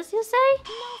goddess, you say?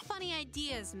 No funny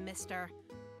ideas, mister.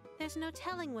 There's no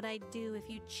telling what I'd do if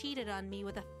you cheated on me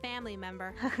with a family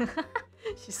member.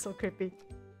 She's so creepy.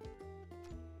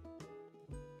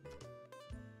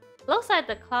 Looks like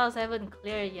the clouds haven't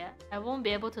cleared yet. I won't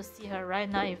be able to see her right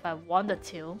now if I wanted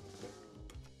to.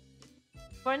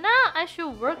 For now, I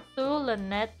should work through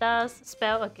Lunetta's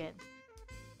spell again.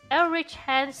 Elrich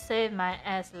hand saved my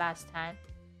ass last time.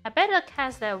 I better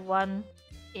cast that one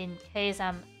in case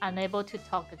I'm unable to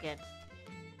talk again.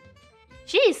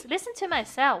 Jeez, listen to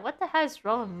myself. What the hell is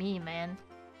wrong with me, man?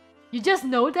 You just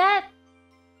know that?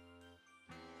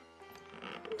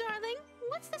 Darling,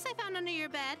 what's this I found under your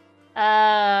bed?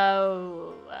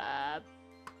 I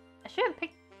should have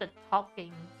picked the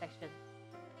talking section.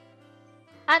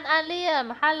 And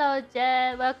Liam, hello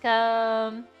Jen,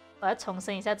 welcome. 我要重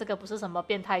申一下，这个不是什么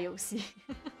变态游戏。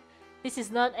This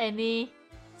is not any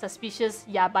suspicious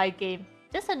yabai game.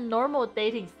 Just a normal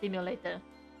dating simulator.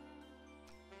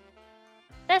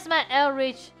 That's my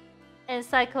Elrich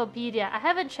encyclopedia. I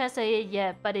haven't translated it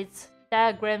yet, but its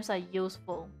diagrams are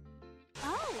useful.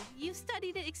 Oh, you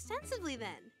studied it extensively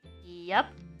then.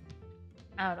 Yep.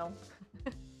 I don't know.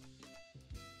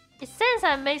 It says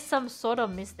I made some sort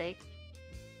of mistake.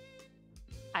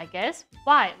 I guess.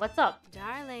 Why? What's up?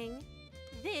 Darling,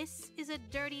 this is a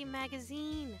dirty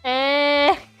magazine.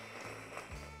 Oh,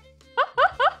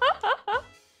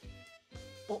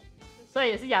 所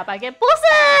以也是哑巴 game？ 不是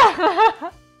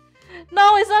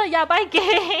！No, it's not a 哑巴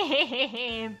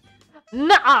game.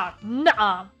 Nah,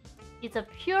 nah. It's a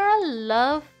pure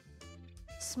love,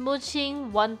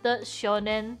 smooching, wanted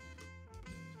shonen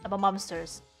about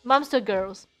monsters, monster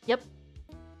girls. Yep.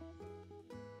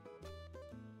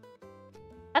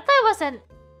 I thought it was an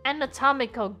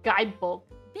anatomical guidebook.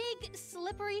 Big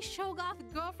Slippery Shogoth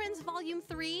Girlfriends Volume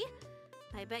 3?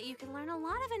 I bet you can learn a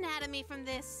lot of anatomy from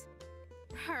this.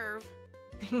 Perv.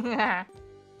 I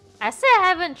said I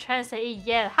haven't translated it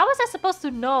yet. How was I supposed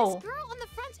to know? This girl on the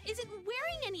front isn't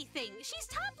wearing anything. She's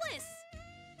topless.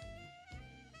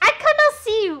 I cannot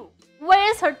see where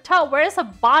is her top, where is her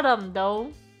bottom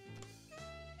though.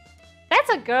 That's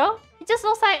a girl. It just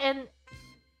looks like an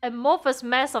amorphous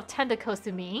mass of tentacles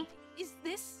to me. Is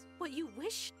this what you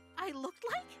wish I looked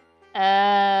like?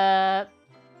 I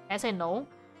say no.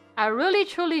 I really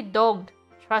truly don't.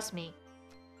 Trust me.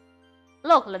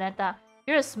 Look, Lunetta,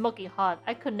 you're smoking hot.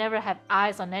 I could never have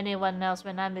eyes on anyone else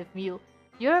when I'm with you.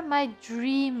 You're my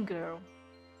dream girl.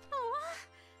 Oh,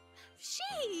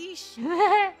 sheesh.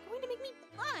 Going to make me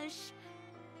blush.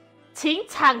 情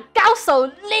场高手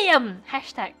Liam!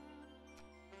 Hashtag.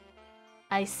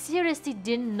 I seriously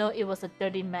didn't know it was a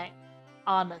dirty mag.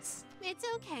 Honest. It's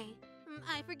okay.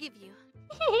 I forgive you.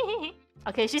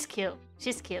 Okay, she's cute.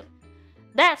 She's cute.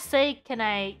 That said, can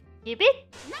I keep it?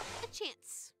 Not a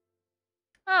chance.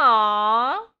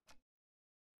 Aww.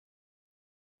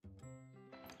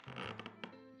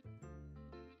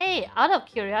 Hey, out of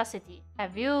curiosity,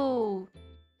 have you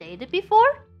dated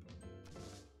before?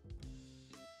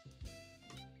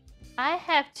 I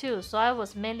have too, so I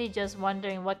was mainly just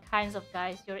wondering what kinds of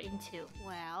guys you're into.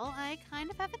 Well, I kind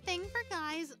of have a thing for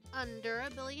guys under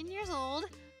 1 billion years old.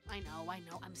 I know,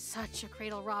 I'm such a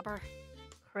cradle robber.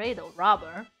 Cradle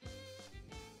robber?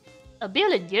 1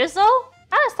 billion years old?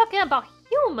 I was talking about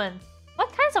humans.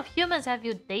 What kinds of humans have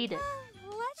you dated?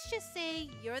 Let's just say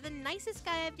you're the nicest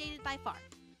guy I've dated by far.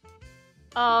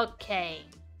 Okay.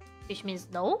 Which means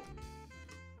no?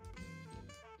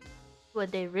 Were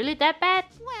they really that bad?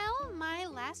 Well, my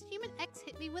last human ex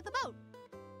hit me with a boat.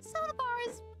 So the bar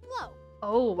is low.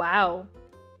 Oh, wow.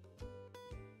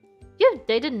 You've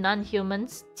dated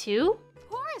non-humans too? Of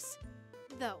course.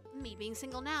 Though, me being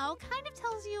single now kind of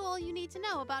tells you all you need to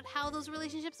know about how those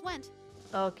relationships went.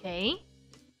 Okay.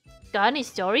 Got any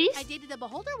stories? I dated a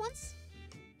beholder once.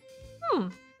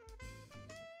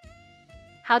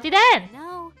 How'd it end?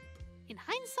 No, in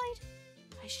hindsight,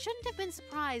 I shouldn't have been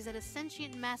surprised that a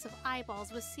sentient mass of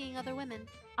eyeballs was seeing other women.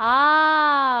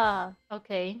 Ah,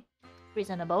 okay.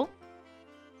 Reasonable.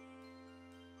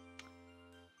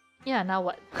 Yeah, now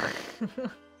what?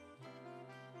 Should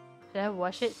I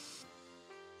wash it?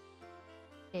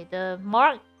 Okay, the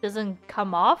mark doesn't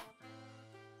come off.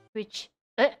 Which...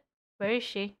 where is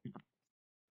she?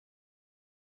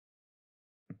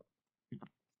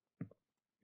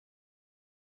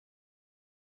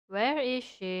 Where is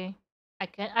she? I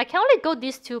can only go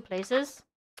these 2 places.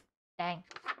 Dang.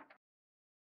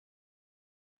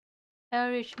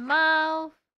 Hellish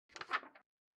mouth.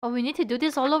 Oh, we need to do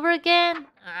this all over again?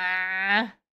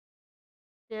 Ah.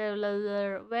 There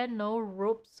were no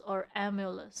ropes or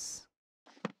amulets.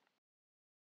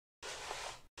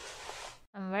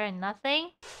 I'm wearing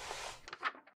nothing.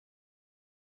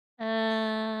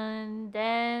 And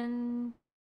then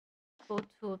go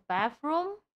to a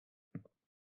bathroom.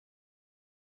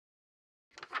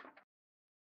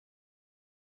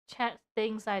 Chat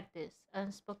things like this.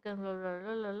 Unspoken blah, blah,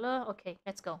 blah, blah, blah. Okay,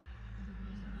 let's go.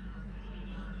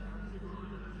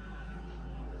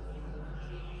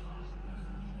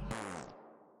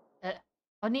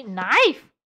 I need knife.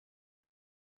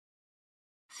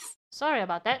 Sorry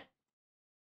about that.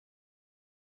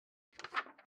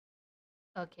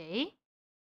 Okay.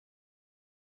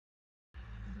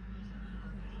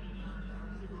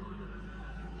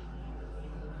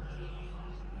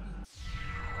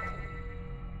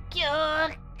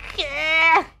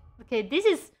 Okay, this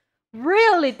is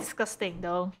really disgusting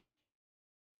though.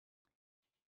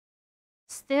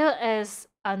 Still as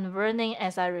unburning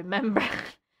as I remember.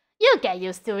 You'll get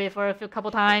used to it for a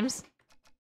couple times.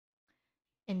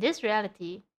 In this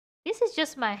reality, this is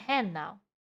just my hand now.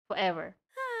 Forever.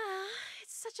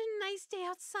 It's such a nice day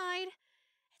outside.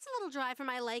 It's a little dry for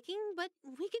my liking, but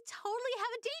we could totally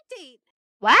have a date.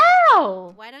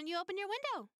 Wow! Why don't you open your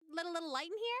window? Let a little light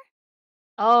in here?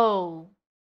 Oh.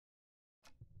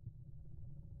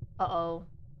 Uh-oh.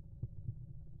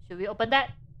 Should we open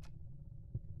that?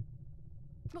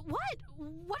 But what?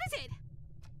 What is it?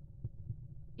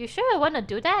 You sure you want to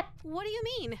do that? What do you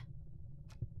mean?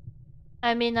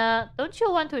 I mean, don't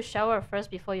you want to shower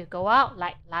first before you go out,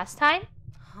 like last time?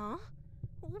 Huh?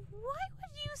 Why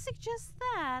would you suggest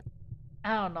that?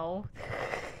 I don't know.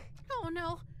 Oh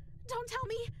no. Don't tell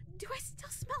me. Do I still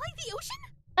smell like the ocean?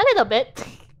 A little bit.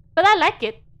 But I like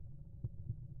it.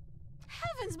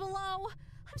 Heavens below.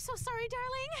 I'm so sorry,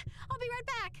 darling. I'll be right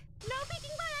back. No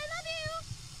peeking, bye. I love you.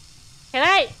 Can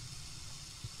I?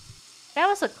 That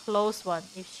was a close one.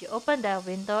 If she opened that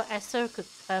window, Esther could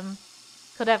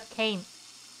have came.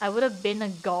 I would have been a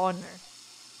goner.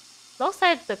 Looks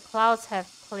like the clouds have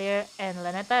cleared and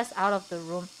Lanetta is out of the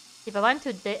room. If I want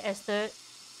to date Esther,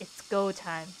 it's go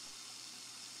time.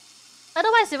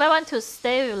 Otherwise, if I want to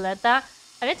stay with Lanetta,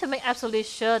 I need to make absolutely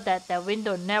sure that that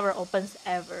window never opens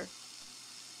ever.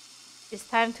 It's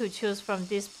time to choose from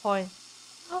this point.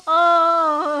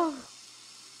 Oh!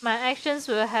 My actions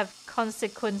will have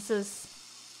consequences.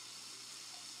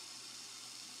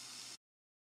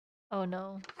 Oh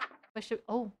no. What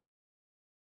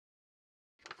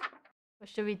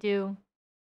should we do?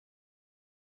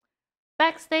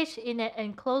 Backstage in an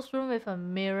enclosed room with a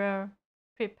mirror.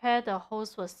 Prepare the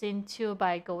host for scene 2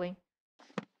 by going.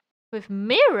 With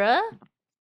mirror?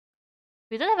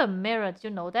 We don't have a mirror, did you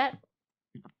know that?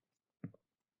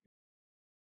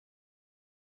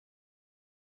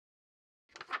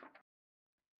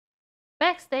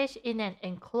 Backstage in an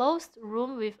enclosed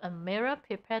room with a mirror,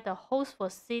 prepare the host for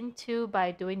scene 2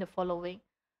 by doing the following.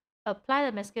 Apply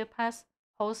the mascara pass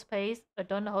host paste,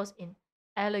 adorn the host in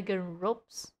elegant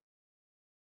robes.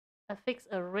 Affix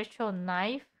a ritual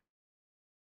knife.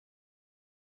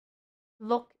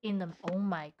 Look in the... Oh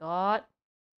my god.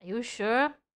 Are you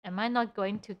sure? Am I not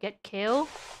going to get killed?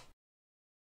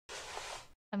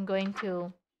 I'm going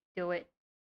to do it.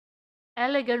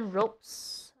 Elegant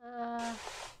ropes.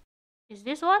 Is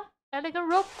this one? Elegant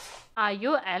ropes? Are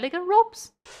you elegant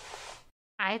ropes?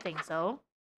 I think so.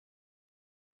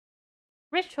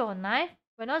 Ritual knife.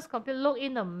 When I was complete, look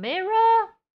in the mirror.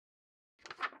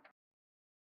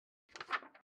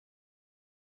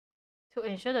 To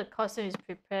ensure the costume is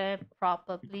prepared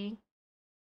properly.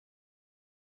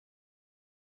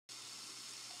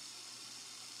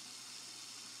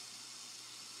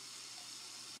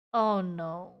 Oh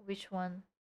no, which one?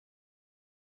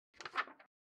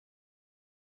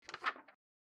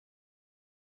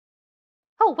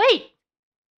 Oh wait!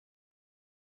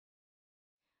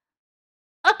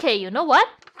 Okay, you know what?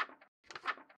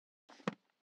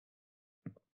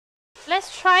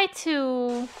 Let's try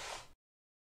to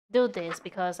do this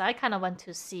because I kind of want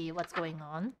to see what's going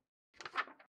on.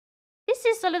 This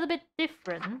is a little bit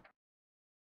different.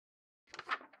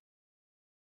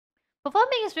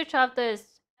 Performing this ritual after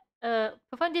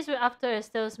perform this ritual after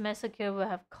Estelle's massacre will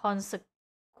have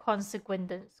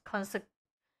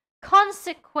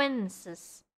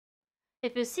consequences.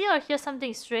 If you see or hear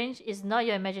something strange, it's not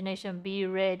your imagination. Be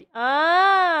ready.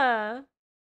 Ah!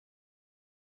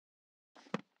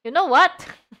 You know what?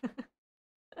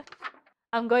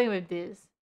 I'm going with this.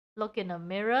 Look in a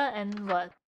mirror and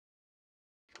what?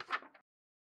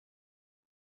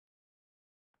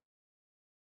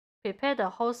 Prepare the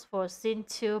host for scene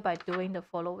 2 by doing the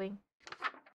following.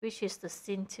 Which is the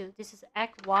scene 2? This is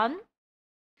act 1.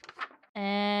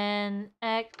 And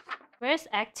where's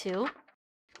act 2?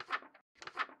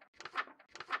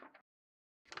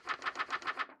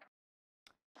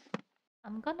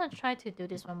 I'm gonna try to do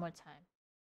this one more time.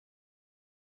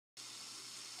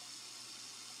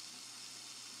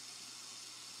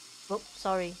 Oops,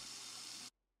 sorry.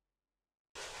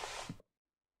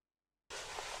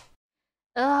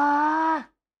 Ah!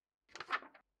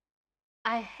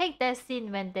 I hate that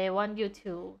scene when they want you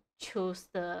to choose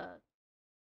the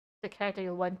character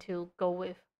you want to go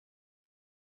with.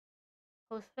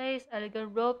 Host face,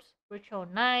 elegant robes, ritual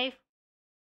knife.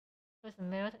 Where's the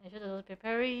mirror? Ensure the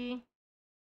preparing.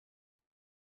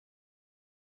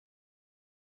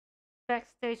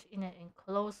 Backstage in an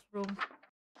enclosed room.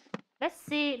 Let's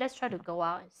see. Let's try to go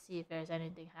out and see if there's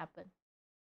anything happen.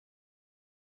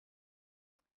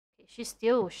 Okay, she's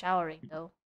still showering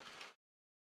though.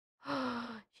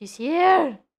 She's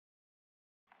here.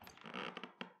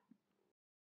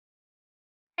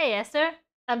 Hey Esther.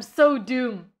 I'm so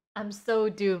doomed. I'm so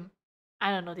doomed.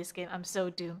 I don't know this game. I'm so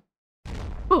doomed.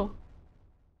 Boom.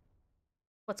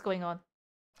 What's going on?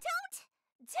 Don't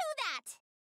do that!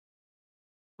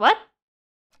 What?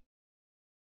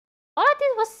 All I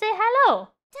did was say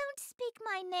hello. Don't speak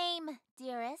my name,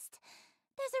 dearest.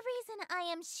 There's a reason I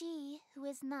am she who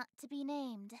is not to be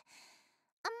named.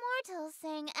 A mortal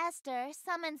saying Esther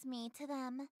summons me to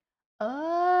them.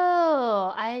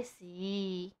 Oh, I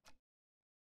see.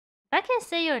 If I can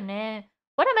say your name,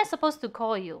 what am I supposed to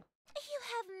call you? You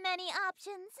have many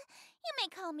options. You may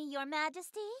call me Your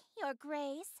Majesty, Your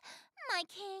Grace, my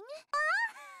King.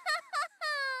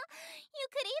 You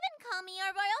could even call me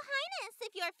Your Royal Highness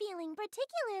if you're feeling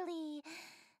particularly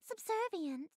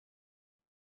subservient.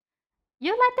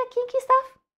 You like the kinky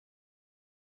stuff?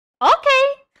 Okay.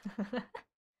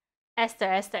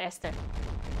 Esther. Stop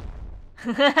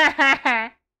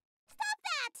that!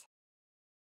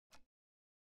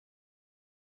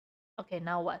 Okay,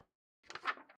 now what?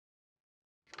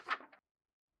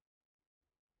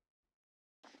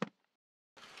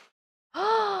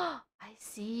 Oh, I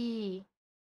see.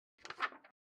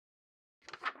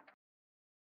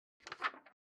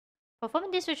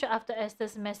 Performing this ritual after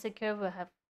Esther's massacre will have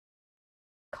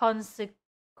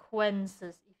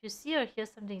consequences. If you see or hear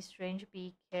something strange,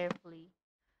 be carefully.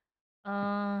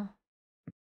 I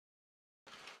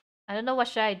don't know what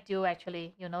should I do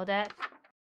actually. You know that?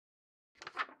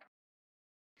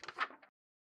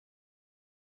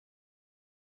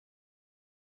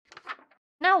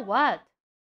 Now what?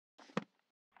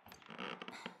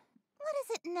 What is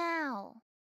it now?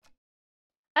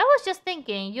 I was just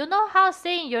thinking, you know how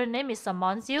saying your name is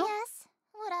summons you? Yes,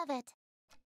 what of it?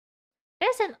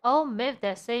 There's an old myth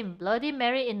that saying Bloody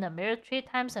Mary in the mirror 3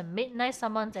 times at midnight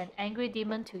summons an angry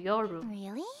demon to your room.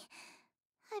 Really?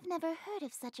 I've never heard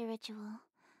of such a ritual.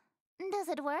 Does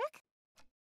it work?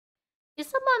 Is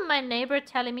someone my neighbor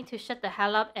telling me to shut the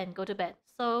hell up and go to bed?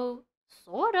 So,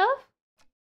 sort of.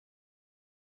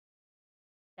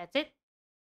 That's it.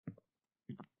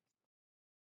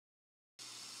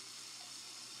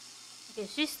 Okay,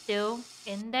 she's still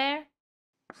in there.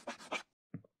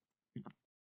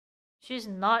 She's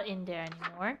not in there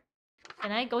anymore.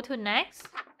 Can I go to next?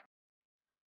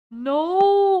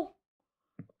 No!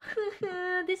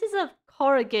 This is a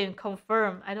horror game,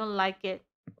 confirmed. I don't like it.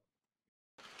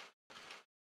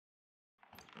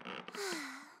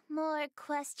 More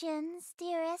questions,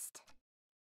 dearest?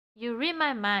 You read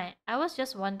my mind. I was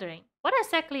just wondering, what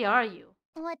exactly are you?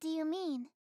 What do you mean?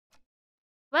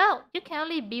 Well, you can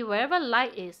only be wherever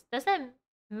light is. Does that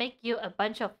make you a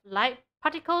bunch of light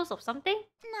particles or something?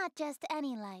 Not just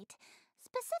any light.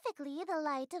 Specifically, the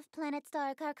light of planet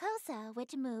star Carcosa,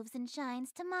 which moves and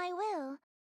shines to my will.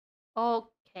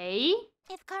 Okay.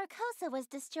 If Carcosa was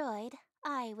destroyed,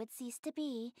 I would cease to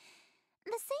be.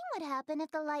 The same would happen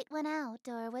if the light went out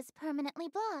or was permanently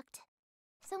blocked.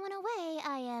 So in a way,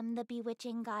 I am the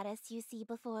bewitching goddess you see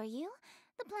before you,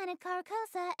 the planet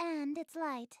Carcosa and its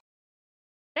light.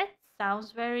 That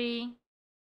sounds very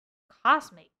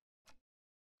cosmic.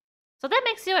 So that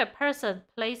makes you a person,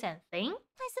 place, and thing?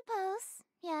 I suppose,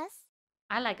 yes.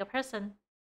 I like a person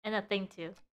and a thing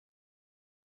too.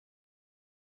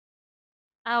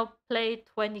 I'll play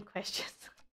 20 questions.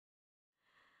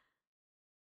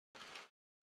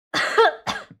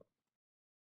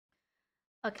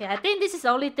 Okay, I think this is the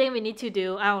only thing we need to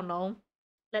do. I don't know.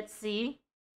 Let's see.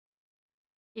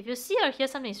 If you see or hear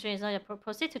something strange,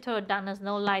 proceed to total darkness.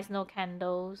 No lights, no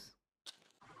candles.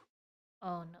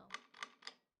 Oh no.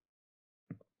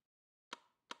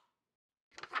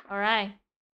 Alright.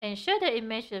 Ensure the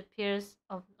image appears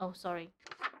of... Oh, sorry.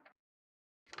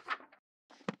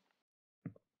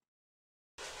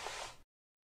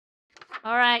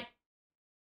 Alright.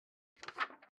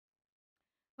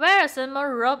 Wear a symbol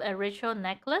robe and ritual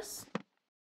necklace.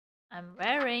 I'm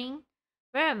wearing.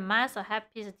 Wear a mask or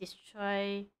headpiece to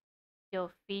destroy your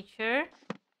feature.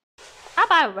 How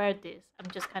about I wear this?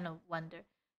 I'm just kind of wonder.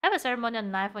 Have a ceremonial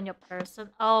knife on your person.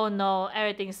 Oh no,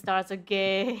 everything starts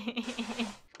again.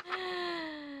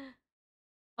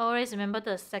 Always remember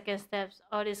the second steps.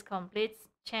 All this completes.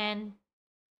 Chant.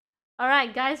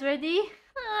 Alright, guys, ready?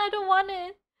 I don't want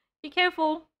it. Be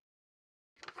careful.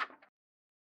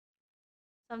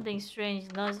 Something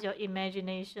strange knows your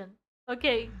imagination.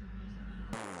 Okay.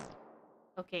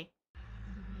 Okay.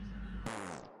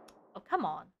 Oh, come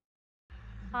on.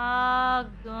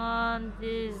 Gone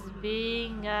this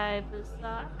being I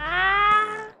saw.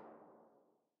 Ah!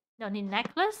 No, need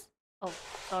necklace? Oh,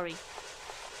 sorry.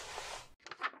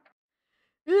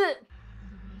 Ugh.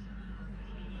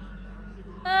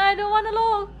 I don't want to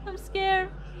look. I'm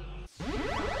scared.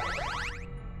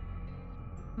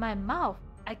 My mouth.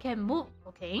 I can move.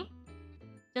 Okay.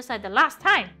 Just like the last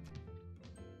time.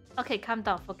 Okay, calm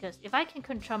down, focus. If I can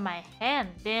control my hand,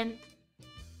 then...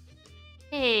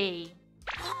 Hey.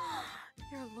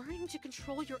 You're learning to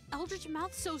control your eldritch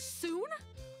mouth so soon?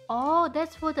 Oh,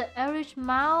 that's what the eldritch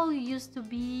mouth used to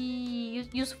be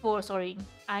used for. Sorry.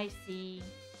 I see.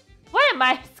 What am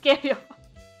I scared of?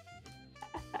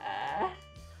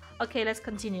 Okay, let's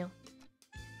continue.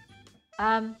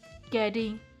 I'm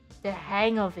getting the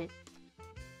hang of it.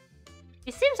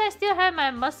 It seems I still have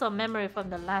my muscle memory from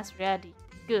the last reality.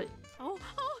 Good. Oh,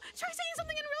 try saying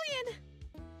something in Rillian!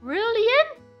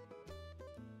 Brilliant?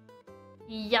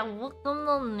 Yeah, Oh,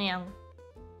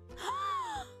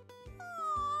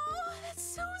 that's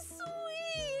so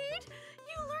sweet!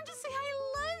 You learned to say I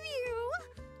love you!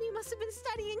 You must have been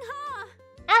studying, huh?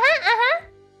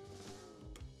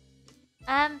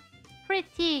 I'm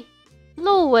pretty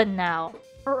fluent now.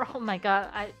 Oh my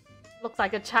god, I look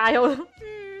like a child.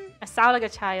 I sound like a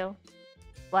child.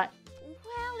 What?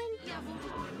 Well,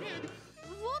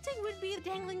 vaulting would be a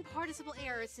dangling participle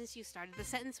error since you started the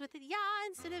sentence with it yeah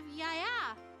instead of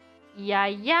yeah.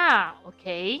 Yeah,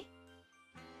 okay.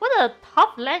 What a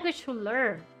tough language to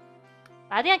learn.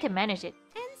 I think I can manage it.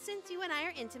 And since you and I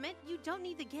are intimate, you don't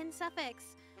need the gin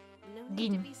suffix. No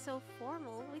need Gin. to be so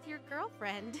formal with your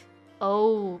girlfriend.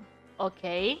 Oh,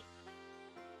 okay.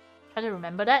 Try to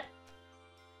remember that.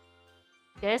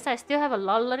 Guess I still have a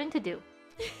lot of learning to do.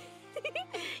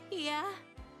 Yeah.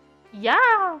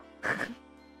 Yeah.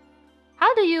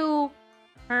 How do you...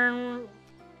 Damn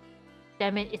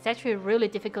it, it's actually really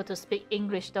difficult to speak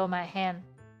English though my hand.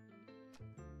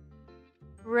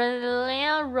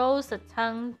 Relea rolls the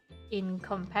tongue in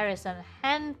comparison.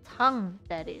 Hand tongue,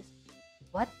 that is.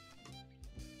 What?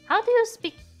 How do you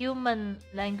speak human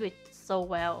language so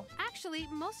well? Actually,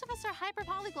 most of us are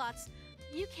hyperpolyglots.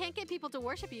 You can't get people to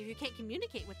worship you if you can't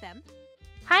communicate with them.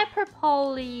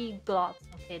 Hyperpolyglots.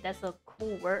 Okay, that's a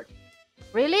cool word.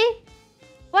 Really?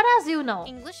 What else do you know?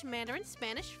 English, Mandarin,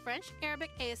 Spanish, French,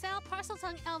 Arabic, ASL, Parcel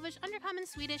Tongue, Elvish, Undercommon,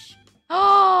 Swedish.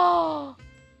 Oh!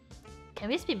 Can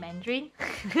we speak Mandarin?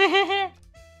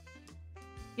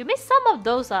 You mixed some of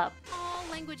those up.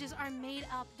 languages are made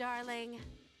up, darling.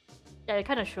 Yeah, you're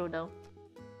kind of true though.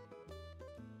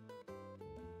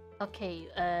 Okay,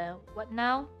 what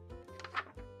now?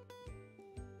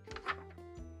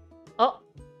 Oh!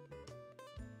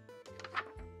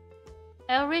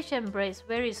 Elrich embrace,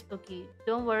 very spooky.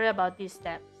 Don't worry about these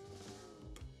steps.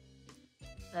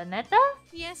 Lanetta?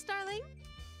 Yes, darling?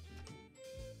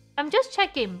 I'm just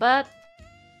checking, but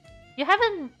you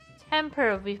haven't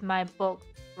tampered with my book,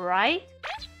 right?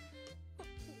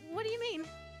 What do you mean?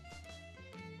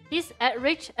 This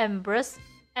Elrich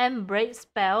embrace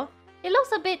spell, it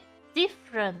looks a bit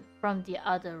different from the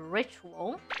other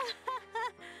ritual.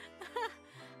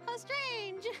 How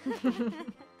strange!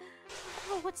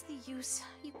 Oh, what's the use?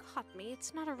 You caught me.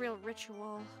 It's not a real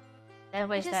ritual. Then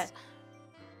where's that?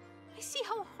 I see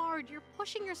how hard you're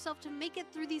pushing yourself to make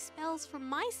it through these spells for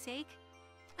my sake.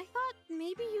 I thought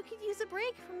maybe you could use a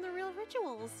break from the real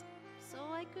rituals, so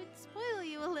I could spoil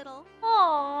you a little.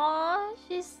 Aww,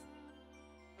 she's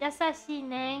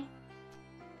yasashi.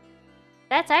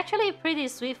 That's actually pretty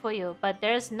sweet for you, but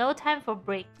there's no time for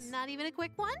breaks. Not even a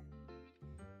quick one?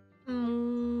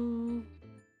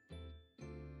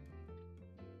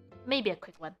 Maybe a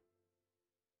quick one.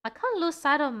 I can't lose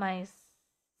sight of my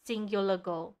singular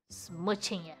goal,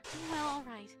 smooching it. Well,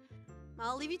 alright.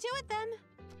 I'll leave you to it then.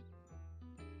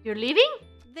 You're leaving?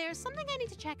 There's something I need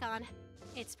to check on.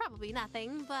 It's probably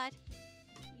nothing, but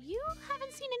you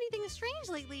haven't seen anything strange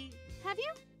lately, have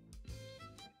you?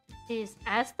 Is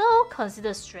Astel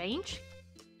considered strange?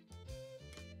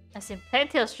 I've seen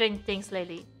plenty of strange things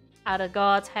lately. Other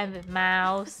gods, hand with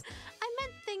mouths. I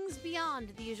meant things beyond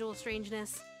the usual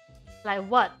strangeness. Like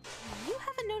what? You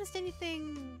haven't noticed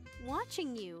anything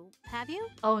watching you, have you?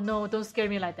 Oh no, don't scare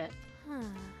me like that.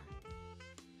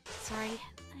 Sorry,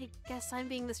 I guess I'm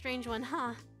being the strange one,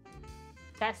 huh?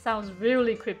 That sounds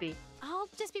really creepy. I'll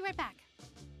just be right back.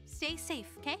 Stay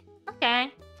safe, okay?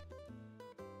 Okay.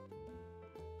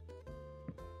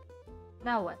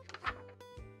 Now what?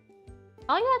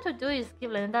 All you have to do is give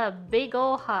Linda a big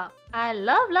ol' hug. I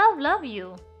love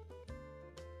you.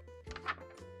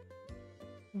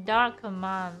 Dark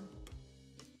command.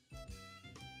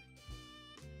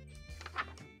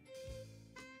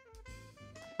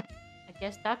 I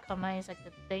guess dark command is like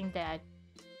the thing that I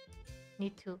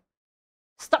need to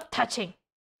stop touching.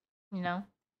 You know?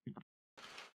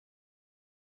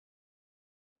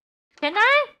 Can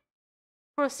I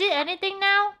proceed anything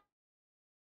now?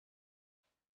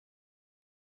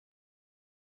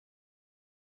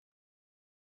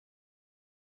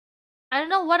 I don't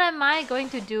know what am I going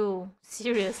to do.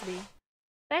 Seriously.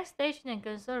 Backstage and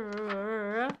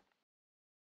console.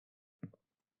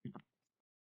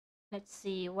 Let's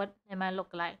see, what am I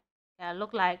look like? Yeah, I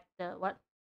look like the what?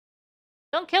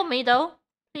 Don't kill me though,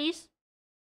 please.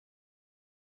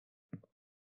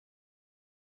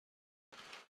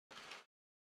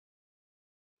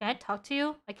 Can I talk to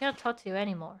you? I cannot talk to you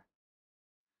anymore.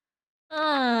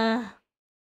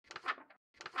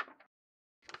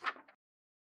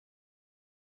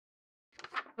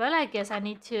 Well, I guess I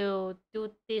need to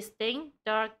do this thing.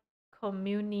 Dark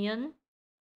communion.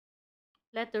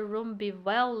 Let the room be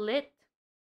well lit.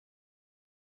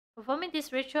 Performing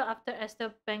this ritual after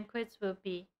Esther banquets will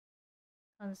be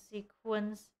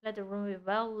consequence. Let the room be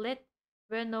well lit.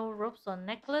 Wear no ropes or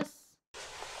necklace.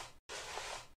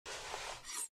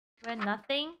 Wear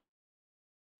nothing.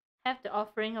 Have the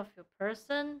offering of your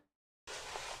person.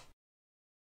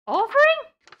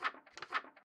 Offering?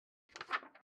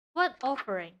 What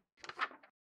offering?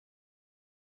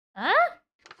 Huh?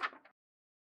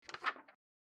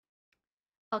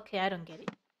 Okay, I don't get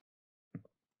it.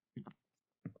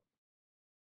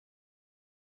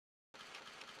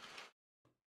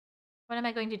 What am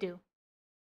I going to do?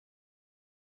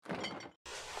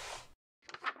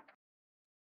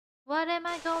 What am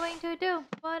I going to do?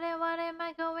 What am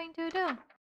I going to do?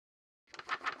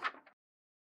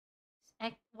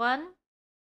 Act 1.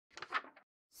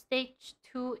 Stage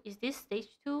 2. Is this stage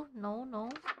 2? No.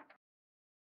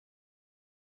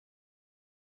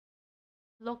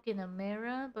 Look in the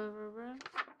mirror. Blah, blah, blah.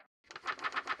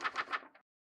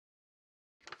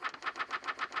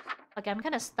 Okay, I'm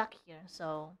kind of stuck here,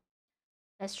 so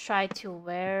let's try to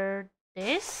wear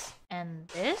this and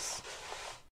this.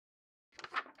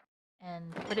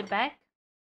 And put it back.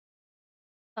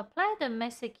 Apply the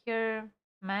secure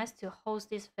mask to host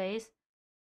this face.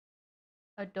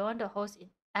 Adorn the host in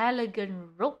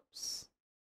elegant robes.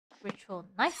 Ritual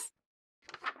knife.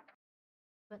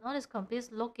 When all is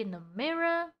complete, look in the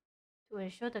mirror to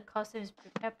ensure the costume is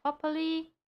prepared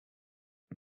properly.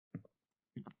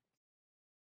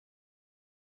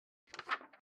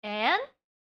 And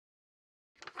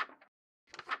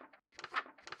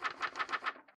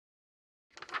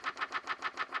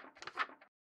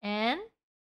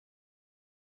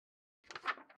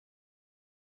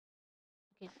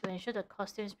ensure the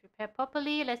costume is prepared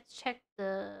properly. Let's check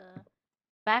the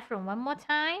bathroom one more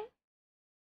time.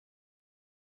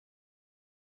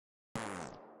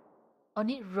 Oh,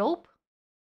 need rope?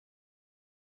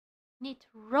 Need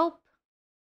rope?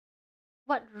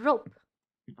 What rope?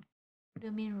 What do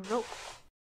you mean rope?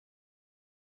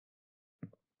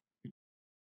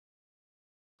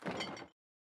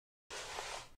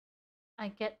 I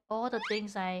get all the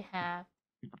things I have,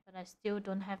 but I still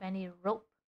don't have any rope.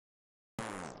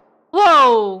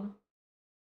 Whoa!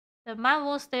 The mine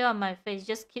won't stay on my face,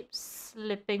 just keeps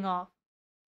slipping off.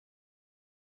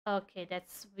 Okay,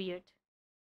 that's weird.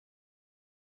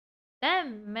 That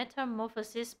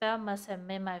metamorphosis spell must have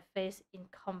made my face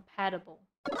incompatible.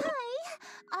 Why?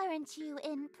 Aren't you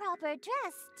in proper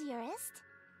dress, dearest?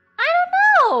 I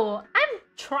don't know! I'm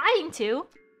trying to.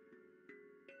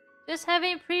 Just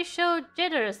having pre-show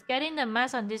jitters, getting the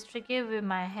mask on this tricky with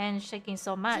my hand shaking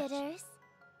so much. Jitters?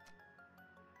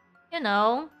 You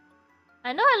know,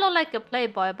 I know I look like a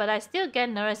playboy, but I still get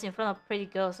nervous in front of pretty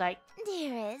girls like...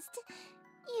 Dearest,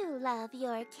 you love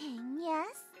your king,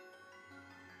 yes?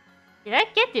 Did I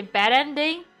get the bad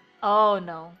ending? Oh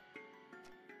no.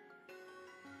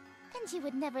 And you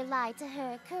would never lie to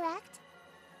her, correct?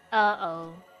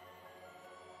 Uh-oh.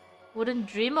 Wouldn't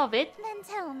dream of it. Then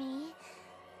tell me,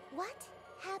 what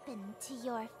happened to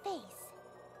your face?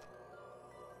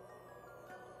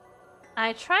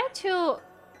 I try to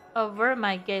avert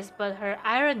my gaze, but her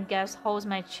iron grasp holds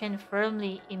my chin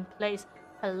firmly in place.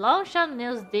 Her long sharp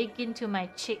nails dig into my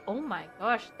cheek. Oh my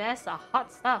gosh, that's a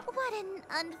hot stuff. What an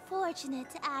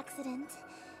unfortunate accident.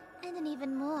 And an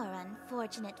even more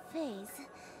unfortunate face.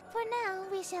 For now,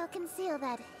 we shall conceal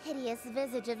that hideous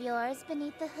visage of yours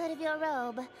beneath the hood of your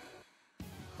robe.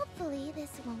 Hopefully,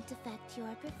 this won't affect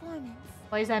your performance.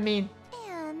 What does that mean?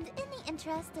 And in the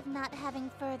interest of not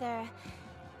having further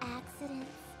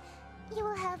accidents, you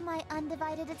will have my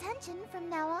undivided attention from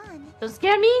now on. Don't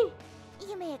scare me!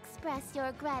 You may express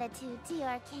your gratitude to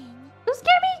your king. Don't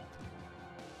scare me!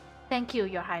 Thank you,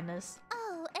 your highness.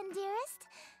 Oh, and dearest,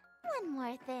 one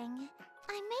more thing.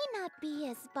 I may not be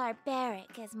as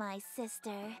barbaric as my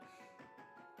sister,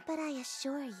 but I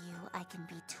assure you I can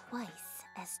be twice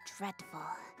as dreadful.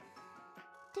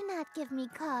 Do not give me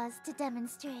cause to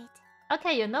demonstrate.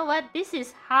 Okay, you know what? This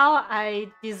is how I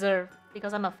deserve,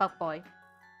 because I'm a fuckboy.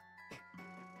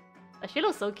 She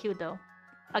looks so cute though.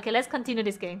 Okay, let's continue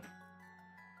this game.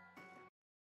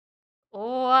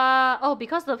 Oh, oh,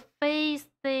 because the face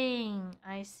thing.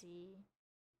 I see.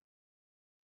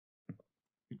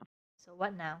 So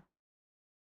what now?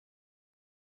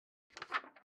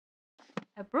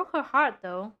 I broke her heart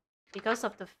though, because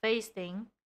of the face thing.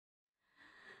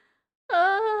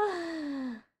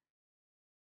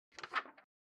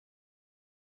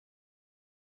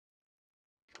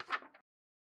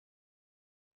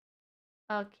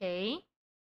 Okay.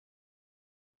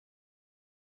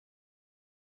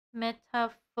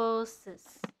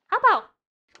 Metamorphosis. How about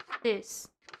this?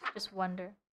 Just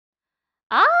wonder.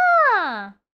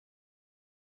 Ah!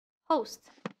 Host.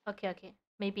 Okay, okay.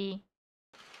 Maybe.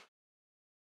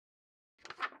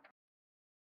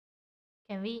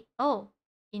 Can we? Oh,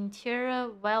 interior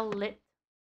well lit.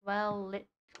 Well lit.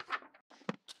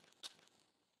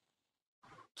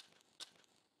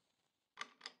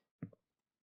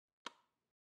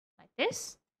 Like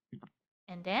this.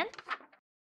 And then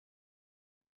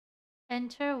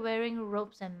enter wearing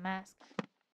robes and mask.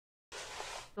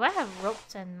 Do I have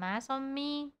robes and masks on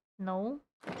me? No.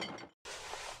 Let's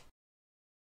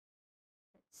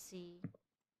see.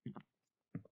 Does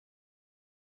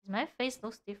my face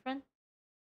looks different?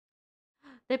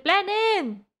 They blend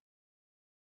in!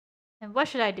 And what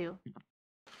should I do?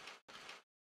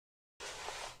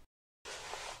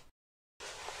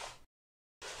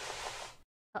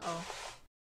 Uh-oh.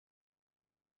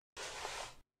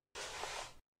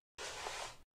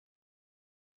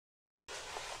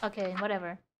 Okay,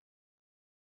 whatever.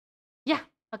 Yeah,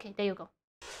 okay, there you go.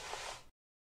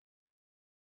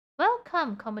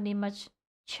 Welcome, company much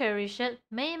cherished.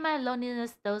 May my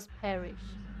loneliness those perish.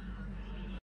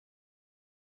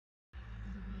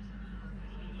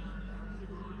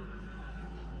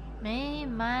 May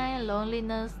my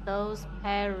loneliness those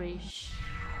perish.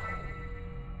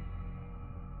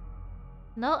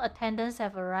 No attendants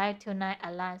have arrived tonight,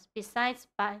 alas. Besides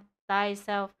by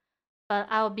thyself, but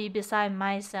I'll be beside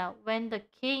myself when the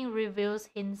king reveals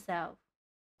himself.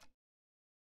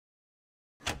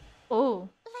 Oh.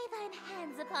 Lay thine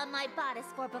hands upon my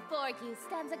bodice, for before you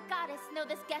stands a goddess. Know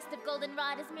this guest of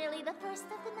goldenrod is merely the first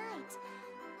of the night.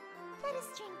 Let us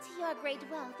drink to your great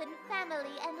wealth and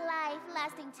family and life,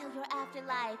 lasting till your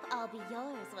afterlife. I'll be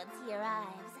yours once he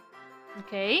arrives.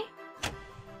 Okay.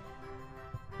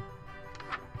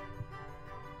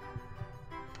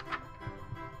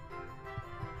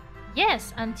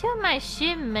 Yes, until my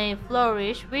ship may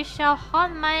flourish, we shall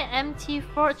haunt my empty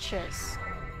fortress.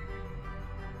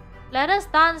 Let us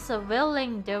dance a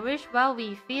wailing dervish while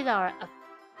we feed our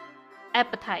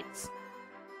appetites.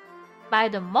 By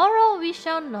the morrow we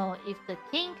shall know if the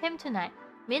king came tonight.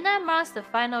 Midnight marks the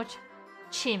final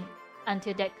chime.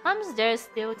 Until that comes, there's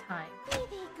still time. May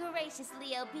the gracious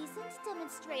obeisance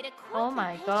demonstrate a courtly Oh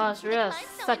my patience gosh, to you're decline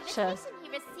no such a... invitation he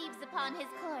receives upon his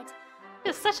court.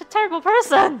 You're such a terrible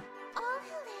person! All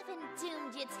who live in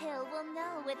doomed Yatil will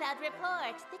know without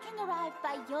report the king arrived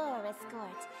by your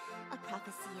escort. A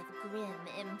prophecy of grim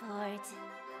import.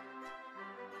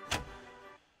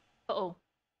 Uh-oh.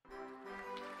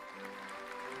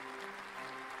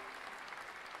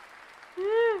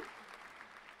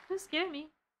 You scared me.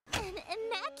 An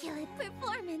immaculate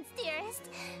performance, dearest.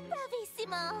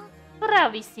 Bravissimo.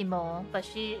 Bravissimo. But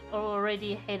she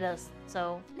already hates us,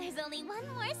 so... There's only one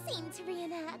more scene to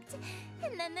reenact,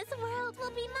 and then this world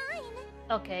will be mine.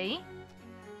 Okay.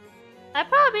 I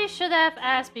probably should have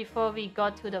asked before we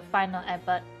got to the final act,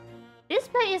 but... This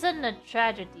play isn't a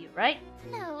tragedy, right?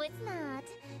 No, it's not.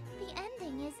 The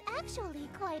ending is actually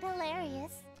quite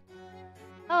hilarious.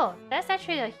 Oh, that's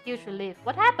actually a huge relief.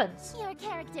 What happens? Your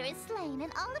character is slain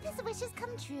and all of his wishes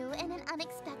come true in an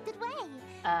unexpected way.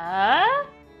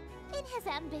 In his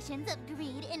ambitions of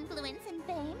greed, influence, and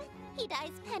fame, he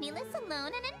dies penniless,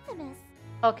 alone, and infamous.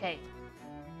 Okay.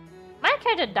 My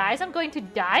character dies, I'm going to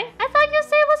die? I thought you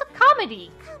said it was a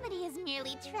comedy. Comedy is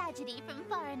merely tragedy from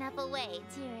far enough away,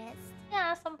 dearest.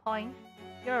 Yeah, at some point.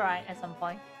 You're right, at some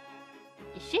point.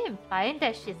 Is she implying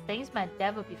that she thinks my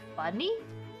death would be funny?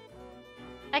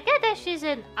 I get that she's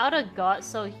an outer god,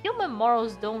 so human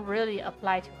morals don't really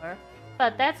apply to her.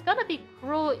 But that's gonna be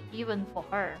cruel even for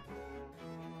her.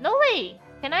 No way!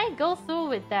 Can I go through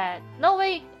with that? No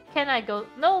way I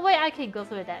can go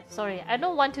through with that. Sorry, I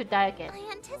don't want to die again.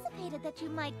 I anticipated that you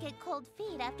might get cold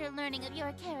feet after learning of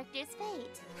your character's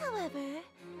fate. However,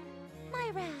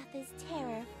 my wrath is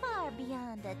terror far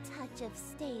beyond a touch of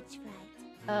stage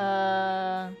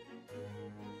fright.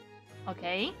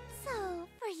 Okay. So,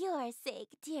 for your sake,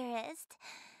 dearest,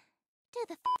 do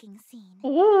the fucking scene.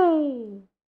 Ooh!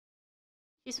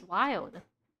 She's wild.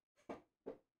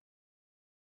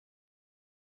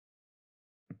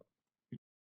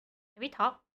 Can we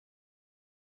talk?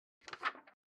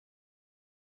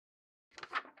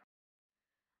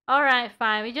 Alright,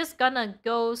 fine. We're just gonna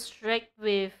go straight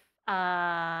with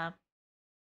Can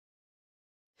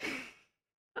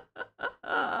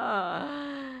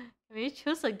we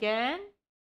choose again?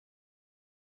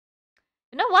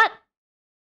 You know what?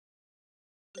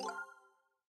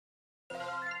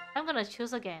 I'm gonna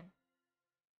choose again.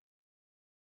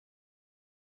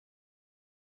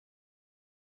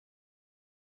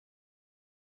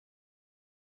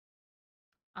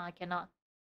 I cannot.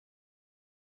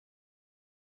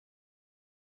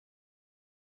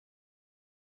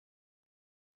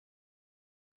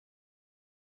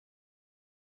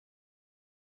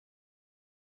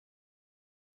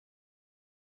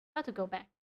 How to go back?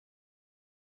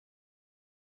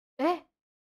 Eh?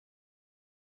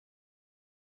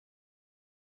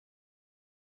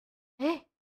 Eh?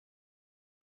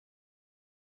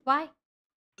 Why?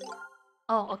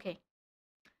 Oh, okay.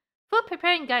 Food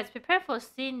preparing guides. Prepare for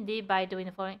scene D by doing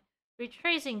the following.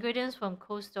 Retrace ingredients from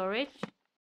cold storage.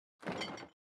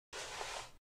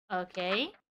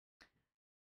 Okay.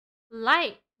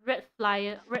 Light red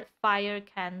fire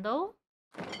candle.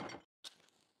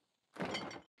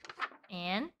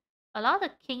 And allow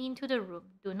the king into the room.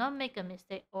 Do not make a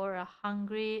mistake or a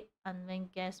hungry unwilling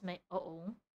guest may...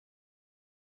 Uh-oh.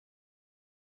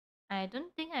 I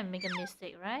don't think I make a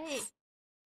mistake, right?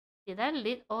 Did I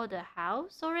lit all the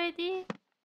house already?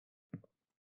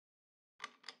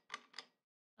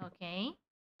 Okay.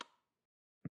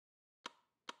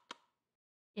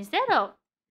 Instead of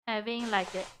having like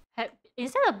a...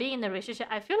 instead of being in a relationship,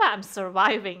 I feel like I'm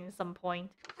surviving at some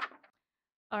point.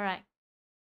 Alright.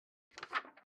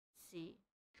 Let's see.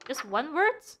 Just one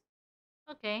word?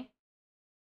 Okay.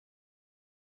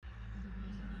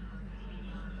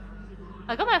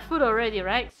 I got my food already,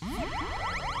 right?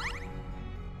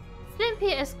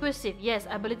 Simply exquisite. Yes,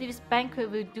 I believe this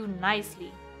banquet will do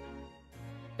nicely.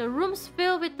 The rooms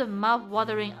filled with the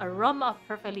mouth-watering aroma of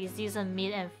perfectly seasoned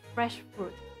meat and fresh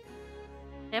fruit.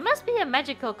 There must be a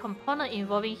magical component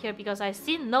involving here because I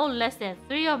see no less than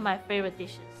 3 of my favorite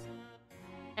dishes.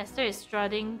 Esther is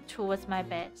striding towards my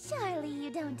bed. Surely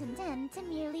you don't intend to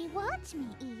merely watch me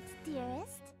eat,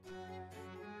 dearest?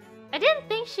 I didn't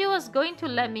think she was going to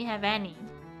let me have any.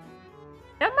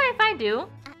 Don't mind if I do.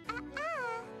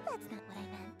 That's not what I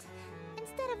meant.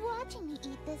 Instead of watching me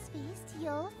eat this feast,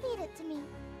 you'll feed it to me.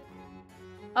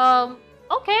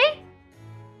 Okay.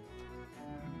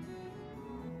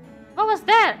 What was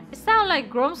that? It sounded like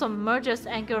groans of Merger's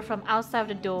anger from outside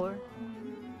the door.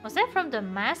 Was that from the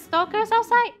masked stalkers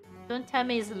outside? Don't tell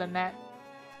me it's Lynette.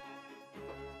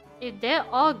 If they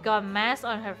all got masks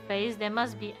on her face, they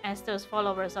must be Esther's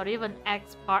followers or even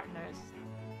ex-partners.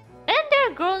 Then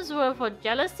their groans were for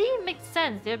jealousy? Makes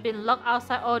sense, they've been locked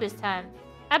outside all this time.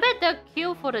 I bet they'll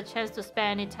queue for the chance to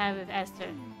spend any time with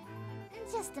Esther.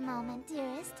 Just a moment,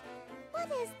 dearest.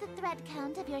 What is the thread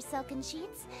count of your silken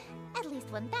sheets? At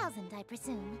least 1,000, I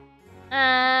presume.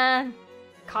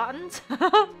 Cottons?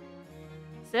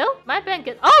 Still, my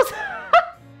blanket. Oh!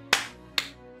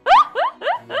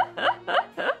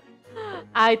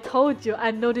 I told you,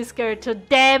 I know this character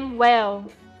damn well.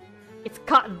 It's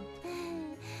cotton.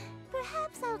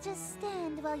 Perhaps I'll just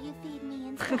stand while you feed me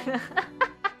instead.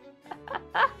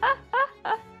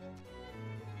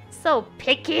 So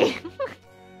picky.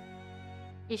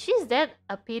 If she's that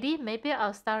a pity, maybe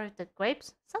I'll start with the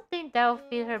grapes. Something that'll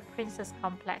feed her princess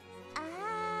complex.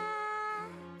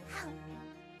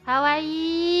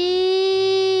 Kawaii!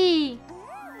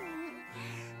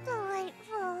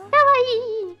 Delightful.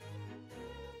 Kawaii!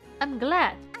 I'm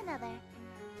glad. Another.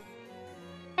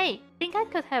 Hey, think I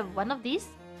could have one of these?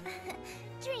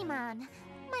 Dream on.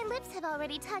 My lips have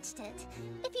already touched it.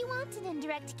 If you want an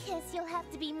indirect kiss, you'll have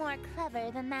to be more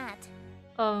clever than that.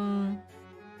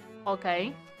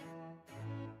 Okay.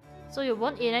 So you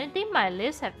won't eat anything my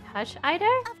lips have touched either?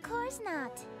 Of course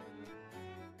not.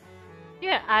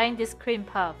 You're eyeing this cream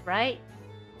puff, right?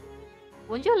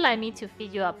 Wouldn't you like me to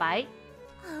feed you a bite?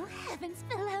 Oh, heavens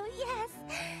below, yes!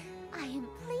 I am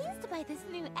pleased by this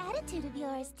new attitude of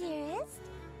yours, dearest.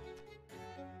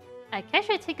 I can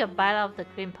actually take a bite out of the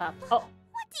cream puff. Oh.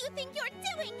 What do you think you're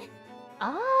doing?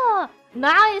 Ah,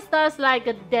 now it starts like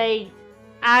a date.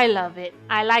 I love it.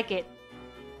 I like it.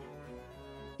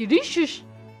 Delicious.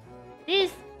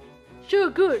 This sure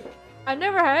good. I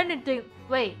never had anything.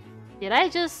 Wait, did I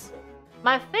just...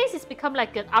 My face has become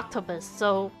like an octopus,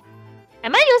 so...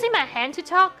 Am I using my hand to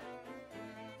talk?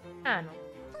 I don't know.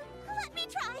 Let me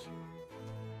try.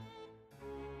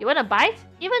 You want a bite?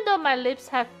 Even though my lips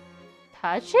have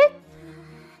touched it?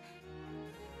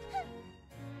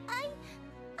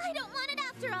 I don't want it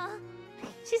after all.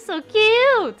 She's so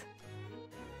cute!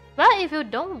 Well, if you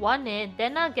don't want it,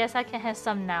 then I guess I can have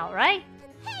some now, right?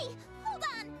 Hey, hold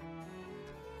on.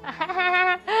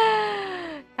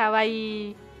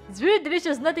 Kawaii. It's really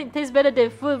delicious. Nothing tastes better than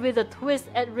food with a twist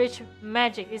and rich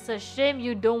magic. It's a shame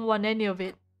you don't want any of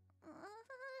it.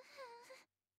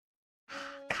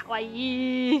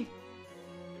 Kawaii.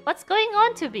 What's going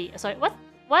on to be? Sorry, what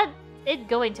it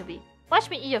going to be? Watch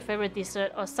me eat your favorite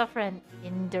dessert or suffer an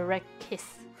indirect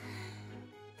kiss.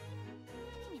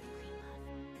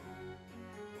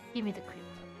 Give me the cream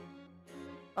puff.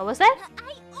 What was that?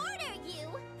 I order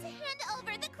you to hand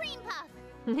over the cream puff.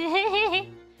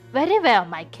 Very well,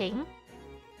 my king.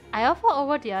 I offer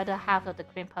over the other half of the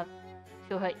cream puff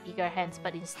to her eager hands,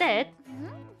 but instead...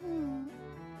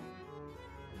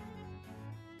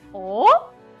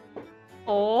 Oh?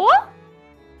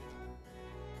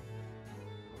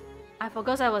 I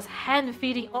forgot I was hand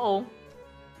feeding. Uh-oh.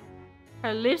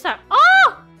 Her lips are...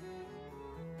 Oh!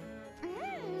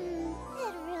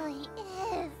 It really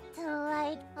is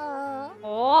delightful.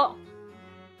 Oh.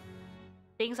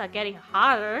 Things are getting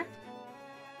harder.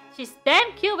 She's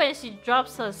damn cute when she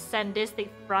drops her sadistic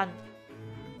front.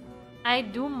 I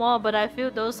do more, but I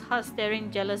feel those hot-staring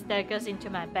jealous daggers into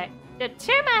my back. They'll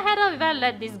tear my head off if I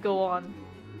let this go on.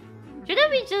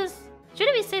 Shouldn't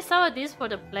we say some of this for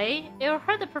the play? It'll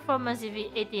hurt the performance if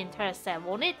we ate the entire set,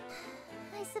 won't it?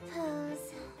 I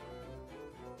suppose.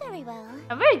 Very well.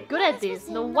 I'm very good at Let's this.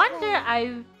 No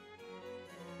resume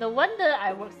the wonder play.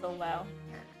 I work so well.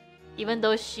 Even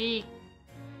though she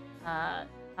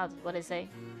what I say?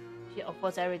 She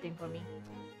affords everything for me.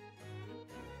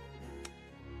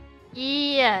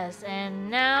 Yes, and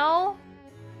now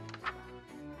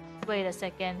wait a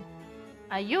second.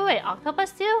 Are you an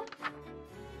octopus too?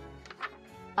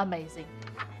 Amazing.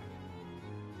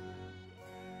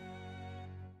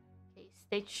 Okay,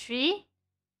 stage 3.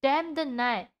 Damn the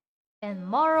night. And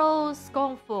morrow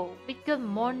scornful. Wicked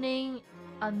morning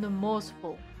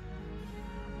unremorseful.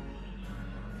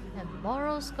 And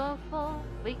morrow scornful.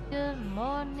 Wicked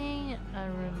morning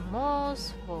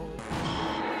unremorseful.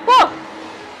 Whoa!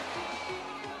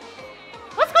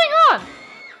 What's going on?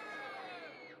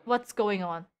 What's going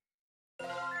on?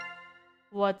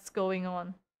 What's going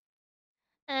on?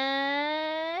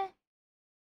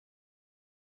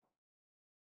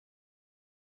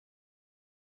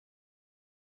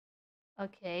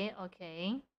 Okay.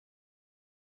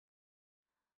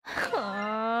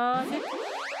 I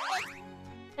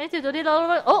need to do it all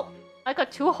over. Oh, I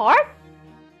got too hard?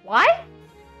 Why?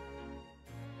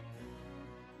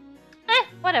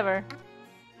 Whatever.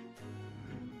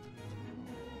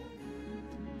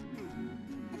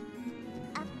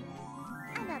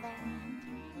 Another.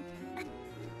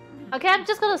 Okay, I'm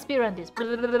just gonna speedrun this. I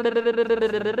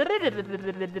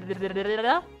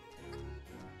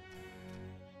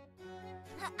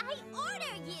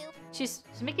order you. She's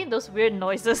making those weird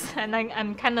noises, and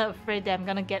I'm kind of afraid that I'm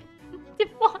gonna get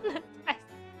demonetized.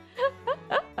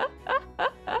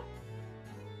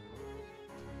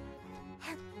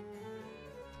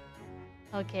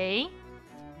 Okay.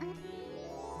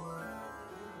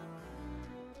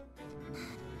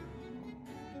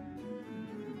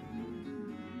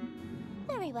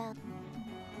 Very well.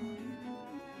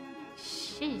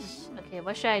 Sheesh. Okay,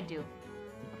 what should I do?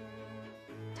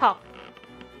 Talk.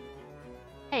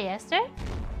 Hey, Esther?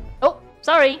 Oh,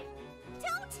 sorry.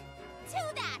 Don't do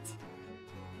that.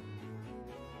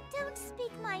 Don't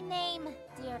speak my name,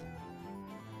 dear.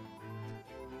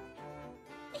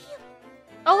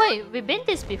 Oh wait, we've been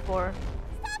this before.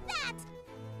 Stop that!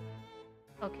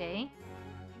 Okay.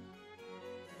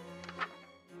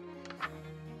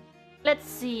 Let's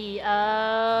see,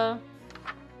 turn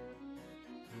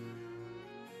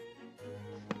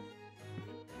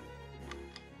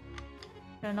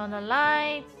on the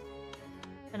lights.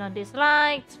 Turn on this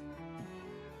light.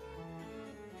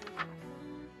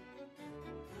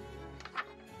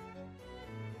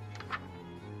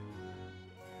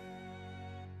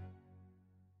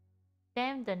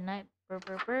 Damn the night.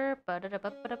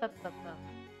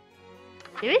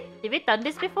 Did we done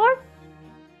this before?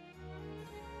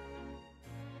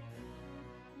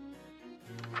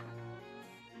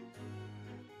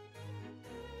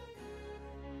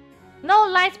 No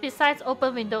lights besides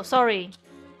open window. Sorry.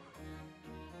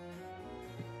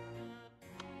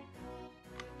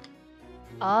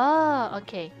 Oh,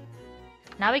 okay.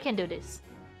 Now we can do this.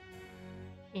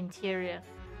 Interior.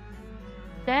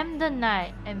 Damn the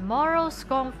night, immoral,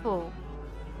 scornful,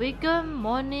 wicked,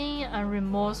 mourning, and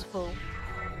remorseful.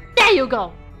 There you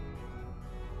go!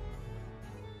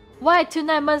 Why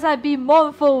tonight must I be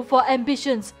mournful for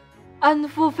ambitions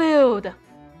unfulfilled?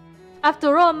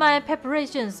 After all my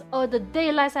preparations, all the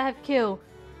daylights I have killed,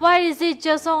 why is it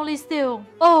just only still?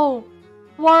 Oh,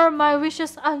 why are my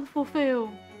wishes unfulfilled?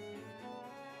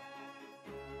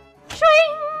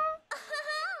 Shring!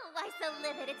 Why so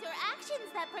limited your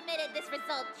actions that permitted this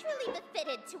result truly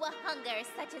befitted to a hunger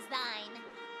such as thine?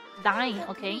 Dying, Your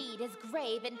okay. greed is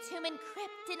grave and tomb and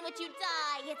crypt in which you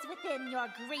die. It's within your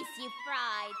grease you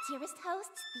fry. Dearest host,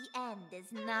 the end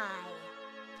is nigh.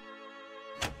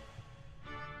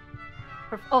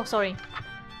 Oh, sorry.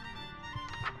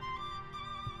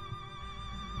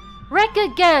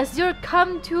 Ragged guest, you're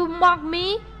come to mock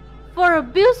me? For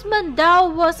abusement thou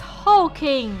was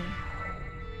hulking.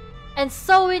 And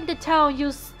so in the town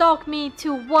you stalk me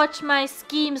to watch my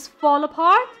schemes fall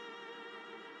apart?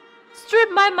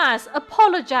 Strip my mask,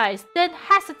 apologize, then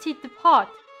hesitate depart.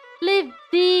 Leave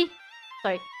thee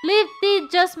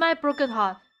just my broken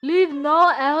heart. Leave no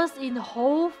else in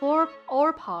whole for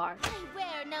or part. I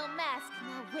wear no mask,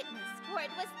 no witness, for it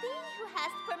was thee who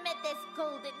hast permit this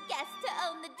golden guest to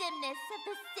own the dimness of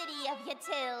the city of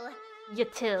Yatil.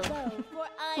 Yatil. Lo, for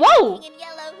I'm Whoa! the king in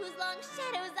yellow whose long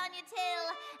shadows on Yatil,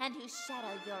 and whose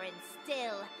shadow you're in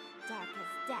still. Dark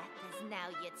as death is now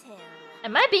Yatil.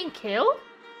 Am I being killed?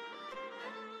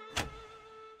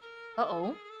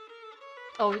 Uh-oh.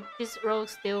 Oh, this rogue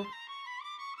still...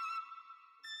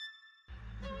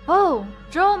 Oh,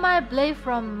 draw my blade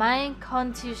from my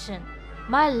contusion.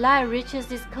 My lie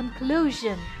reaches its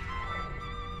conclusion.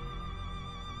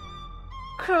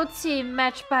 Cruelty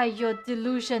matched by your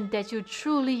delusion that you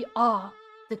truly are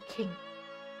the king.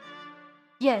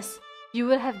 Yes, you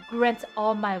would have granted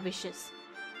all my wishes,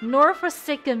 nor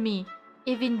forsaken me.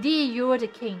 If indeed you were the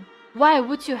king, why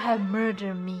would you have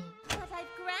murdered me? But I've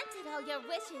granted all your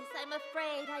wishes. I'm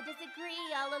afraid I disagree.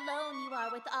 All alone you are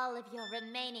with all of your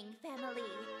remaining family.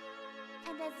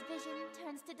 And as vision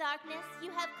turns to darkness,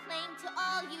 you have claim to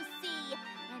all you see.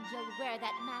 And you'll wear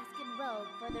that mask and robe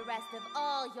for the rest of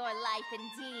all your life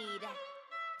indeed.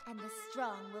 And the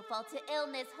strong will fall to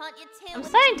illness, haunt you till I'm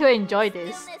starting to enjoy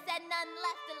this. stillness and none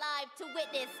left alive to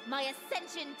witness my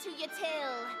ascension to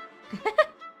Yatil.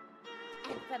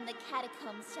 And from the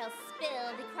catacombs shall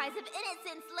spill the cries of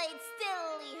innocence laid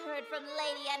still, heard from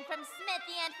lady and from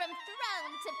smithy and from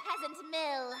throne to peasant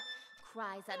mill.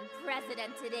 Cries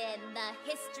unprecedented in the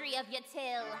history of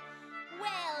Yatil.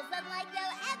 Wails unlike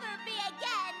they'll ever be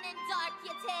again in dark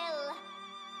Yatil.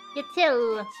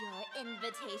 Yatil. Let your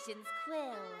invitations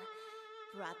quill.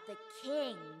 brought the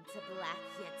king to Black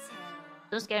Yatel.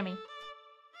 Don't scare me.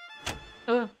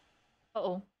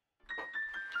 Uh-oh.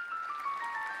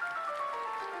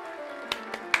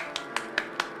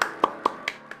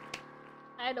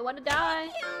 I don't want to die.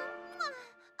 Oh,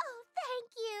 thank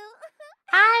you.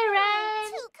 Hi,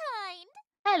 Ren. Too kind.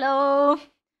 Hello.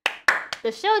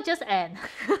 The show just ended.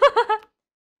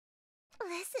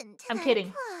 Listen to I'm that kidding.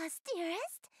 applause,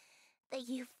 dearest. The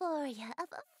euphoria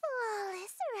of a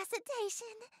flawless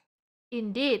recitation.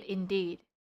 Indeed, indeed.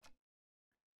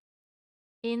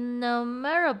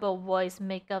 Innumerable voice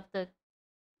make up the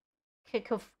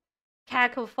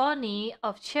cacophony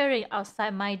of cheering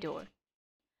outside my door.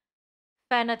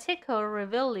 Fanatical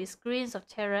reveille screams of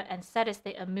terror and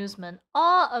sadistic amusement,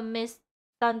 all amidst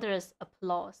thunderous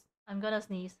applause. I'm gonna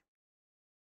sneeze.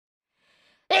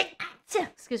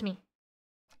 Excuse me.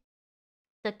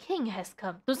 The king has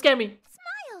come. Don't scare me.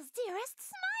 Smiles, dearest,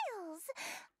 smiles.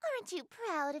 Aren't you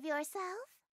proud of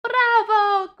yourself?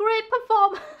 Bravo! Great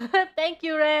performance. Thank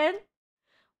you, Ren.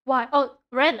 Why? Oh,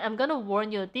 Ren, I'm gonna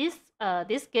warn you. This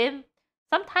game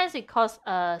sometimes it causes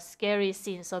a scary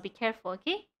scene, so be careful,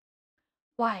 okay?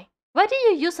 Why? Why did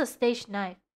you use a stage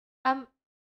knife? I'm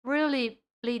really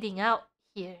bleeding out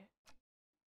here.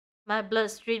 My blood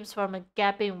streams from a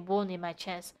gaping wound in my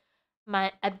chest.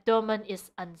 My abdomen is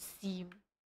unseamed.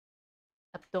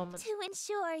 Abdomen. To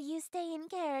ensure you stay in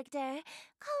character,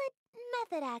 call it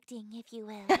method acting, if you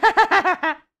will.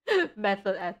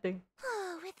 Method acting.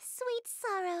 Oh, with sweet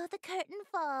sorrow, the curtain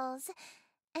falls,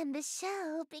 and the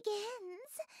show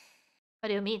begins. What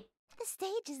do you mean? The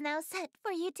stage is now set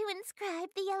for you to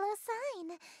inscribe the yellow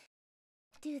sign.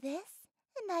 Do this,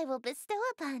 and I will bestow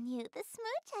upon you the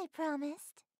smooch I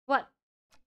promised. What?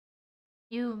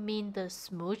 You mean the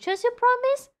smooches you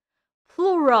promised?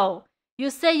 Plural. You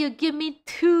say you give me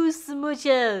 2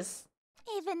 smooches.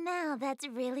 Even now, that's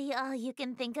really all you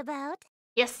can think about?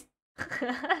 Yes.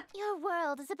 Your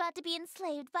world is about to be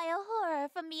enslaved by a horror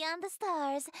from beyond the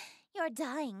stars. You're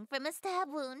dying from a stab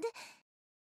wound.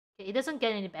 Okay, it doesn't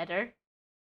get any better.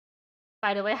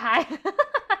 By the way, hi.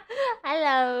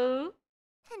 Hello.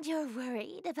 And you're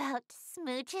worried about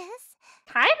smooches?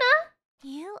 Kinda.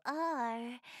 You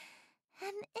are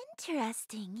an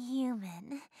interesting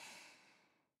human.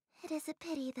 It is a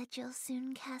pity that you'll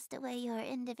soon cast away your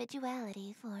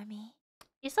individuality for me.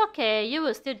 It's okay. You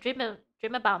will still dream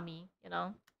about me, you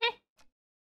know.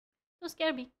 Don't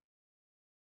scare me.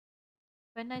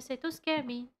 When I say don't scare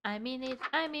me, I mean it.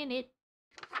 I mean it.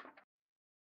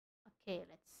 Okay,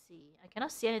 let's see. I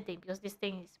cannot see anything because this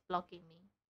thing is blocking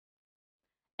me.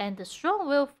 And the strong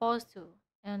will falls too.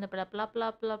 And the blah blah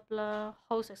blah blah blah.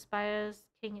 Host expires.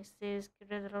 King exists.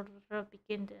 Begin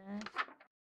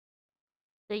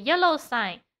the yellow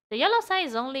sign. The yellow sign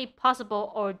is only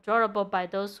possible or drawable by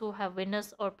those who have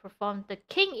witnessed or performed the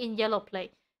king in yellow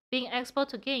play. Being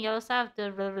exposed to king in yellow sign.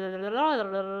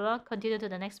 Continue to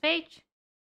the next page.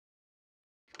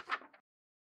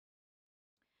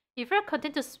 If you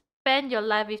continue to spend your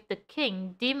life with the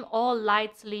king, dim all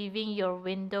lights, leaving your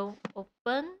window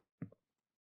open.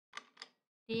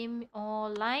 Dim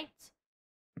all lights,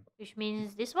 which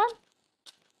means this one.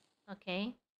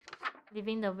 Okay,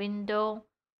 leaving the window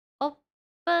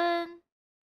open.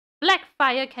 Black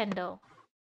fire candle.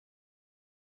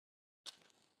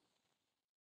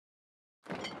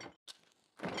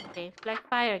 Okay, black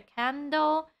fire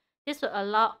candle. This will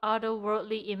allow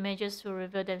otherworldly images to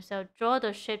reveal themselves. Draw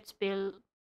the shapes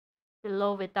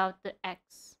below without the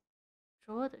X.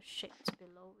 Draw the shapes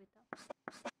below without.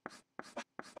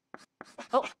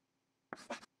 Oh!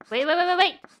 Wait!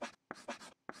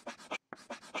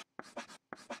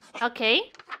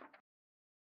 Okay.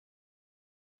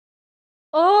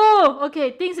 Oh!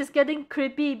 Okay, things is getting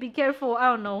creepy. Be careful.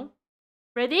 I don't know.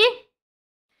 Ready?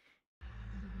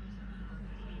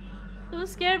 Don't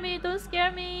scare me. Don't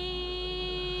scare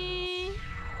me.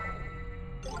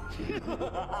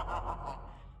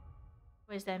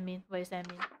 What does that mean? What does that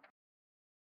mean?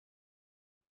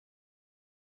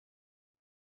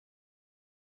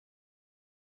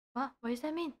 What? What does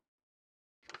that mean?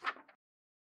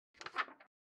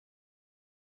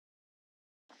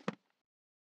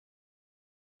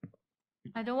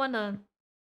 I don't want to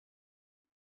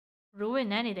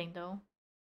ruin anything though.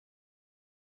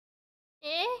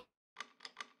 Eh?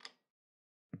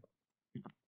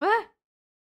 What?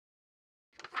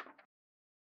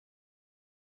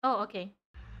 Oh, okay.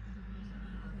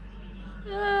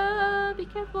 Be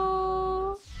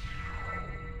careful.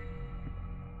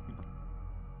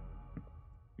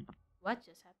 What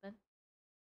just happened?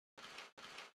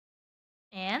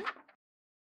 And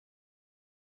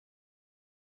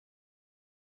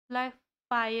Black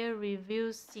fire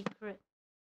reveals secret.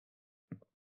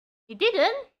 He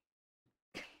didn't.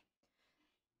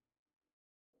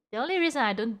 The only reason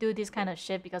I don't do this kind of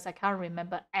shit because I can't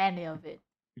remember any of it.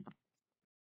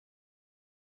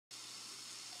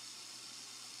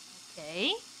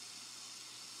 Okay.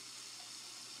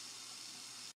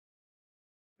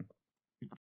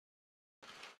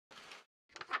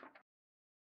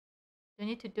 Do you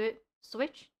need to do it?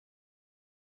 Switch?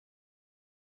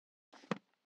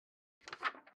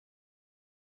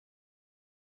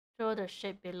 Draw the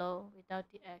shape below without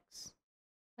the X.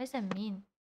 What does that mean?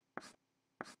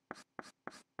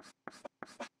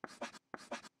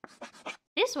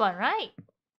 This one, right?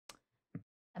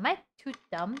 Am I too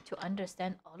dumb to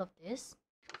understand all of this?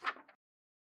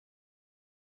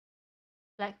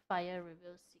 Black fire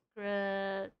reveals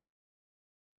secret.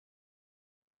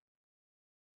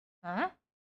 Huh?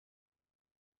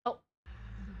 Oh.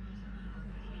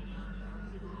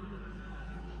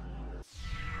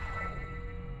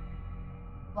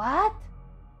 What?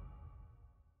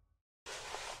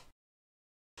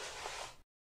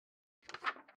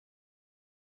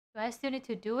 Do I still need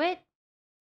to do it?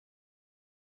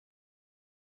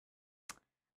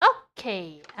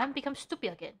 Okay, I'm become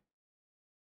stupid again.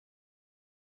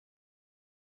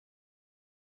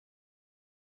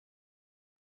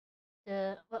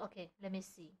 Well, okay, let me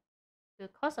see. Will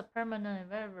cause a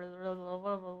permanent. Okay,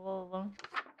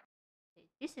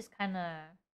 this is kind of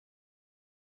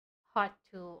hard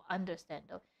to understand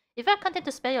though. If I continue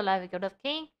to spell your life with God of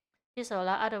King, this will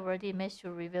allow other worthy images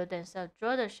to reveal themselves.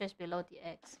 Draw the shapes below the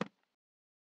X.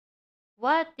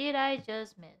 What did I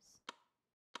just miss?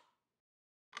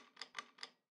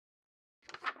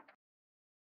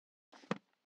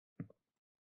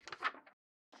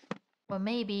 Or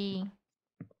maybe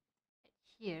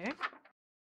here,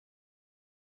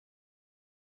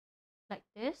 like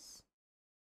this.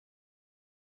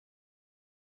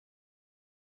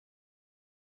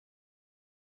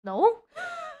 No?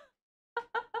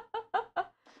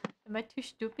 Am I too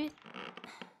stupid?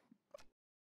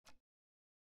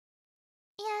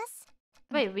 Yes?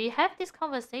 Wait, we had this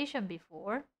conversation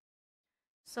before.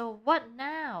 So what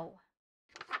now?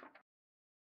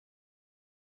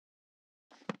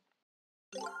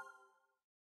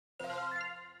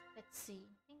 Let's see.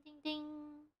 Ding ding ding.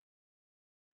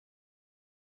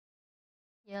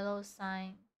 Yellow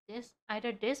sign. This,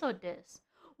 either this or this.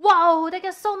 Wow, they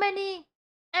got so many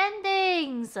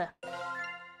endings.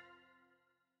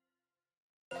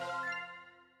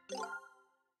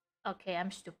 Okay,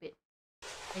 I'm stupid.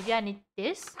 Maybe I need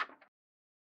this.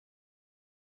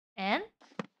 And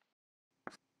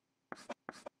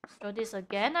draw this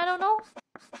again, I don't know.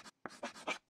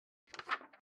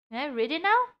 Can I read it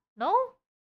now? No?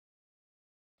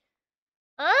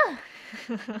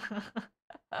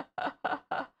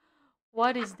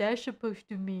 What is that supposed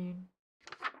to mean?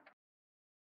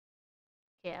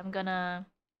 Okay, I'm gonna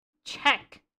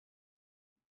check.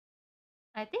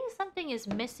 I think something is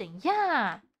missing.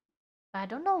 Yeah, but I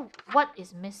don't know what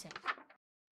is missing.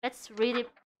 Let's read it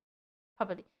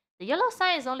properly. The yellow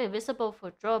sign is only visible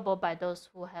for drawable by those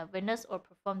who have witnessed or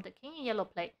performed the King in Yellow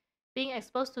plague. Being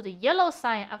exposed to the yellow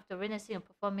sign after witnessing or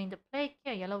performing the plague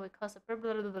King in Yellow will cause a blah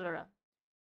blah blah blah blah.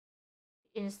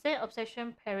 Instead,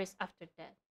 obsession perishes after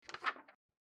death.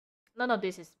 None of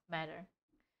this is matter.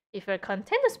 If you're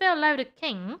content to spend life with the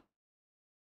King,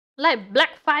 like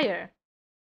black fire.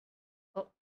 Oh.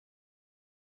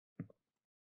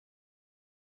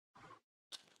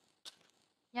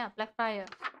 Yeah, black fire.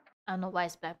 I don't know why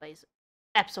it's black, but it's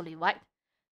absolutely white.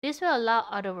 This will allow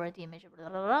other worthy image. Blah,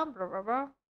 blah, blah, blah, blah, blah.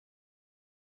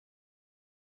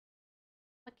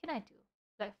 What can I do?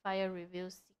 Black fire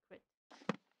reveals secret.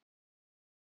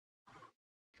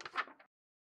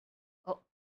 Oh.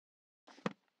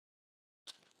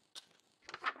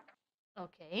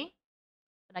 Okay.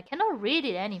 But I cannot read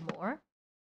it anymore.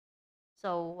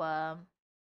 So,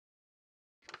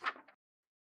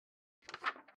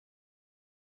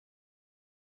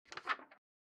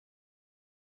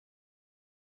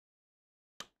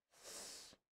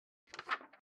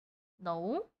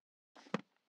 no.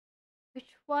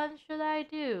 Which one should I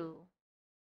do?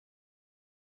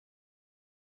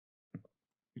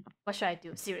 What should I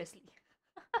do? Seriously.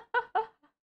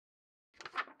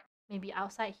 Maybe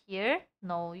outside here?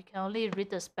 No, you can only read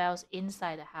the spells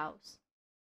inside the house.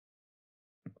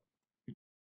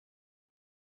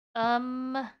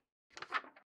 Oh,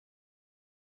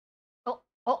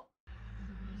 oh.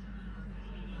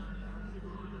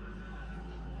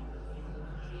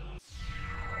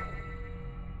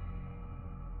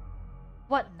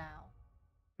 What now?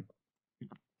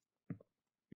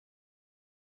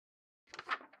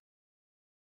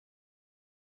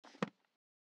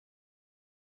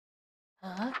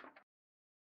 Huh?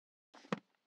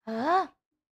 Huh?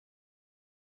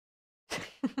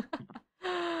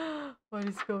 What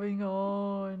is going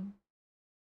on?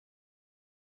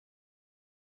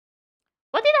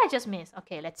 What did I just miss?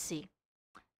 Okay, let's see.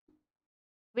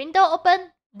 Window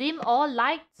open, dim all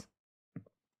lights.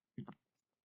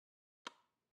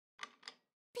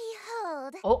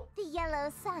 Behold, Oh, the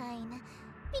yellow sign.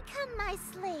 Become my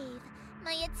slave,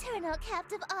 my eternal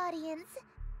captive audience.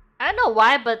 I don't know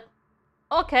why, but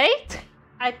okay.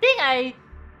 I think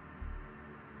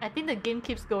the game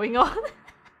keeps going on.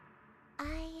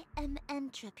 I am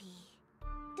entropy.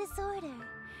 Disorder.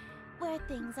 Where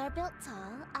things are built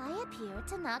tall, I appear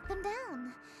to knock them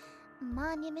down.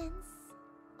 Monuments,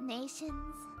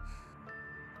 nations,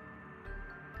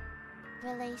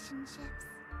 relationships.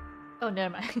 Oh,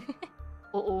 never mind.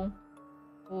 Oh.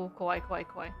 Oh, kawaii.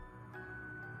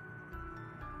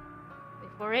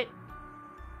 Wait for it.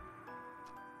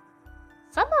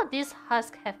 Some of these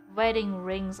husks have wedding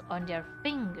rings on their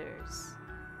fingers.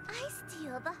 I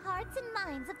steal the hearts and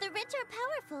minds of the rich or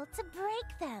powerful to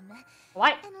break them.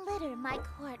 Why? And litter my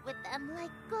court with them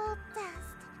like gold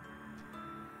dust.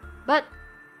 But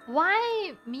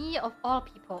why me of all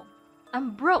people?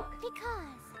 I'm broke.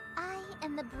 Because I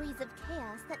am the breeze of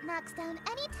chaos that knocks down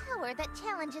any tower that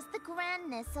challenges the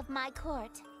grandness of my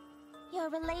court. Your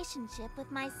relationship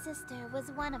with my sister was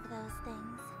one of those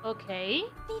things. Okay.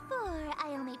 Before,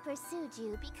 I only pursued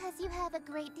you because you have a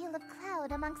great deal of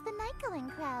clout amongst the night-going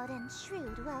crowd and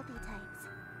shrewd, wealthy types.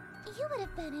 You would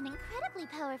have been an incredibly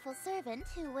powerful servant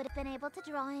who would have been able to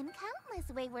draw in countless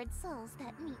wayward souls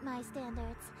that meet my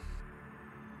standards.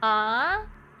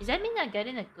 Does that mean I'm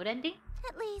getting a good ending?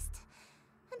 At least,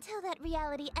 until that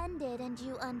reality ended and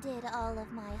you undid all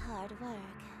of my hard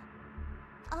work.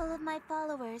 All of my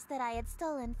followers that I had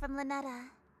stolen from Lynetta.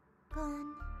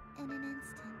 Gone in an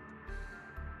instant.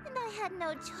 And I had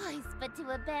no choice but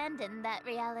to abandon that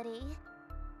reality.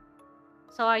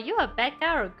 So are you a bad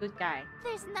guy or a good guy?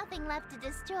 There's nothing left to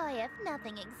destroy if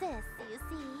nothing exists, you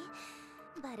see.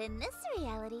 But in this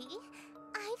reality,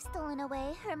 I've stolen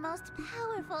away her most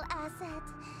powerful asset.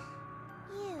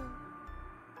 You.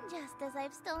 Just as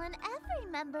I've stolen every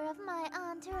member of my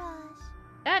entourage.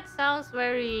 That sounds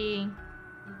very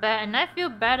bad, and I feel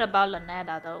bad about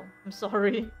Lynetta though. I'm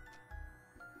sorry.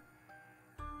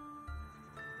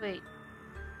 Wait.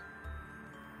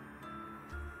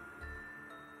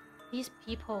 These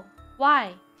people.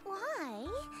 Why? Why?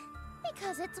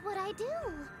 Because it's what I do.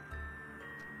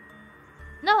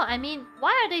 No, I mean,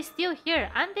 why are they still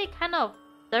here? Aren't they kind of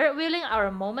third-wheeling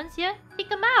our moments here? Kick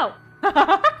them out!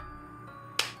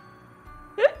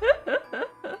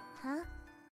 Huh?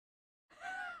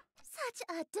 Such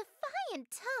a defiant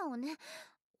tone.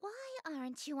 Why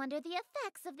aren't you under the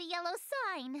effects of the yellow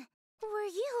sign? Were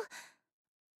you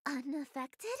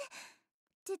unaffected?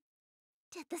 Did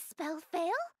the spell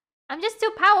fail? I'm just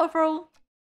too powerful.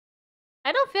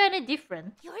 I don't feel any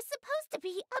different. You're supposed to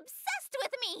be obsessed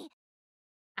with me.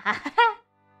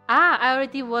 I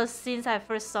already was since I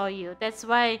first saw you. That's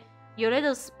why your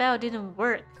little spell didn't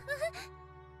work.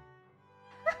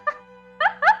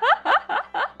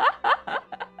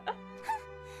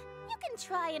 You can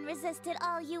try and resist it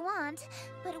all you want,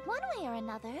 but one way or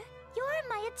another, you're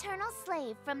my eternal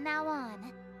slave from now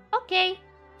on. Okay.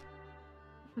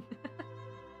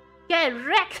 Get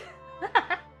wrecked!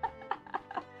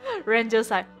 Ranger's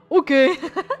like, okay.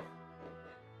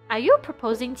 Are you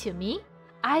proposing to me?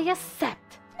 I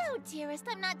accept. No, dearest,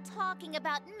 I'm not talking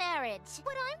about marriage.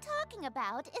 What I'm talking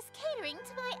about is catering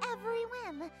to my every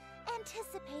whim,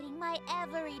 anticipating my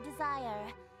every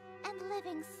desire, and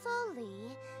living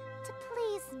solely to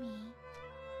please me.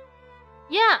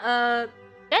 Yeah,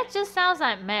 that just sounds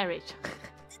like marriage.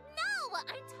 No!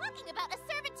 I'm talking about a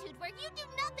servitude where you do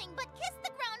nothing but kiss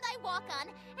the ground I walk on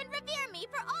and revere me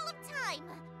for all of time.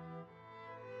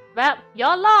 Well,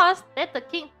 you're lost. That's the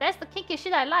kinky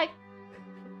shit I like.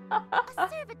 A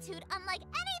servitude unlike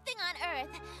anything on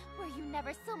Earth, where you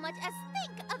never so much as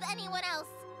think of anyone else.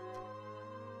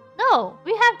 No,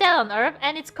 we have that on Earth,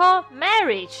 and it's called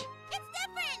marriage. It's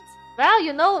different! Well,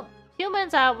 you know,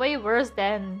 humans are way worse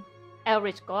than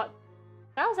average god.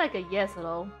 Sounds like a yes,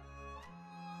 though.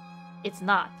 It's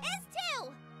not. It's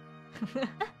too!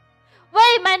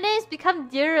 Wait, my name's become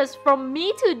dearest from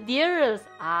me to dearest.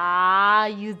 Ah,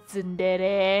 you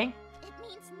tsundere. It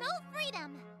means no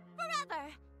freedom.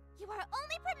 Forever. You are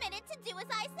only permitted to do as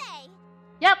I say.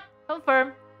 Yep,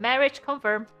 confirm. Marriage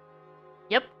confirm.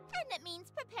 Yep. And it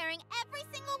means preparing every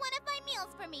single one of my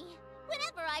meals for me,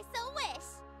 whenever I so wish.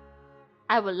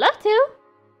 I would love to.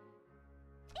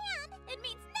 And it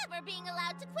means never being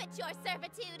allowed to quit your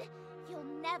servitude.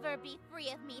 You'll never be free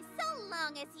of me so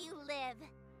long as you live.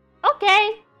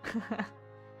 Okay.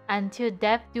 Until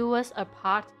death do us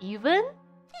apart even?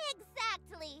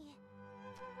 Exactly.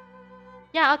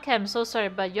 Yeah, okay, I'm so sorry,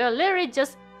 but you're literally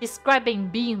just describing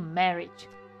being married.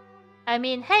 I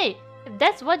mean, hey, if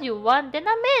that's what you want, then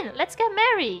I'm in. Let's get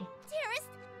married. Dearest,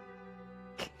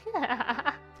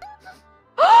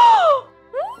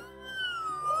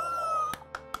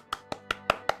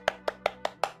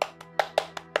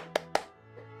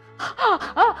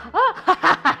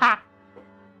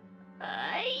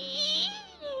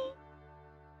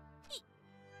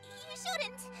 you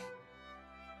shouldn't.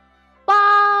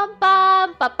 Bum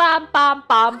bum ba bum bum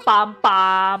bum bum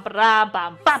bum bum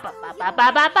bum bum bum bum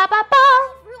bum bum bum bum.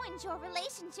 I've ruined your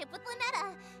relationship with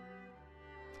Lynetta.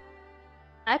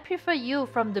 I prefer you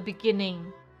from the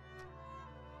beginning.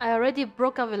 I already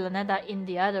broke up with Lanetta in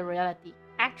the other reality,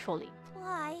 actually.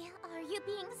 Why are you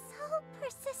being so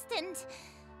persistent?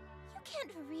 You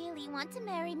can't really want to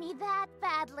marry me that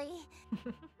badly.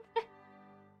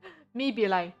 Me be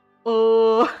like,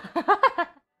 oh.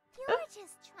 You're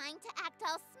just trying to act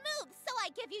all smooth so I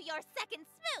give you your second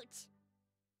smooch.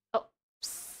 Oh,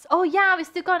 psst. Oh yeah, we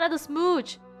still got another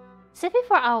smooch. Save it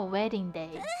for our wedding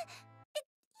day. You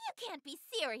can't be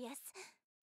serious,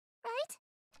 right?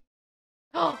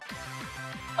 Oh.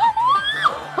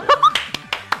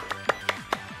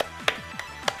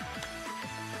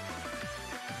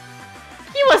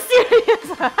 He was serious.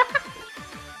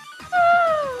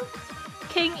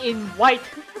 King in white.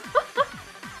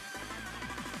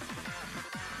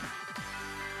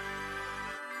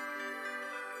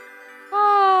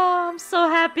 Oh, I'm so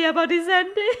happy about this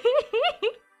ending.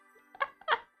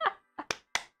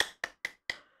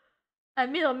 I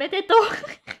mean,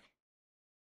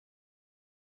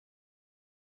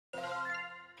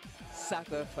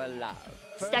 Sucker for love.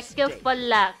 First Sucker date. for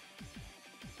love.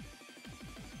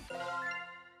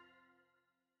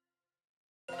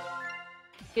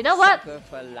 You know what? Sucker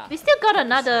for love. We still got First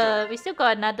another. date. We still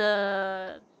got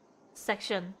another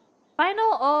section. Find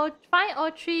all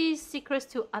 3 secrets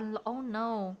to unlock. Oh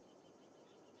no.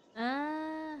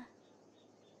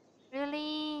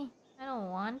 Really? I don't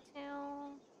want to.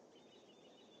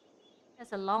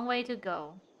 There's a long way to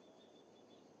go.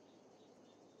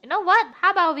 You know what?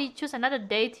 How about we choose another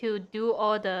day to do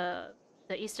all the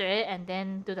Easter egg and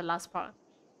then do the last part?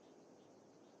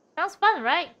 Sounds fun,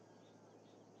 right?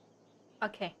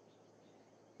 Okay.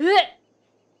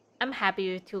 I'm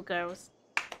happy with 2 girls.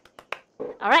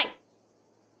 Alright.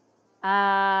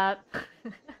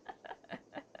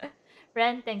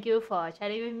 Ren, thank you for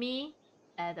chatting with me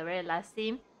at the very last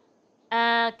scene.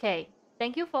 Okay.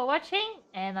 Thank you for watching,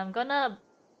 and I'm gonna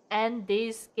end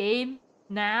this game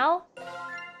now.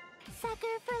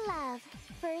 Sucker for love,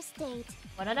 first date.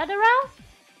 Want another round?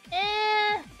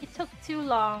 It took too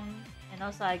long. And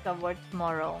also I got work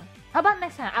tomorrow. How about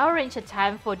next time? I'll arrange a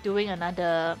time for doing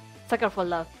another Sucker for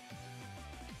Love.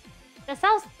 That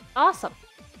sounds awesome.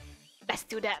 Let's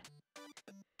do that.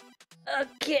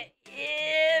 Okay.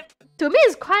 To me,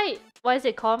 it's quite... What is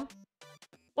it called?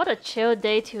 What a chill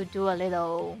day to do a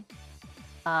little...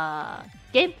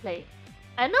 gameplay.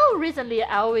 I know recently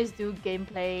I always do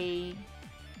gameplay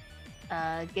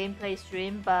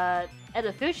stream, but at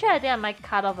the future I think I might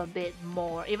cut off a bit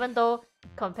more, even though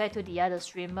compared to the other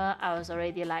streamer I was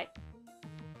already like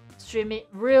streaming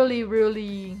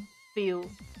really few,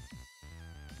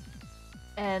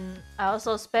 and I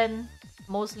also spend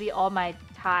mostly all my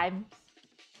time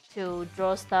to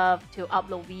draw stuff, to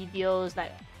upload videos,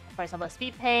 like for example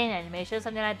speed paint, animation,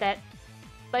 something like that.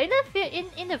 But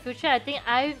in the future I think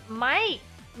I might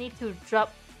need to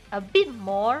drop a bit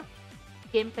more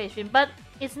gameplay stream, but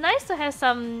it's nice to have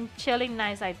some chilling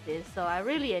nights like this, so I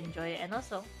really enjoy it. And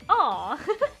also,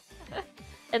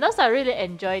 and also I really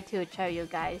enjoy to chat with you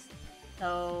guys.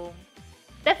 So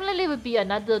definitely would be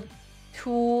another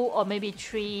 2 or maybe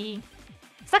 3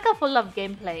 Sucker for Love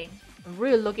gameplay. I'm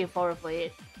really looking forward for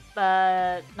it,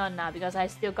 but not now because I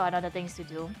still got other things to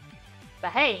do.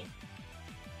 But hey,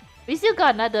 we still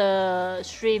got another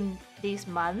stream this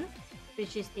month,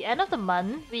 which is the end of the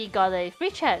month. We got a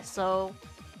free chat, so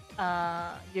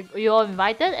you're all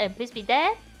invited, and please be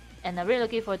there. And I'm really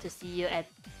looking forward to see you at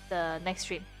the next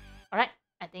stream. Alright,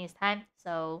 I think it's time.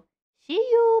 So see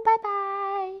you. Bye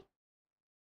bye.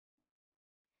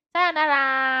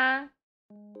 Sayonara.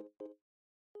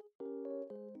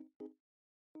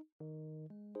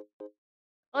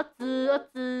 Otsu,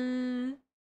 otsu.